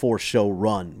it was a 4-show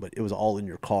run, but it was all in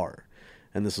your car.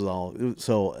 And this was all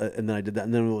so, and then I did that,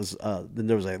 and then it was then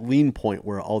there was a lean point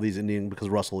where all these Indian, because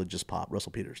Russell had just popped,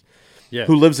 Russell Peters,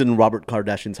 who lives in Robert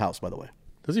Kardashian's house, by the way.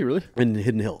 Does he really? In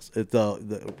Hidden Hills,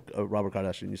 the Robert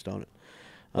Kardashian used to own it.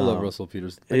 I love Russell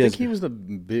Peters. I think he was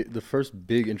the first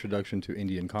big introduction to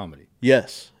Indian comedy.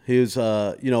 Yes, he was.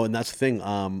 And that's the thing.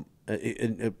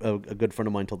 A good friend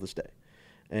of mine till this day,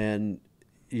 and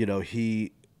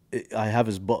I have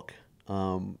his book.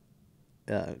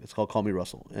 It's called Call Me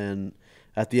Russell, and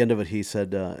at the end of it, he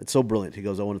said, it's so brilliant. He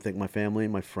goes, I want to thank my family,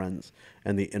 my friends,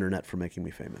 and the internet for making me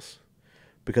famous.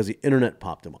 Because the internet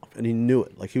popped him off, and he knew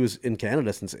it. Like, he was in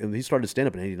Canada and he started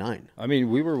stand-up in 89. I mean,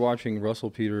 we were watching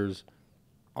Russell Peters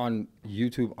on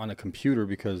YouTube on a computer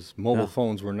because mobile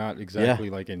phones were not exactly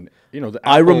like in, the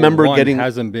Apple One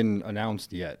hasn't been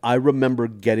announced yet. I remember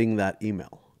getting that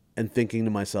email and thinking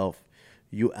to myself,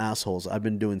 you assholes, I've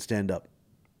been doing stand-up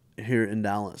here in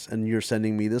Dallas, and you're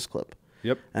sending me this clip.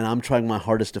 Yep. And I'm trying my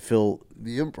hardest to fill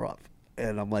the improv.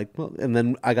 And I'm like, well, and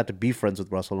then I got to be friends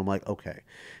with Russell, and I'm like, okay,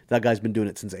 that guy's been doing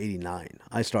it since 89.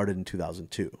 I started in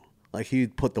 2002. Like, he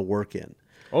put the work in.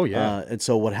 Oh, yeah. And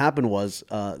so what happened was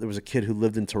there was a kid who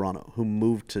lived in Toronto who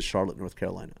moved to Charlotte, North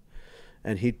Carolina.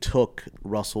 And he took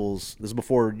Russell's, this is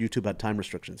before YouTube had time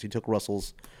restrictions, he took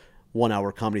Russell's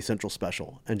 1-hour Comedy Central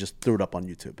special and just threw it up on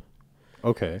YouTube.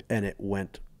 Okay. And it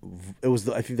was,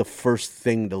 I think, the first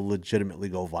thing to legitimately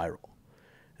go viral.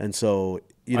 And so,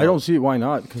 I don't see why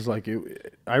not, because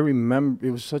I remember it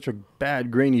was such a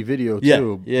bad, grainy video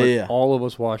too. Yeah. All of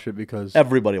us watched it because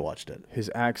everybody watched it.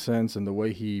 His accents and the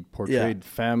way he portrayed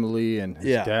family and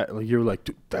his dad. Like, you're like,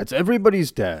 dude, that's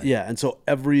everybody's dad. Yeah, and so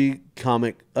every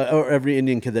comic or every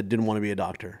Indian kid that didn't want to be a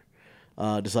doctor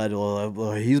decided,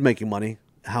 well, he's making money.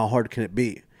 How hard can it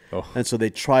be? Oh. And so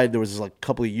they tried. There was this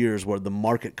couple of years where the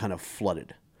market kind of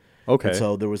flooded. Okay. And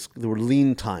so there were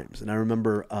lean times, and I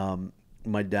remember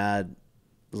my dad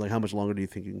was like, "How much longer do you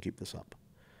think you can keep this up?"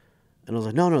 And I was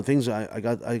like, "No, I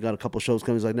got a couple of shows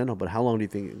coming." He's like, "No, but how long do you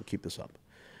think you can keep this up?"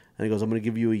 And he goes, "I'm going to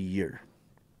give you a year.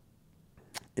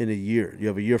 In a year, you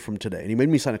have a year from today." And he made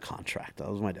me sign a contract. That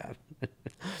was my dad.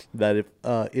 That if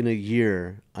in a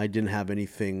year I didn't have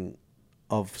anything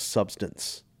of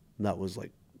substance, that was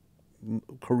like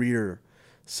career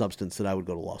substance, that I would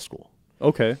go to law school.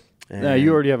 Okay. Now,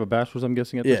 you already have a bachelor's, I'm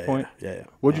guessing, at this point? Yeah.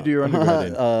 What'd you do your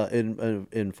undergrad in?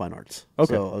 In fine arts.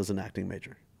 Okay. So I was an acting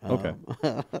major. Okay.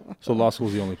 So law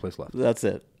school's the only place left. That's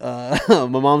it. My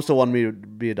mom still wanted me to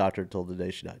be a doctor until the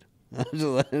day she died.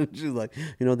 She's like,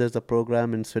 there's a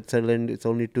program in Switzerland. It's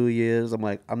only 2 years. I'm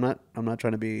like, I'm not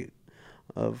trying to be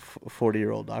a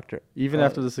 40-year-old doctor. Even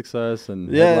after the success and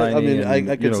headlining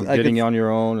I getting on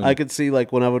your own. I could see,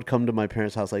 like, when I would come to my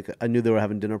parents' house, like, I knew they were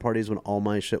having dinner parties when all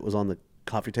my shit was on the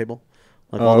coffee table.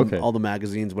 Like, all the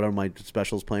magazines, whatever my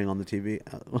specials playing on the TV,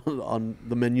 on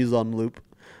the menus on loop,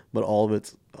 but all of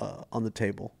it's on the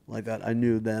table like that. I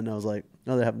knew then. I was like,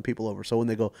 no, they're having people over. So when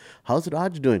they go, how's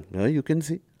Raj doing? No, you can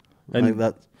see. And like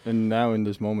that. And now in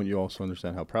this moment, you also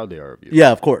understand how proud they are of you.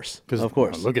 Yeah, of course. Of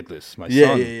course. Look at this, my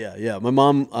son. Yeah. My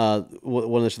mom,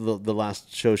 one of the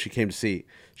last shows she came to see,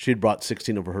 she had brought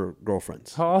 16 of her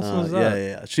girlfriends. How awesome was that?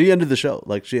 Yeah. She ended the show.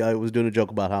 Like I was doing a joke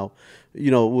about how,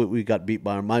 we got beat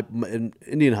by my in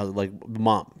Indian house. Like the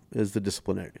mom is the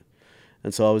disciplinarian,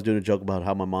 and so I was doing a joke about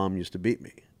how my mom used to beat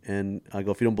me. And I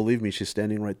go, if you don't believe me, she's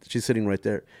sitting right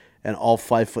there, and all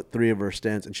 5'3" of her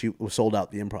stands, and she was sold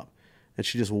out the Improv. And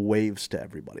she just waves to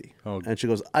everybody. Oh. And she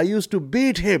goes, I used to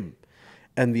beat him.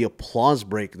 And the applause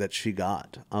break that she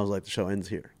got, I was like, the show ends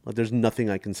here. Like, there's nothing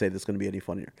I can say that's going to be any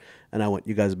funnier. And I went,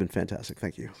 you guys have been fantastic.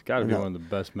 Thank you. It's got to be one of the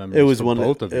best memories for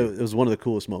both of you. It was one of the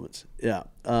coolest moments. Yeah.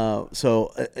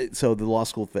 So the law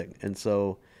school thing. And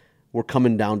so we're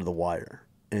coming down to the wire.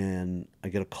 And I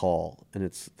get a call. And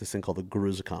it's this thing called the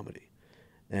Guruza Comedy.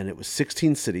 And it was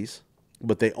 16 cities.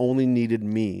 But they only needed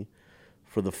me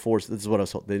for the 4, this is what I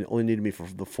was told. They only needed me for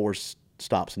the 4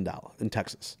 stops in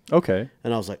Texas. Okay.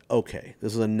 And I was like, okay,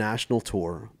 this is a national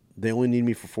tour. They only need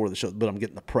me for 4 of the shows, but I'm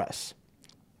getting the press.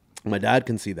 My dad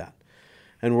can see that.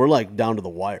 And we're like down to the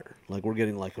wire. Like we're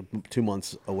getting like 2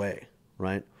 months away,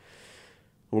 right?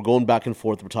 We're going back and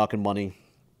forth. We're talking money.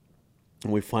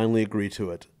 And we finally agree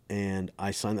to it. And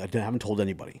I signed, I haven't told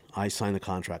anybody. I signed the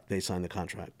contract. They signed the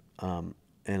contract. And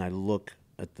I look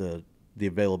at the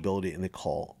availability, and they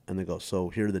call and they go, so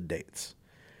here are the dates,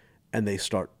 and they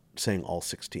start saying all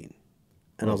 16,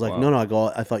 and I was like, no, I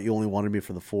go, I thought you only wanted me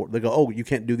for the 4. They go, oh, you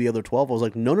can't do the other 12. I was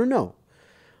like, no,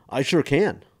 I sure can.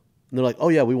 And they're like, oh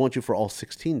yeah, we want you for all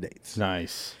 16 dates.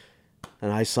 Nice.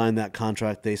 And I signed that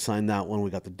contract, they signed that one, we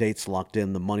got the dates locked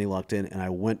in, the money locked in, and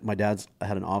I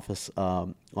had an office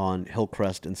on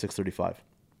Hillcrest and 635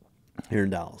 here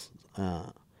in Dallas,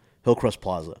 Hillcrest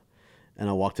Plaza. And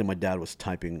I walked in, my dad was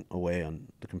typing away on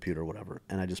the computer or whatever,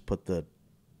 and I just put the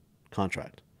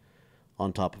contract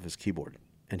on top of his keyboard.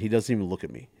 And he doesn't even look at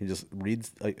me. He just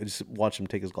reads, I just watch him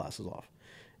take his glasses off.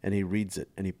 And he reads it,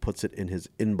 and he puts it in his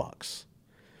inbox.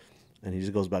 And he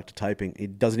just goes back to typing. He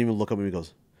doesn't even look at me. He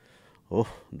goes, oh,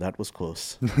 that was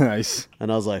close. Nice.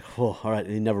 And I was like, oh, all right.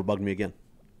 And he never bugged me again.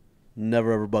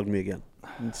 Never, ever bugged me again.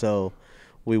 And so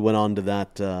we went on to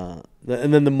that.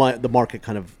 And then the market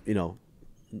kind of,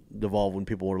 devolved when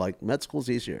people were like, med school's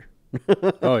easier.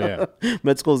 Oh yeah.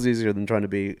 Med school's easier than trying to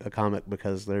be a comic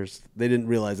because they didn't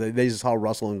realize, they just saw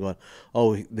Russell and going,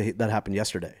 oh, that happened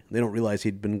yesterday. They don't realize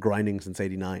he'd been grinding since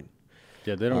 89.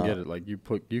 Yeah, they don't get it. Like you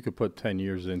could put 10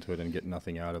 years into it and get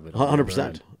nothing out of it.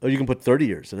 100%. Or you can put 30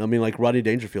 years. And I mean, like Rodney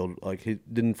Dangerfield, like he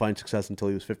didn't find success until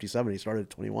he was 57. He started at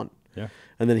 21. Yeah.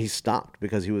 And then he stopped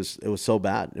because it was so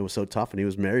bad. It was so tough. And he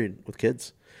was married with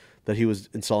kids that he was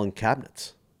installing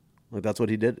cabinets. Like that's what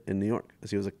he did in New York.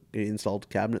 He installed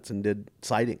cabinets and did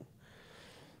siding.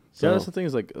 So, yeah, that's the thing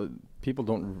is like people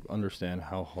don't understand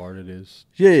how hard it is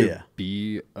to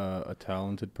be a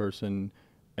talented person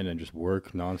and then just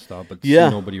work nonstop, but see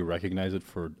nobody recognize it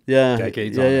for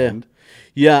decades on end.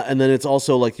 Yeah, and then it's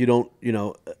also like you don't,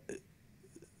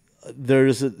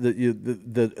 there's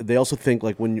they also think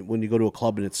like when you go to a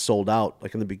club and it's sold out,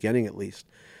 like in the beginning at least,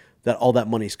 that all that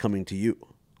money's coming to you.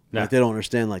 Like they don't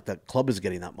understand like that club is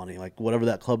getting that money. Like whatever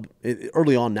that club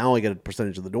early on, now I get a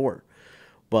percentage of the door,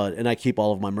 and I keep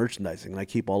all of my merchandising and I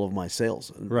keep all of my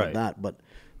sales and like that. But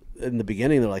in the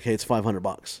beginning, they're like, hey, it's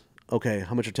 $500. Okay,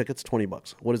 how much are tickets?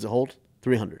 $20. What does it hold?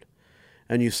 $300.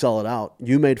 And you sell it out.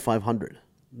 You made $500.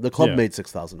 The club made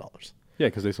 $6,000. Yeah,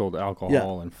 because they sold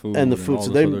alcohol and food and the food. All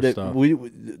so this other stuff.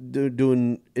 They're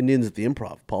doing Indians at the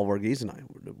Improv. Paul Varghese and I,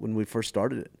 when we first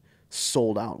started it,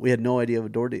 sold out. We had no idea of a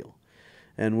door deal.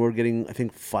 And we're getting, I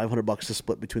think, $500 to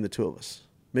split between the two of us.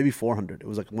 Maybe $400. It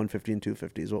was like $150 and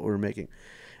 $250 is what we were making.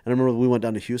 And I remember we went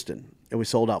down to Houston, and we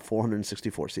sold out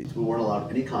 464 seats. We weren't allowed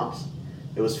any comps.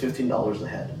 It was $15 a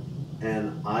head.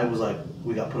 And I was like,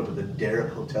 we got put up at the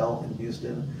Derrick Hotel in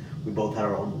Houston. We both had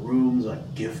our own rooms,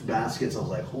 like gift baskets. I was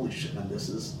like, holy shit, man, this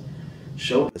is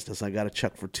show business. I got a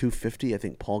check for $250. I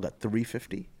think Paul got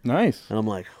 $350. Nice. And I'm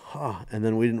like, And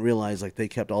then we didn't realize like they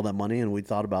kept all that money, and we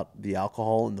thought about the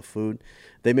alcohol and the food.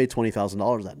 They made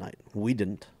 $20,000 that night. We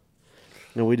didn't.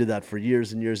 And we did that for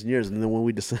years and years and years. And then when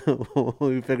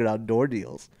we figured out door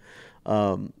deals,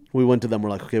 we went to them. We're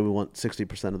like, okay, we want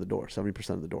 60% of the door, 70%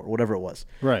 of the door, whatever it was.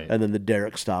 Right. And then the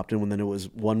Derrick stopped, and then it was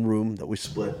one room that we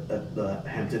split at the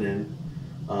Hampton Inn.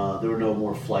 There were no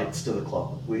more flights to the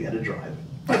club. We had to drive.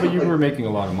 But you were making a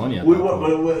lot of money at that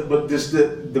point. But just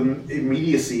the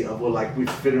immediacy of we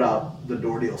figured out the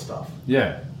door deal stuff.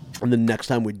 Yeah. And the next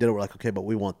time we did it, we're like, okay, but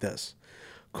we want this.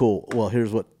 Cool. Well,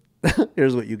 here's what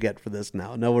Here's what you get for this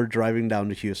now. Now we're driving down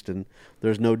to Houston.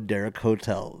 There's no Derrick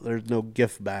Hotel. There's no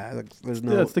gift bags. There's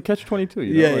no. Yeah, it's the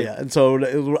catch-22. Yeah. And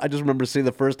so I just remember seeing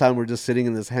the first time we're just sitting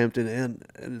in this Hampton Inn,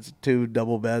 and it's 2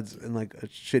 double beds and like a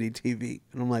shitty TV,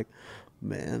 and I'm like,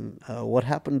 man, what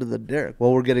happened to the Derrick?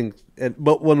 Well, we're getting,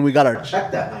 but when we got our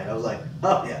check that night, I was like,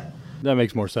 oh yeah, that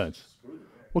makes more sense.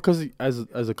 Well, because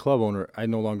as a club owner, I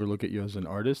no longer look at you as an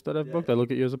artist that I've booked. I look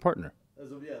at you as a partner.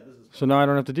 So now I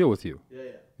don't have to deal with you.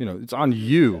 It's on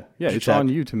you. Yeah, it's on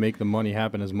you to make the money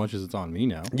happen as much as it's on me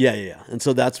now. Yeah. And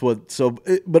so that's what.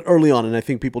 But early on, and I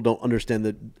think people don't understand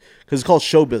that because it's called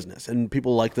show business, and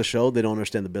people like the show, they don't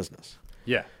understand the business.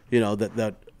 Yeah.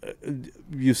 That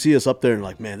you see us up there and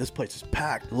like, man, this place is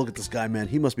packed. Look at this guy, man.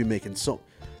 He must be making so.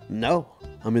 No,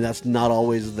 I mean that's not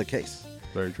always the case.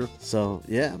 Very true. So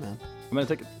yeah, man. I'm gonna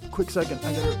take a quick second.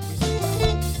 I gotta.